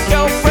with my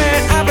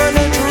girlfriend having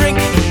a drink,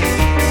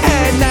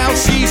 and now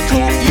she's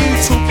caught you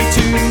talking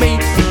to me.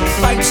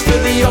 Thanks for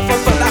the offer,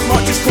 but that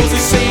might just cause a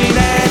scene.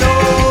 And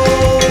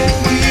all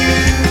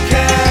you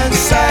can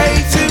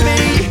say to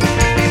me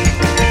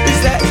is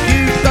that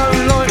you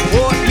don't like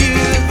what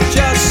you've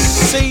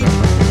just seen.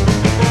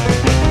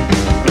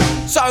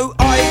 So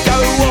I go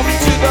off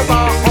to the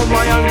bar on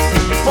my own,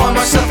 find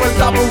myself a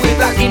double with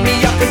that in the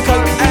up and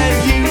coat, and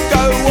you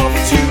go off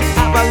to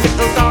have a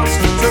little dance,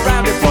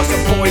 surrounded by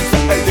some boys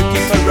that are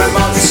looking for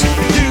romance.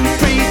 You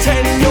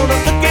pretend you're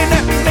not looking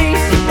at me,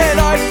 and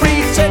I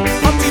pretend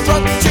I'm too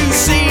drunk to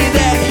see them.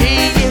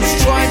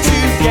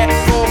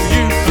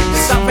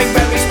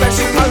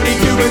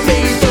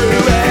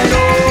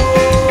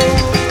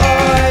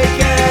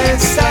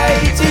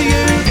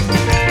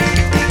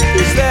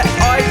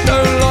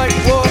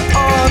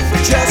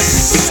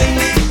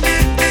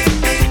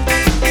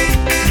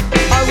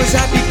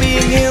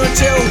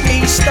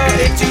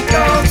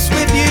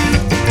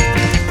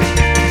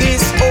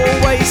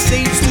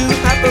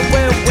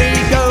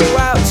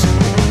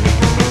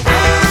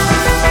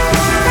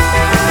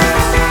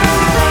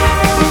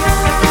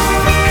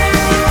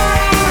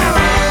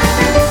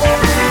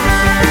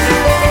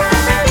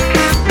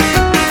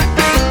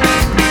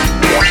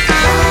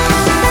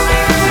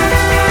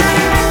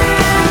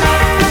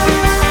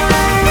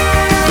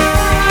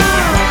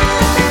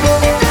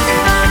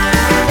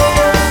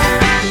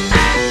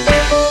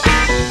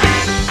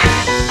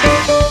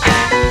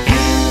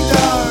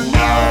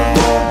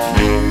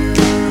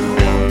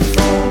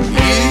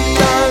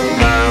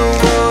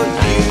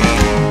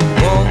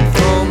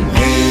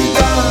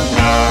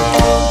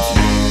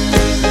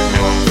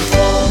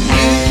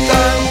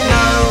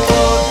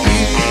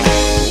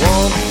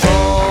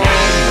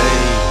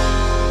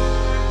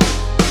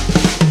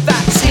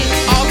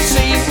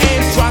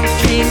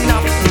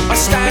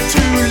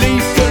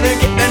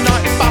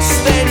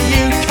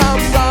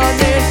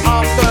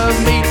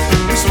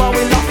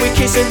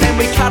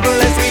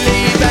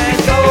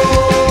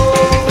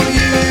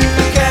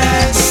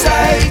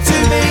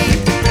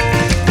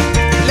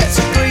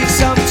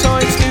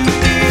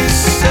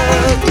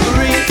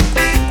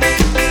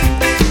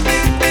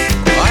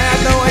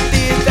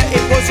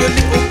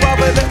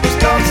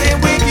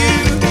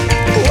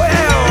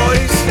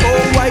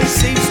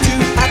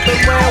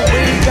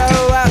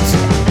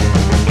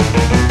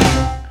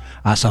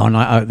 That's our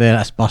night out there.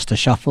 That's Buster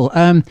Shuffle.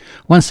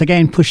 Once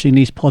again, pushing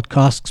these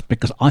podcasts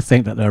because I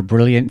think that they're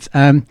brilliant.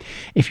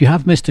 If you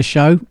have missed a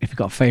show, if you've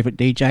got a favourite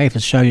DJ, if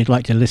it's a show you'd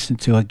like to listen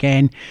to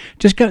again,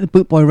 just go to the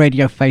Bootboy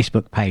Radio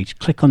Facebook page,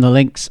 click on the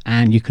links,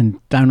 and you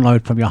can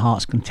download from your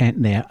heart's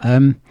content there.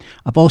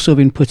 I've also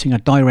been putting a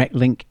direct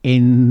link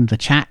in the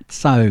chat,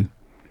 so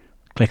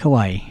click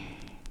away.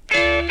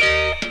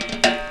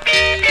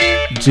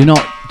 Do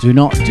not do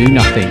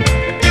nothing.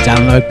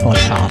 Download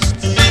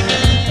podcasts.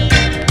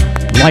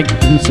 Like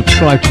them,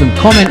 subscribe to them,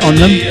 comment on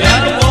them.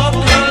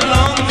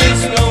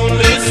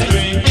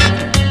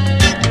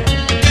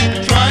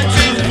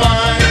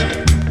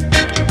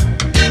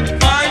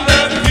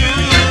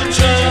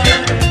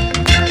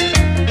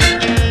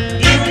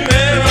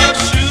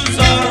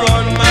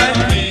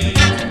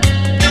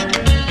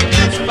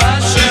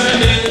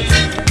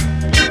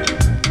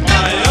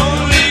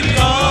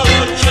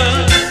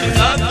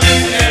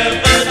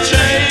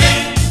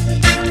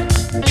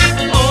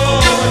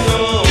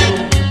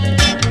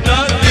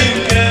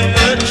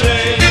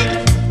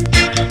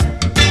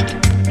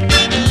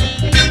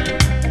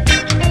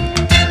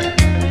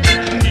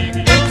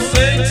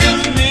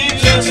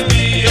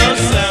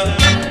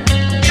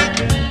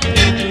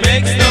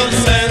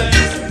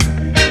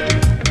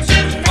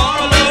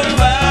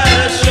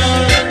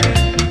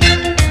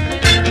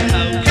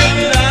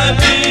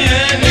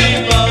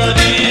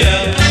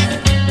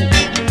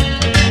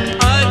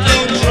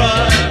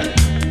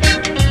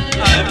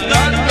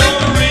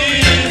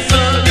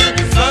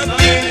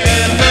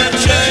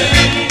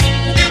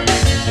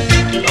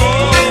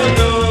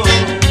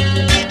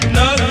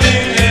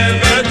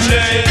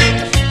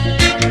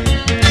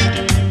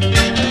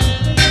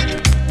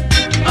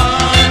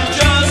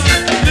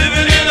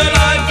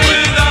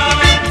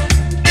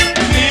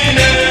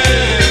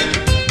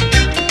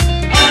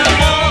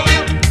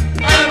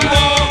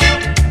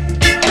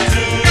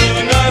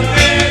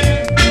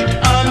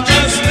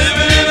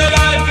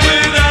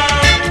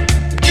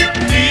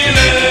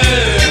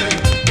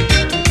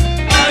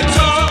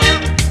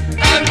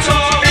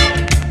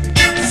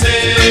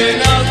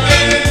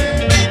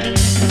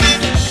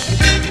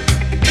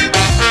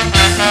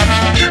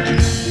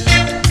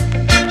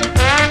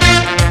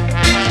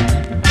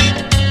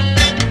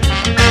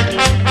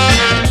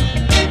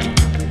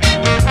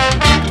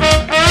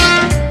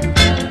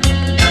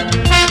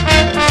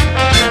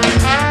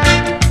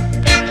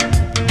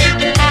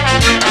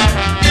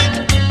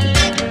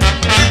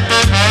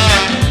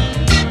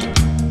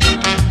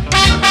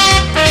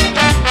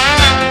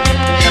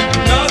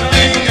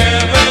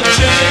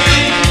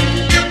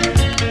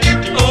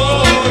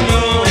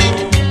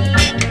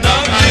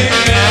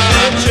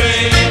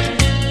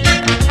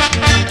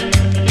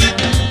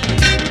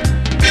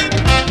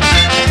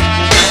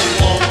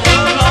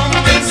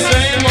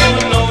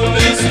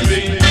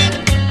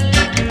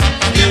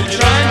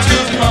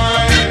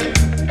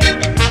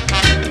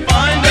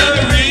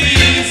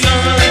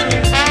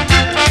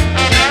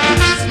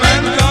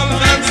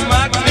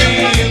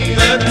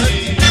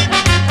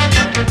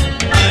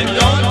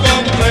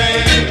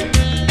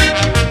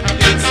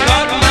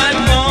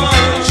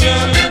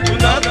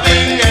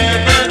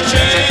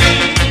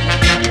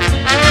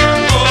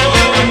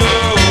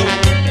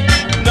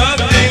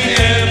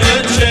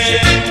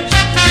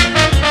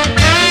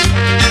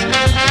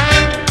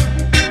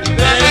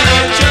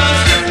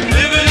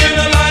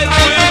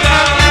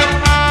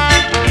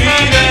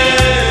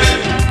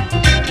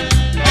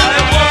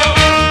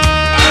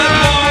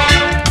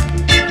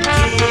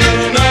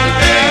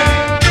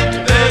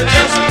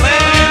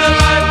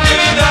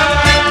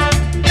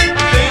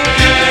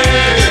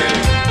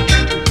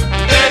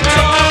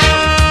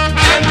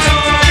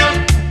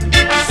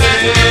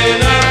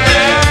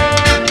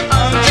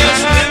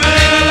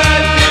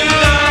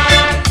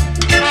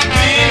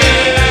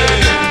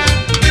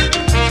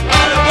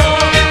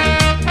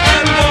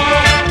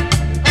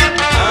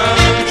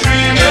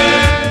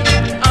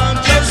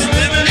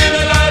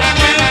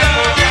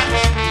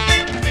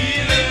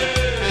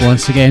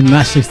 Once again,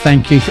 massive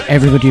thank you to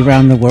everybody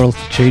around the world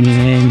for tuning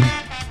in.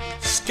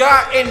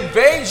 Ska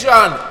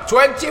Invasion,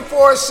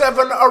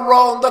 24/7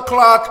 around the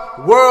clock,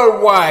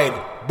 worldwide.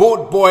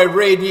 Bootboy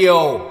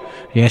Radio.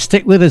 Yeah,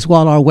 stick with us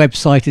while our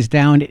website is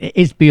down. It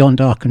is beyond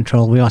our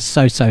control. We are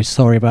so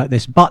sorry about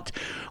this, but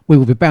we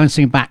will be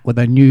bouncing back with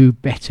a new,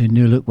 better,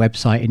 new look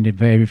website in the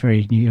very,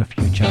 very near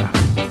future.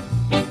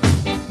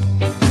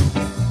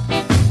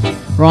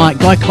 Right,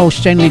 Guy Cole,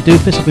 Stanley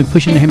Doofus, I've been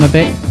pushing him a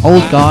bit.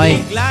 Old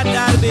guy,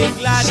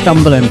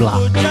 Stumbling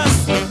Block.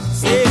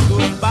 Say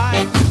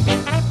goodbye.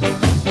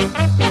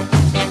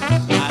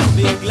 I'll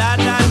be glad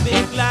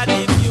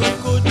if you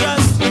could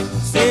just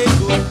say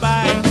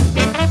goodbye.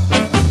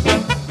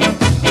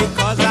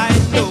 Because I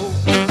know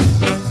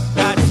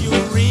that you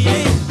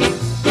really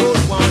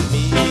don't want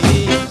me.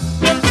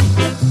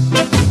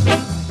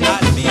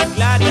 I'll be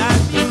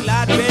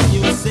glad when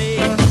you say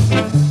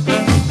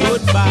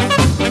goodbye.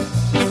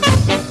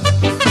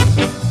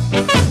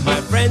 My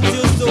friends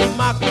used to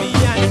mock me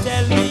and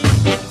tell me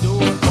you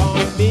don't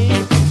want me.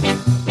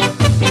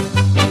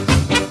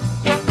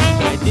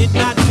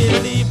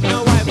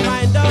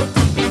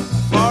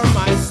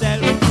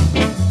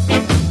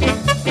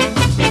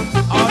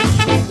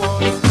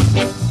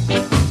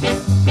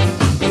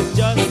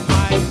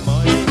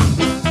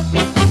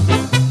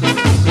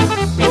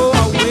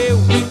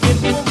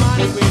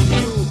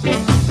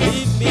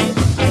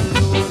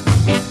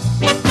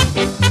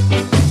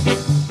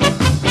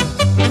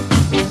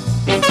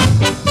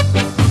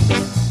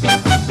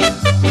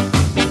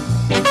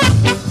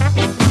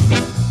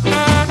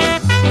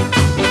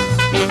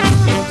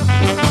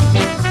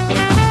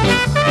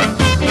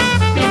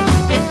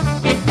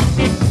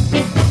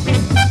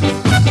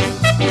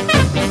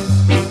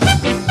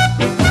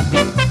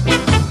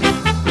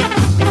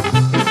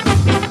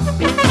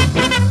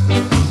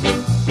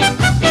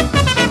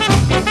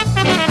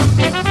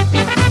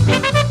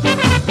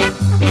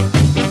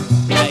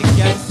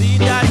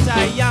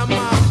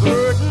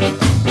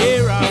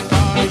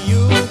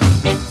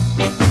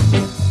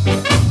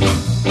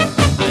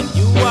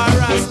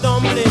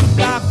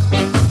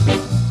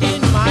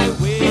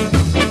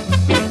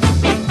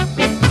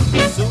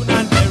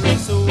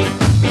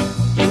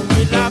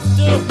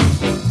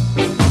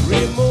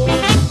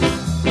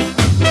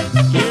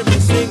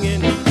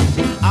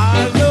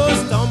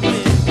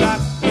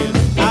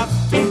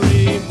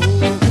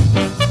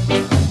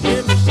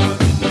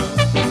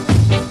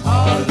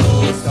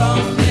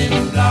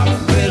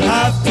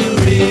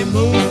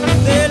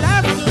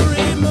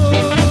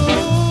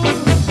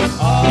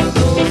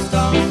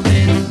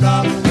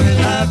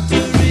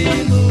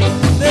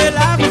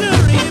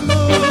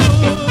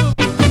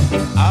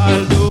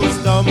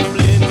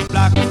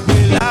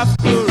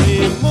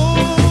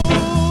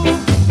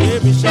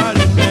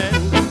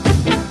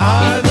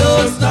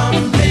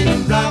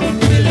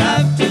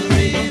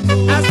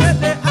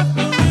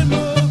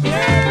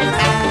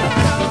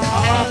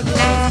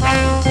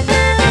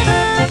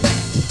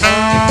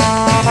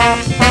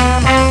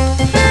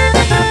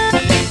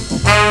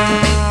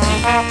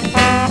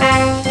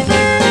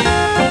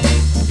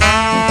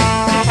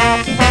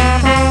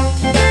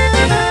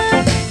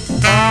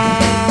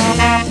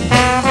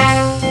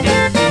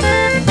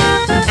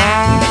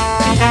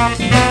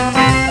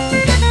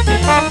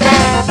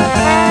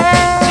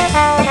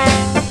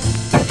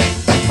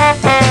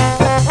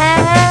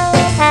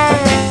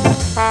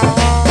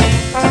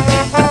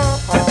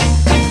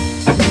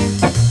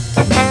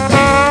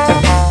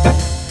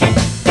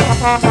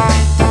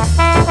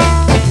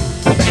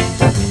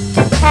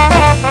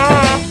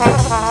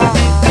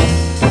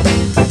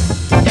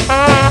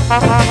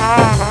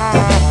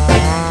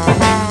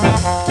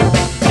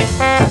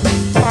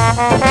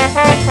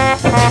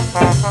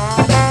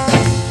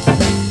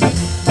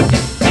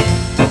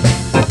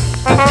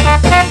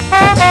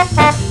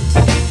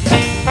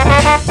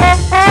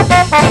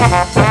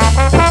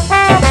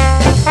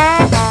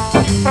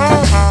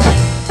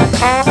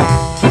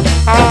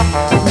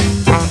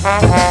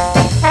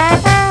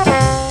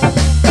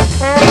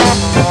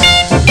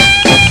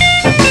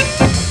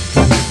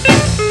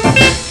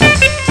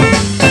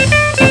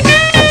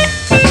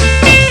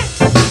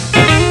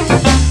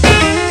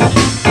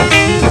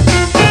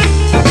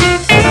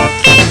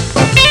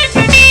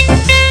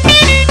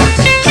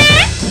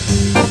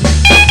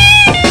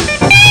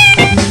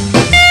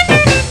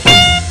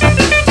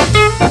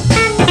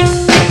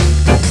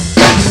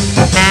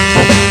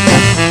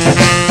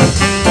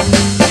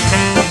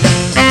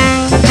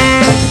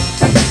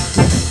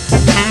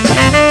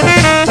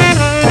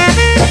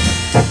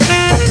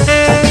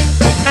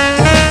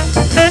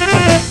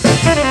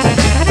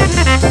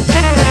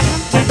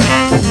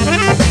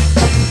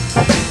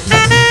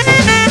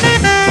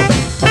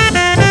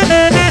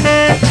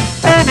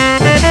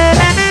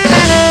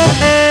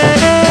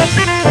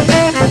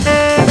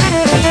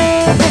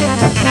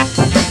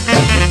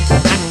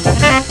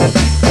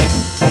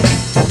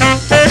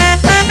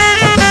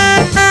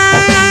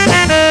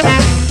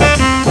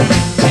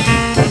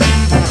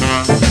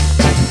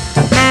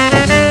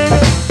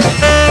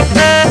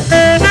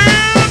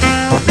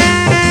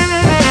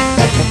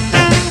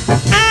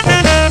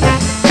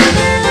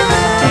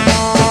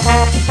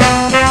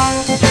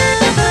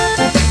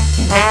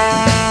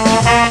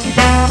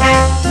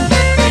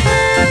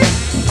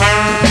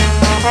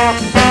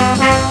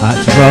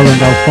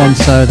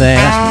 Alfonso there,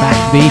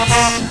 that's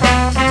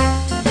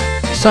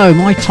Backbeats. So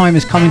my time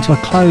is coming to a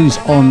close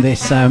on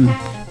this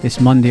this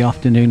Monday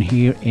afternoon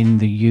here in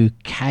the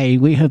UK.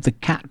 We have the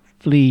Cat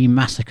Flea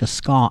Massacre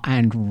Ska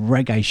and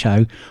Reggae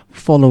show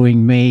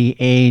following me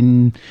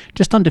in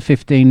just under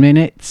 15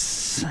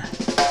 minutes.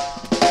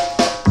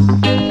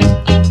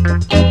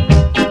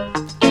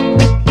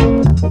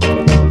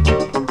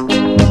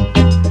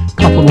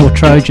 Couple more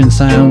Trojan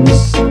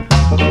sounds.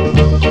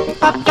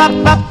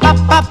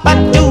 Papa,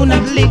 do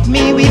not lick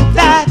me with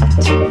that.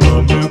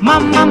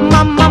 Mama,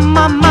 mama,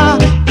 mama,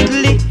 it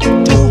lick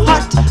too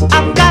hot.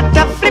 I've got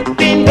the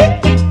flipping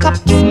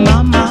hiccups,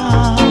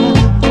 mama.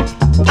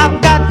 I've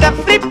got the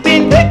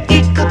flipping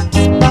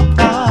hiccups,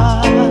 papa.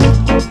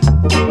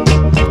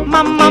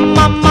 Mama,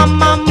 mama,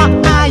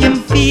 mama, I am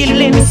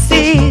feeling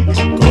sick.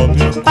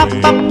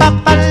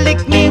 Papa,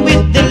 lick me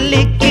with the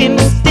licking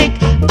stick.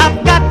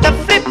 I've got the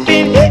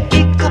flipping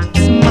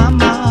hiccups,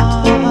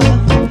 mama.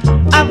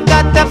 I've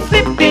got the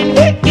flipping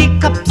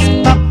hiccups,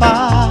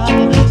 papa.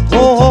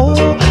 Oh,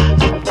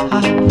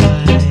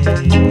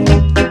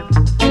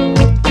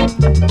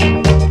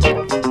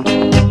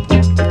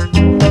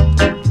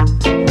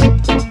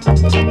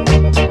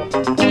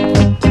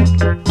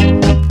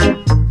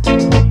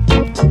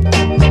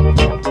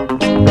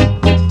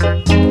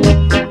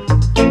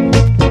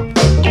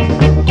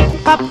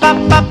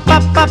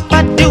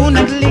 Papa, do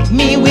not lick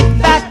me with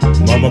that.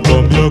 Mama,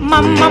 come here.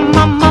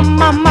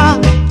 Mama,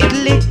 it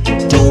lick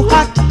too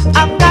hot.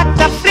 I've got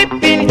the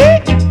flipping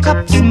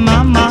hiccups,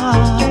 mama.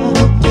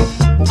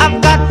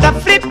 I've got the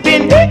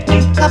flipping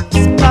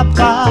hiccups,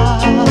 papa.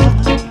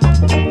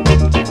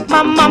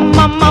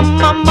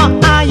 Mama,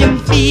 I am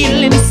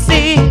feeling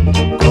sick.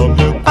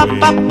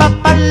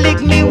 Papa,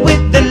 lick me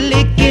with the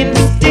licking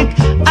stick.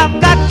 I've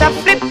got the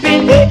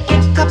flipping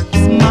hiccups,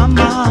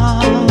 mama.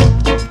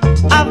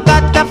 I've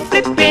got the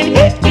flipping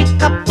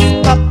hiccups,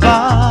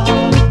 papa.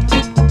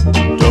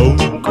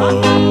 Don't go.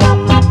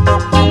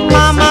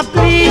 Mama,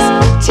 please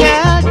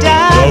tell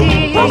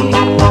daddy.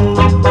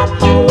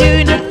 Do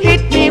not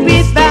hit me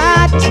with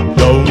that.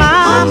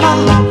 Mama,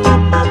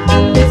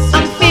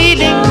 I'm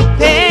feeling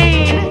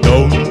pain.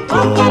 I'm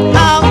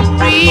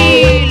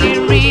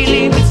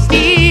really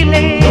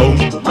feeling.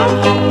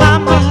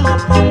 Mama,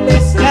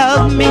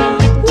 help me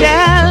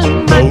tell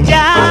my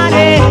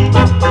daddy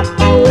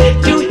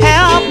to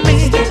help me.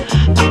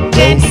 I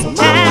can't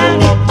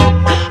stand it.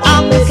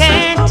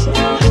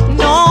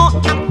 I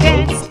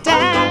can't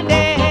stand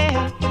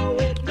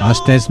it.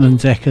 That's Desmond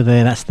Dekker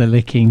there, that's the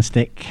licking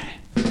stick.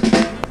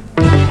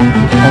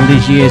 All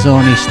these years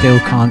on, he still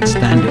can't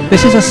stand it.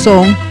 This is a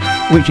song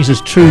which is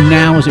as true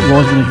now as it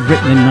was when it was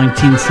written in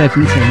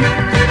 1917.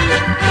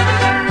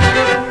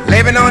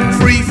 Living on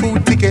free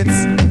food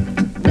tickets,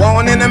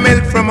 warning the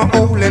milk from a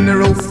hole in the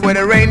roof where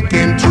the rain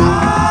came through.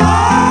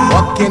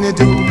 What can you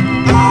do?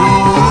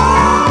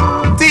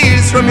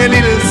 Tears from your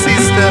little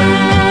sister,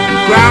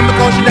 crying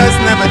because she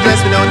doesn't have a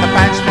dress without a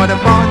patch for the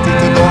party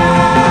to go.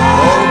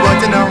 Oh, but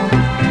you know,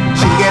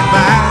 she get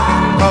by,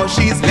 cause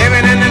she's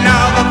living in the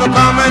love of a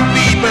common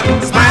people.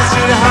 Smiles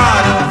through the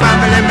heart of a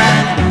family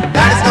man.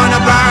 Daddy's gonna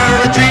buy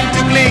her a drink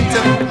to cling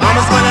to.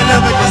 Mama's gonna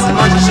love her just as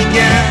much as she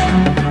can.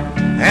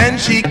 And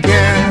she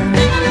can.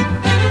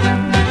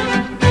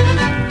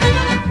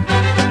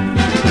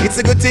 It's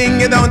a good thing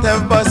you don't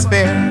have bus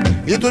fare.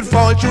 It would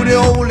fall through the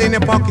hole in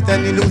your pocket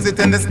and you lose it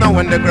in the snow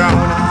on the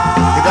ground.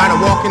 You gotta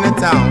walk in the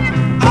town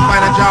to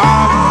find a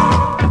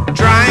job,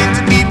 trying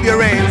to keep your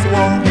reins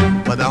warm.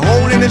 But the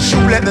hole in the shoe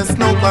let the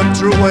snow come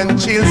through and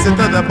chills it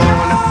to the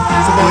bone.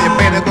 So boy, you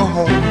better go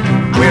home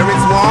where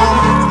it's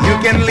warm. You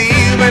can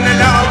live in the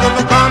love of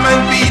a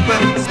common people.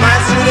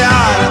 Smiles through the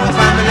heart of a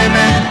family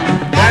man.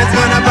 Daddy's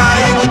gonna buy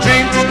you a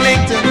drink to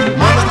cling to.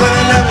 Mama's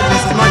gonna love it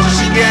just as much as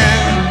she can.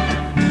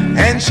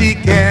 And she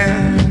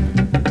can.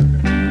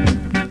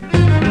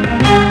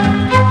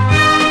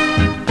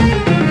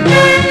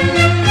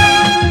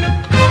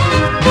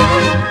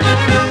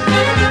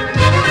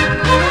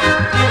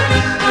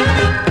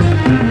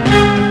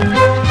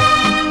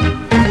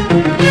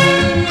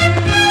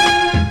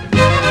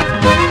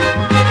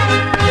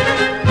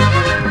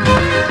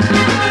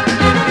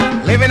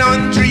 Living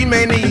on dream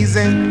ain't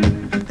easy.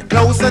 The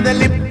closer the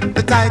lip,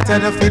 the tighter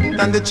the fit,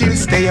 and the chills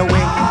stay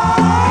away.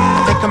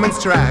 Take them in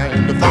stride,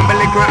 the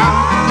family ground.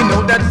 You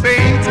know that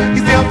faith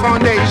is your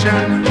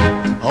foundation.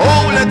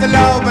 Oh, let the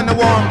love and the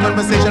warm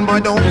conversation,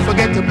 boy, don't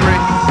forget to pray.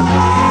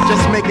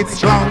 Just make it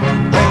strong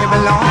where you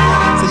belong,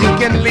 so you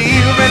can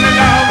live in the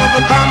love of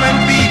a common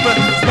people.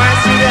 Smile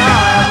through the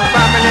heart of a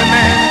family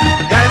man.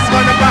 Dad's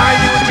gonna buy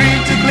you a dream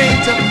to cling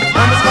to.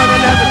 Mama's gonna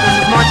love it just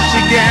as much as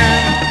she can,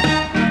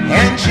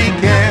 and she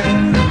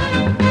can.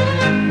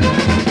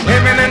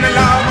 Living in the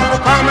love of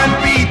a common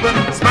people.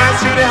 Smile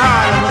through the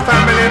heart of a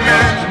family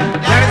man.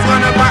 Daddy's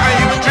gonna buy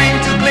you a dream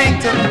to cling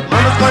to.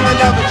 Mama's gonna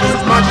love it just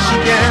as much as she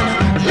can.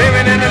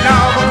 Living in the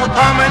love of a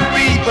common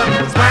people.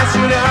 Smile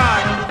through the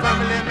heart of a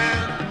family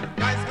man.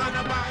 Daddy's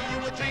gonna buy you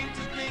a dream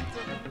to cling to.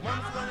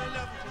 Mama's gonna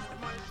love it just as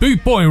much as she can.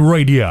 Bootboy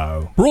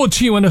Radio, brought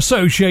to you in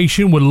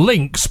association with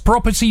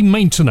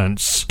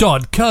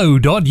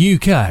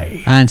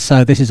linkspropertymaintenance.co.uk. And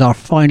so this is our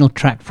final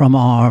track from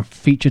our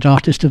featured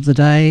artist of the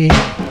day.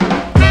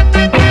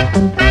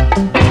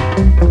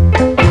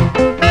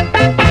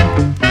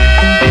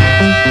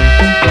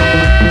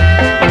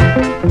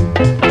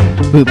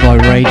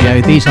 Bootboy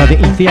Radio, these are the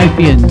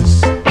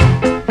Ethiopians.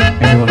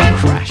 Everyone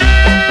crash.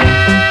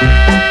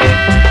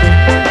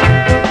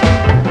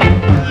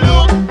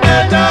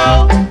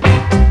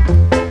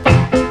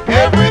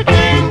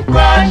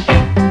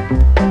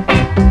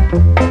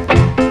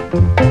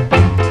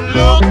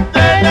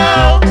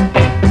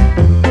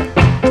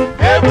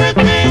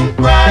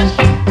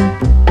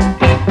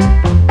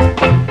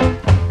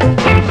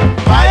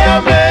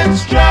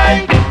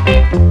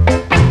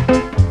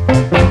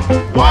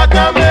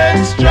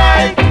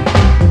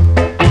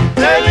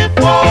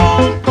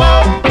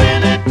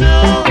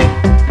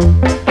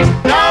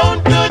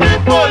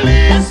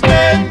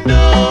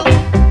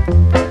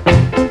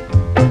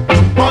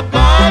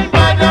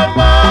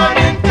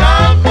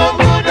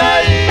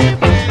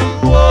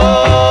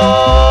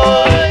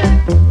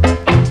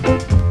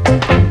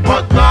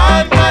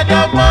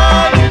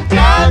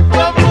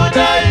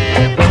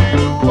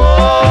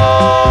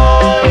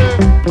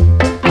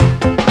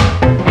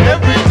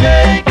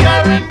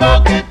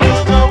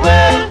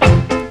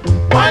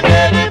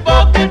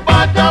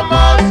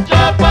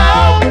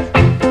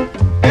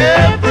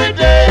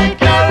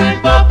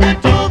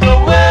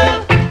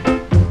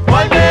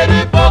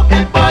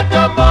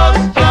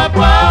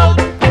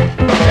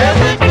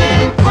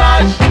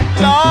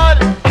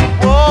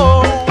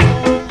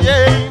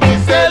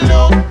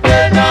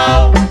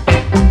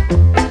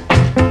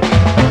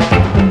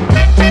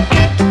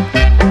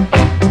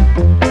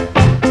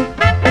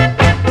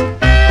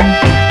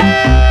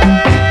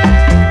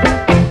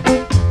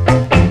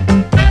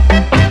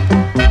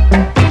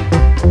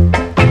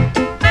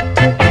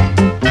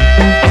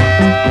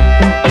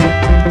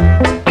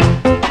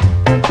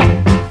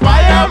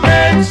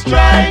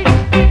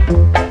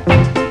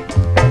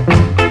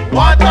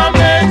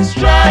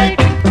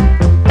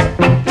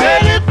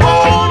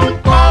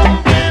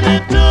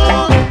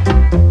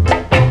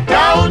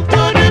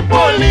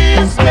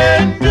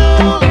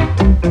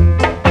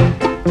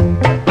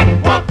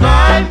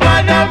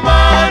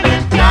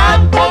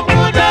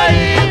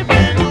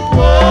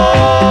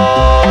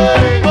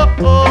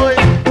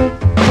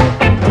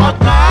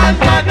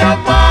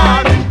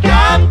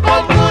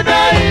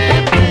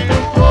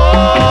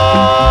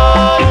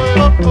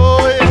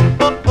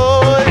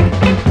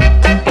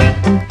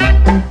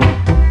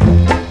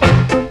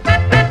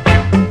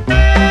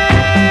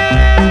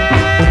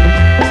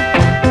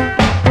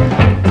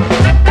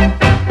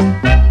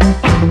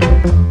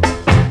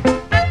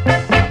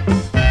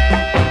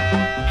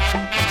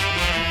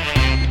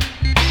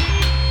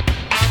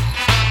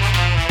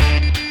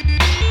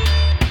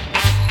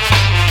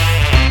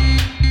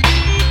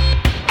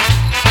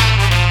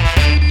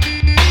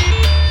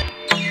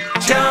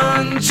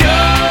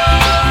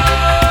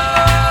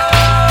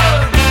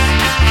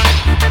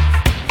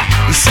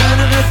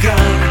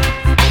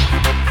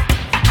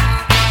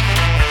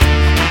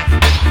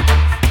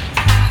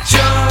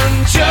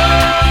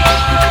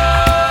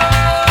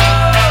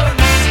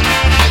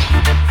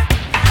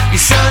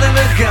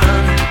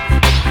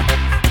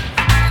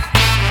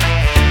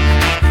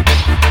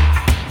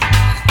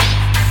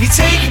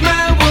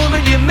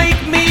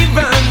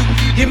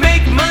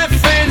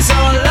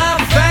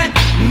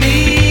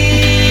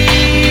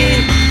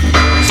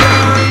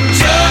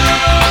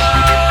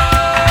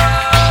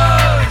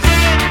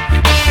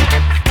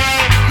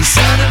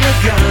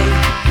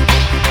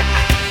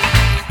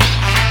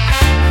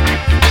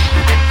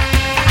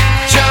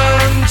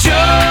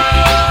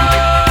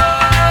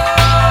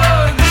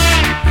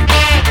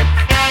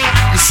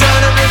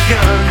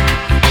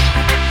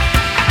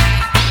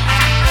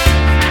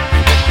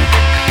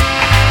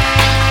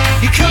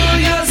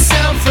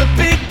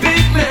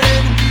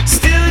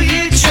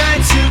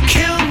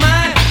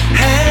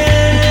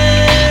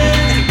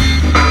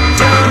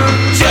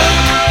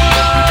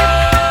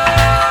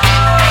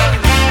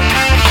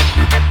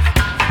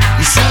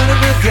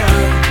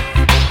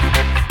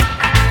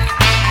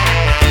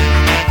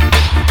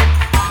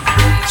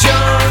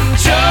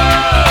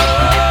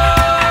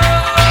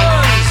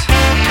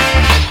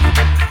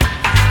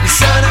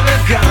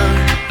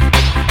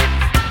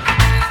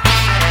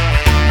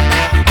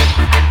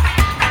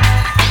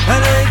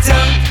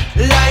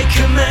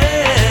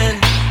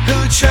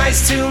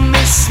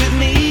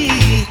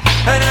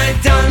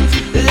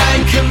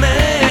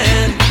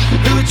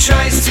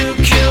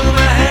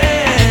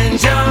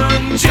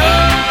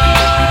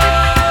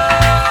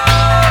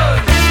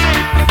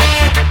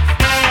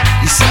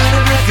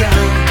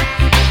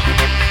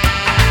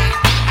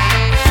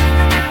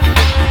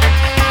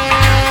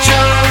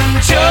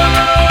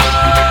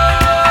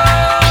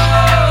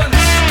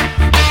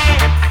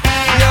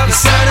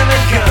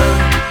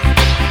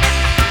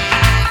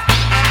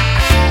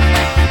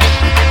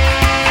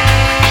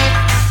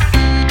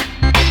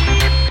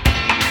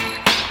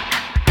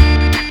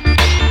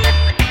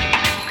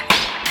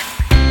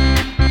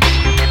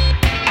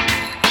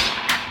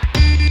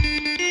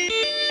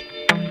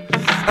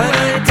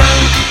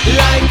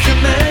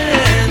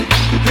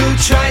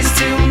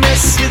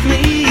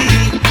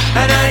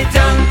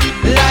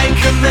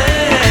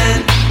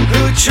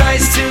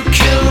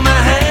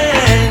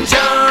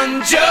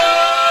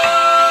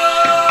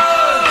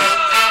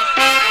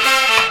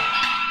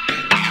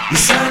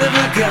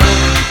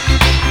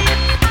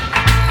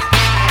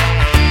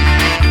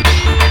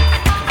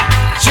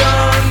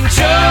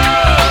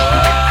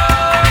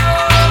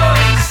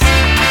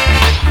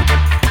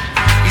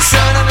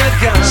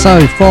 So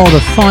for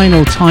the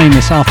final time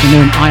this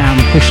afternoon, I am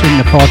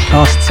pushing the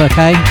podcasts,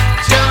 okay?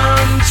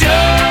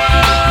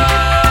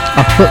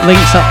 I've put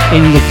links up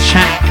in the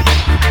chat.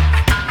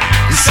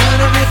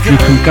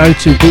 You can go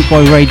to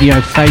Bootboy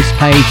Radio face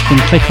page and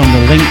click on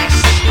the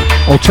links.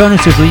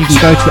 Alternatively, you can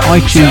go to the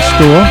iTunes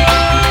store.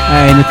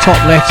 In the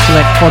top left,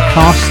 select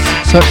podcasts,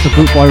 search for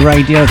Bootboy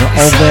Radio. They're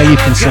all there. You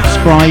can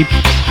subscribe.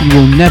 You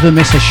will never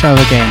miss a show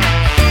again.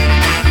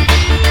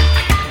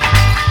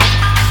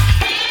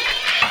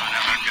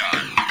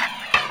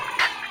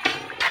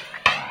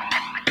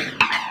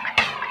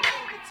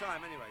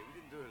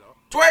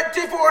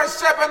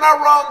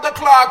 Around the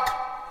clock.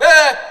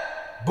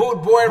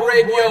 Bootboy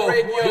Radio,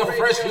 your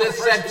freshly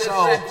set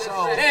song.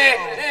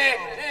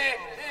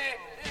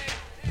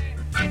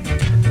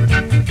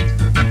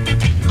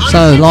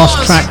 So,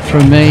 last track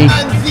from me,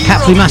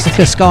 Cat Flea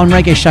Massacre Ska and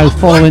Reggae Show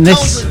following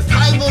this.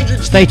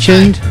 Stay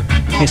tuned,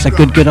 it's a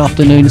good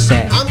afternoon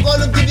set. I'm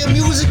gonna give you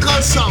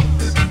musical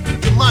songs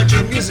to match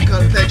your musical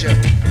pleasure.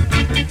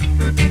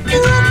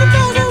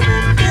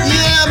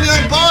 Yeah, I'm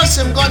your boss,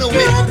 I'm gonna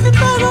whip.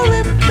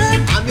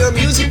 I'm your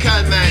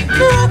musical man. I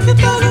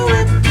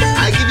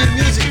give you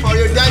music for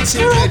your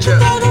dancing pleasure.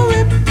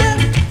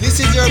 This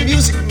is your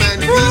music man,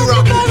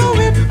 V-Rock.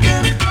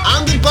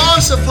 I'm the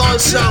boss of all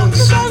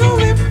sounds.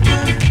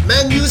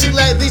 Man, music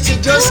like this you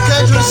just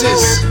can't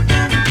resist.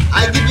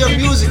 I give you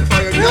music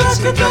for your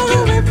dancing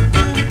pleasure.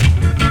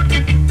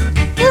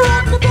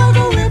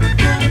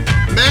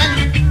 Man,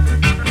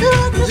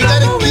 you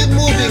gotta keep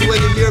moving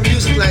when you hear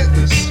music like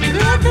this.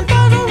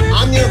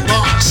 I'm your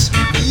boss,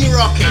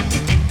 V-Rock it.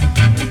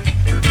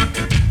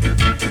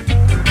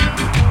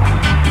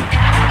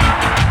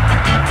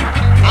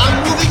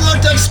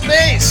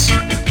 Space.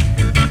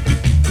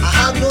 I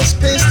have no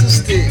space to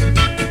stay.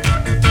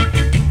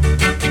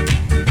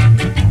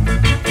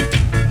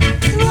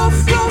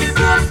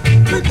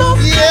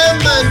 Yeah,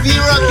 man,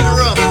 V-Rock it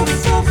rough.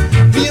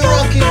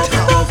 V-Rock it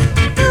tough.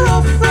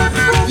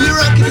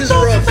 V-Rock it is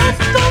rough.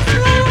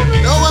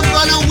 Now I'm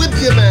gonna whip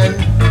you, man.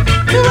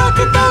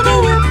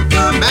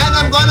 Man,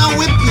 I'm gonna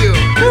whip you.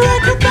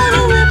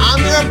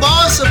 I'm your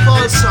boss of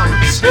all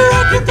songs.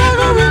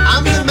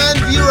 I'm the man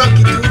V-Rock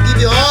it who give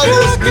you all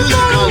those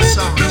musical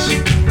songs.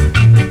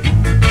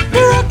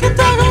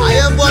 I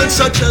am one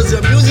such as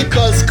a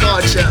musical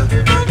scorcher,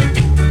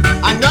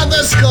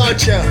 another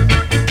scorcher,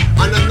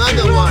 and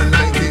another one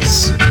like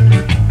this.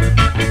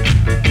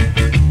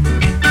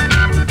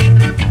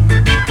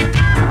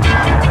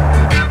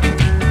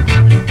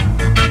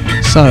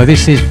 So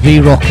this is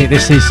V-Rocket,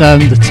 this is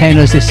the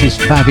Tenors, this is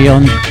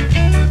Fabian,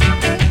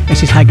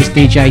 this is Haggis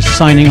DJ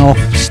signing off.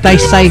 Stay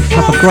safe,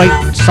 have a great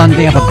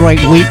Sunday, have a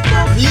great week.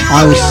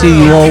 I will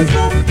see you all.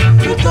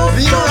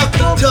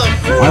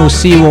 I will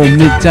see you all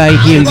midday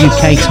here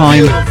UK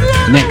time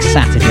next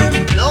Saturday.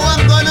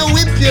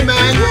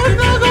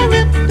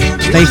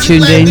 Stay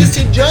tuned in,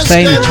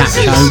 stay in the chat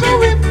show,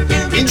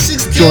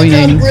 join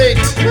in,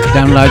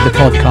 download the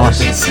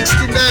podcast.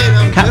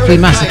 Cat Flea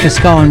Massacre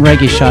Ska and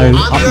Reggae Show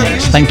up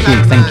next. Thank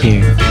you, thank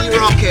you.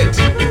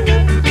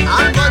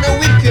 I'm gonna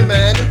whip you,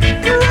 man.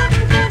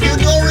 You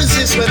don't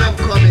resist when I'm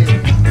coming.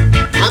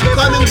 I'm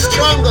coming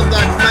stronger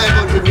than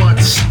 500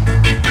 watts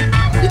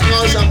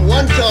because I'm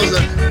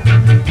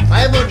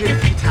 1,500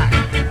 feet high.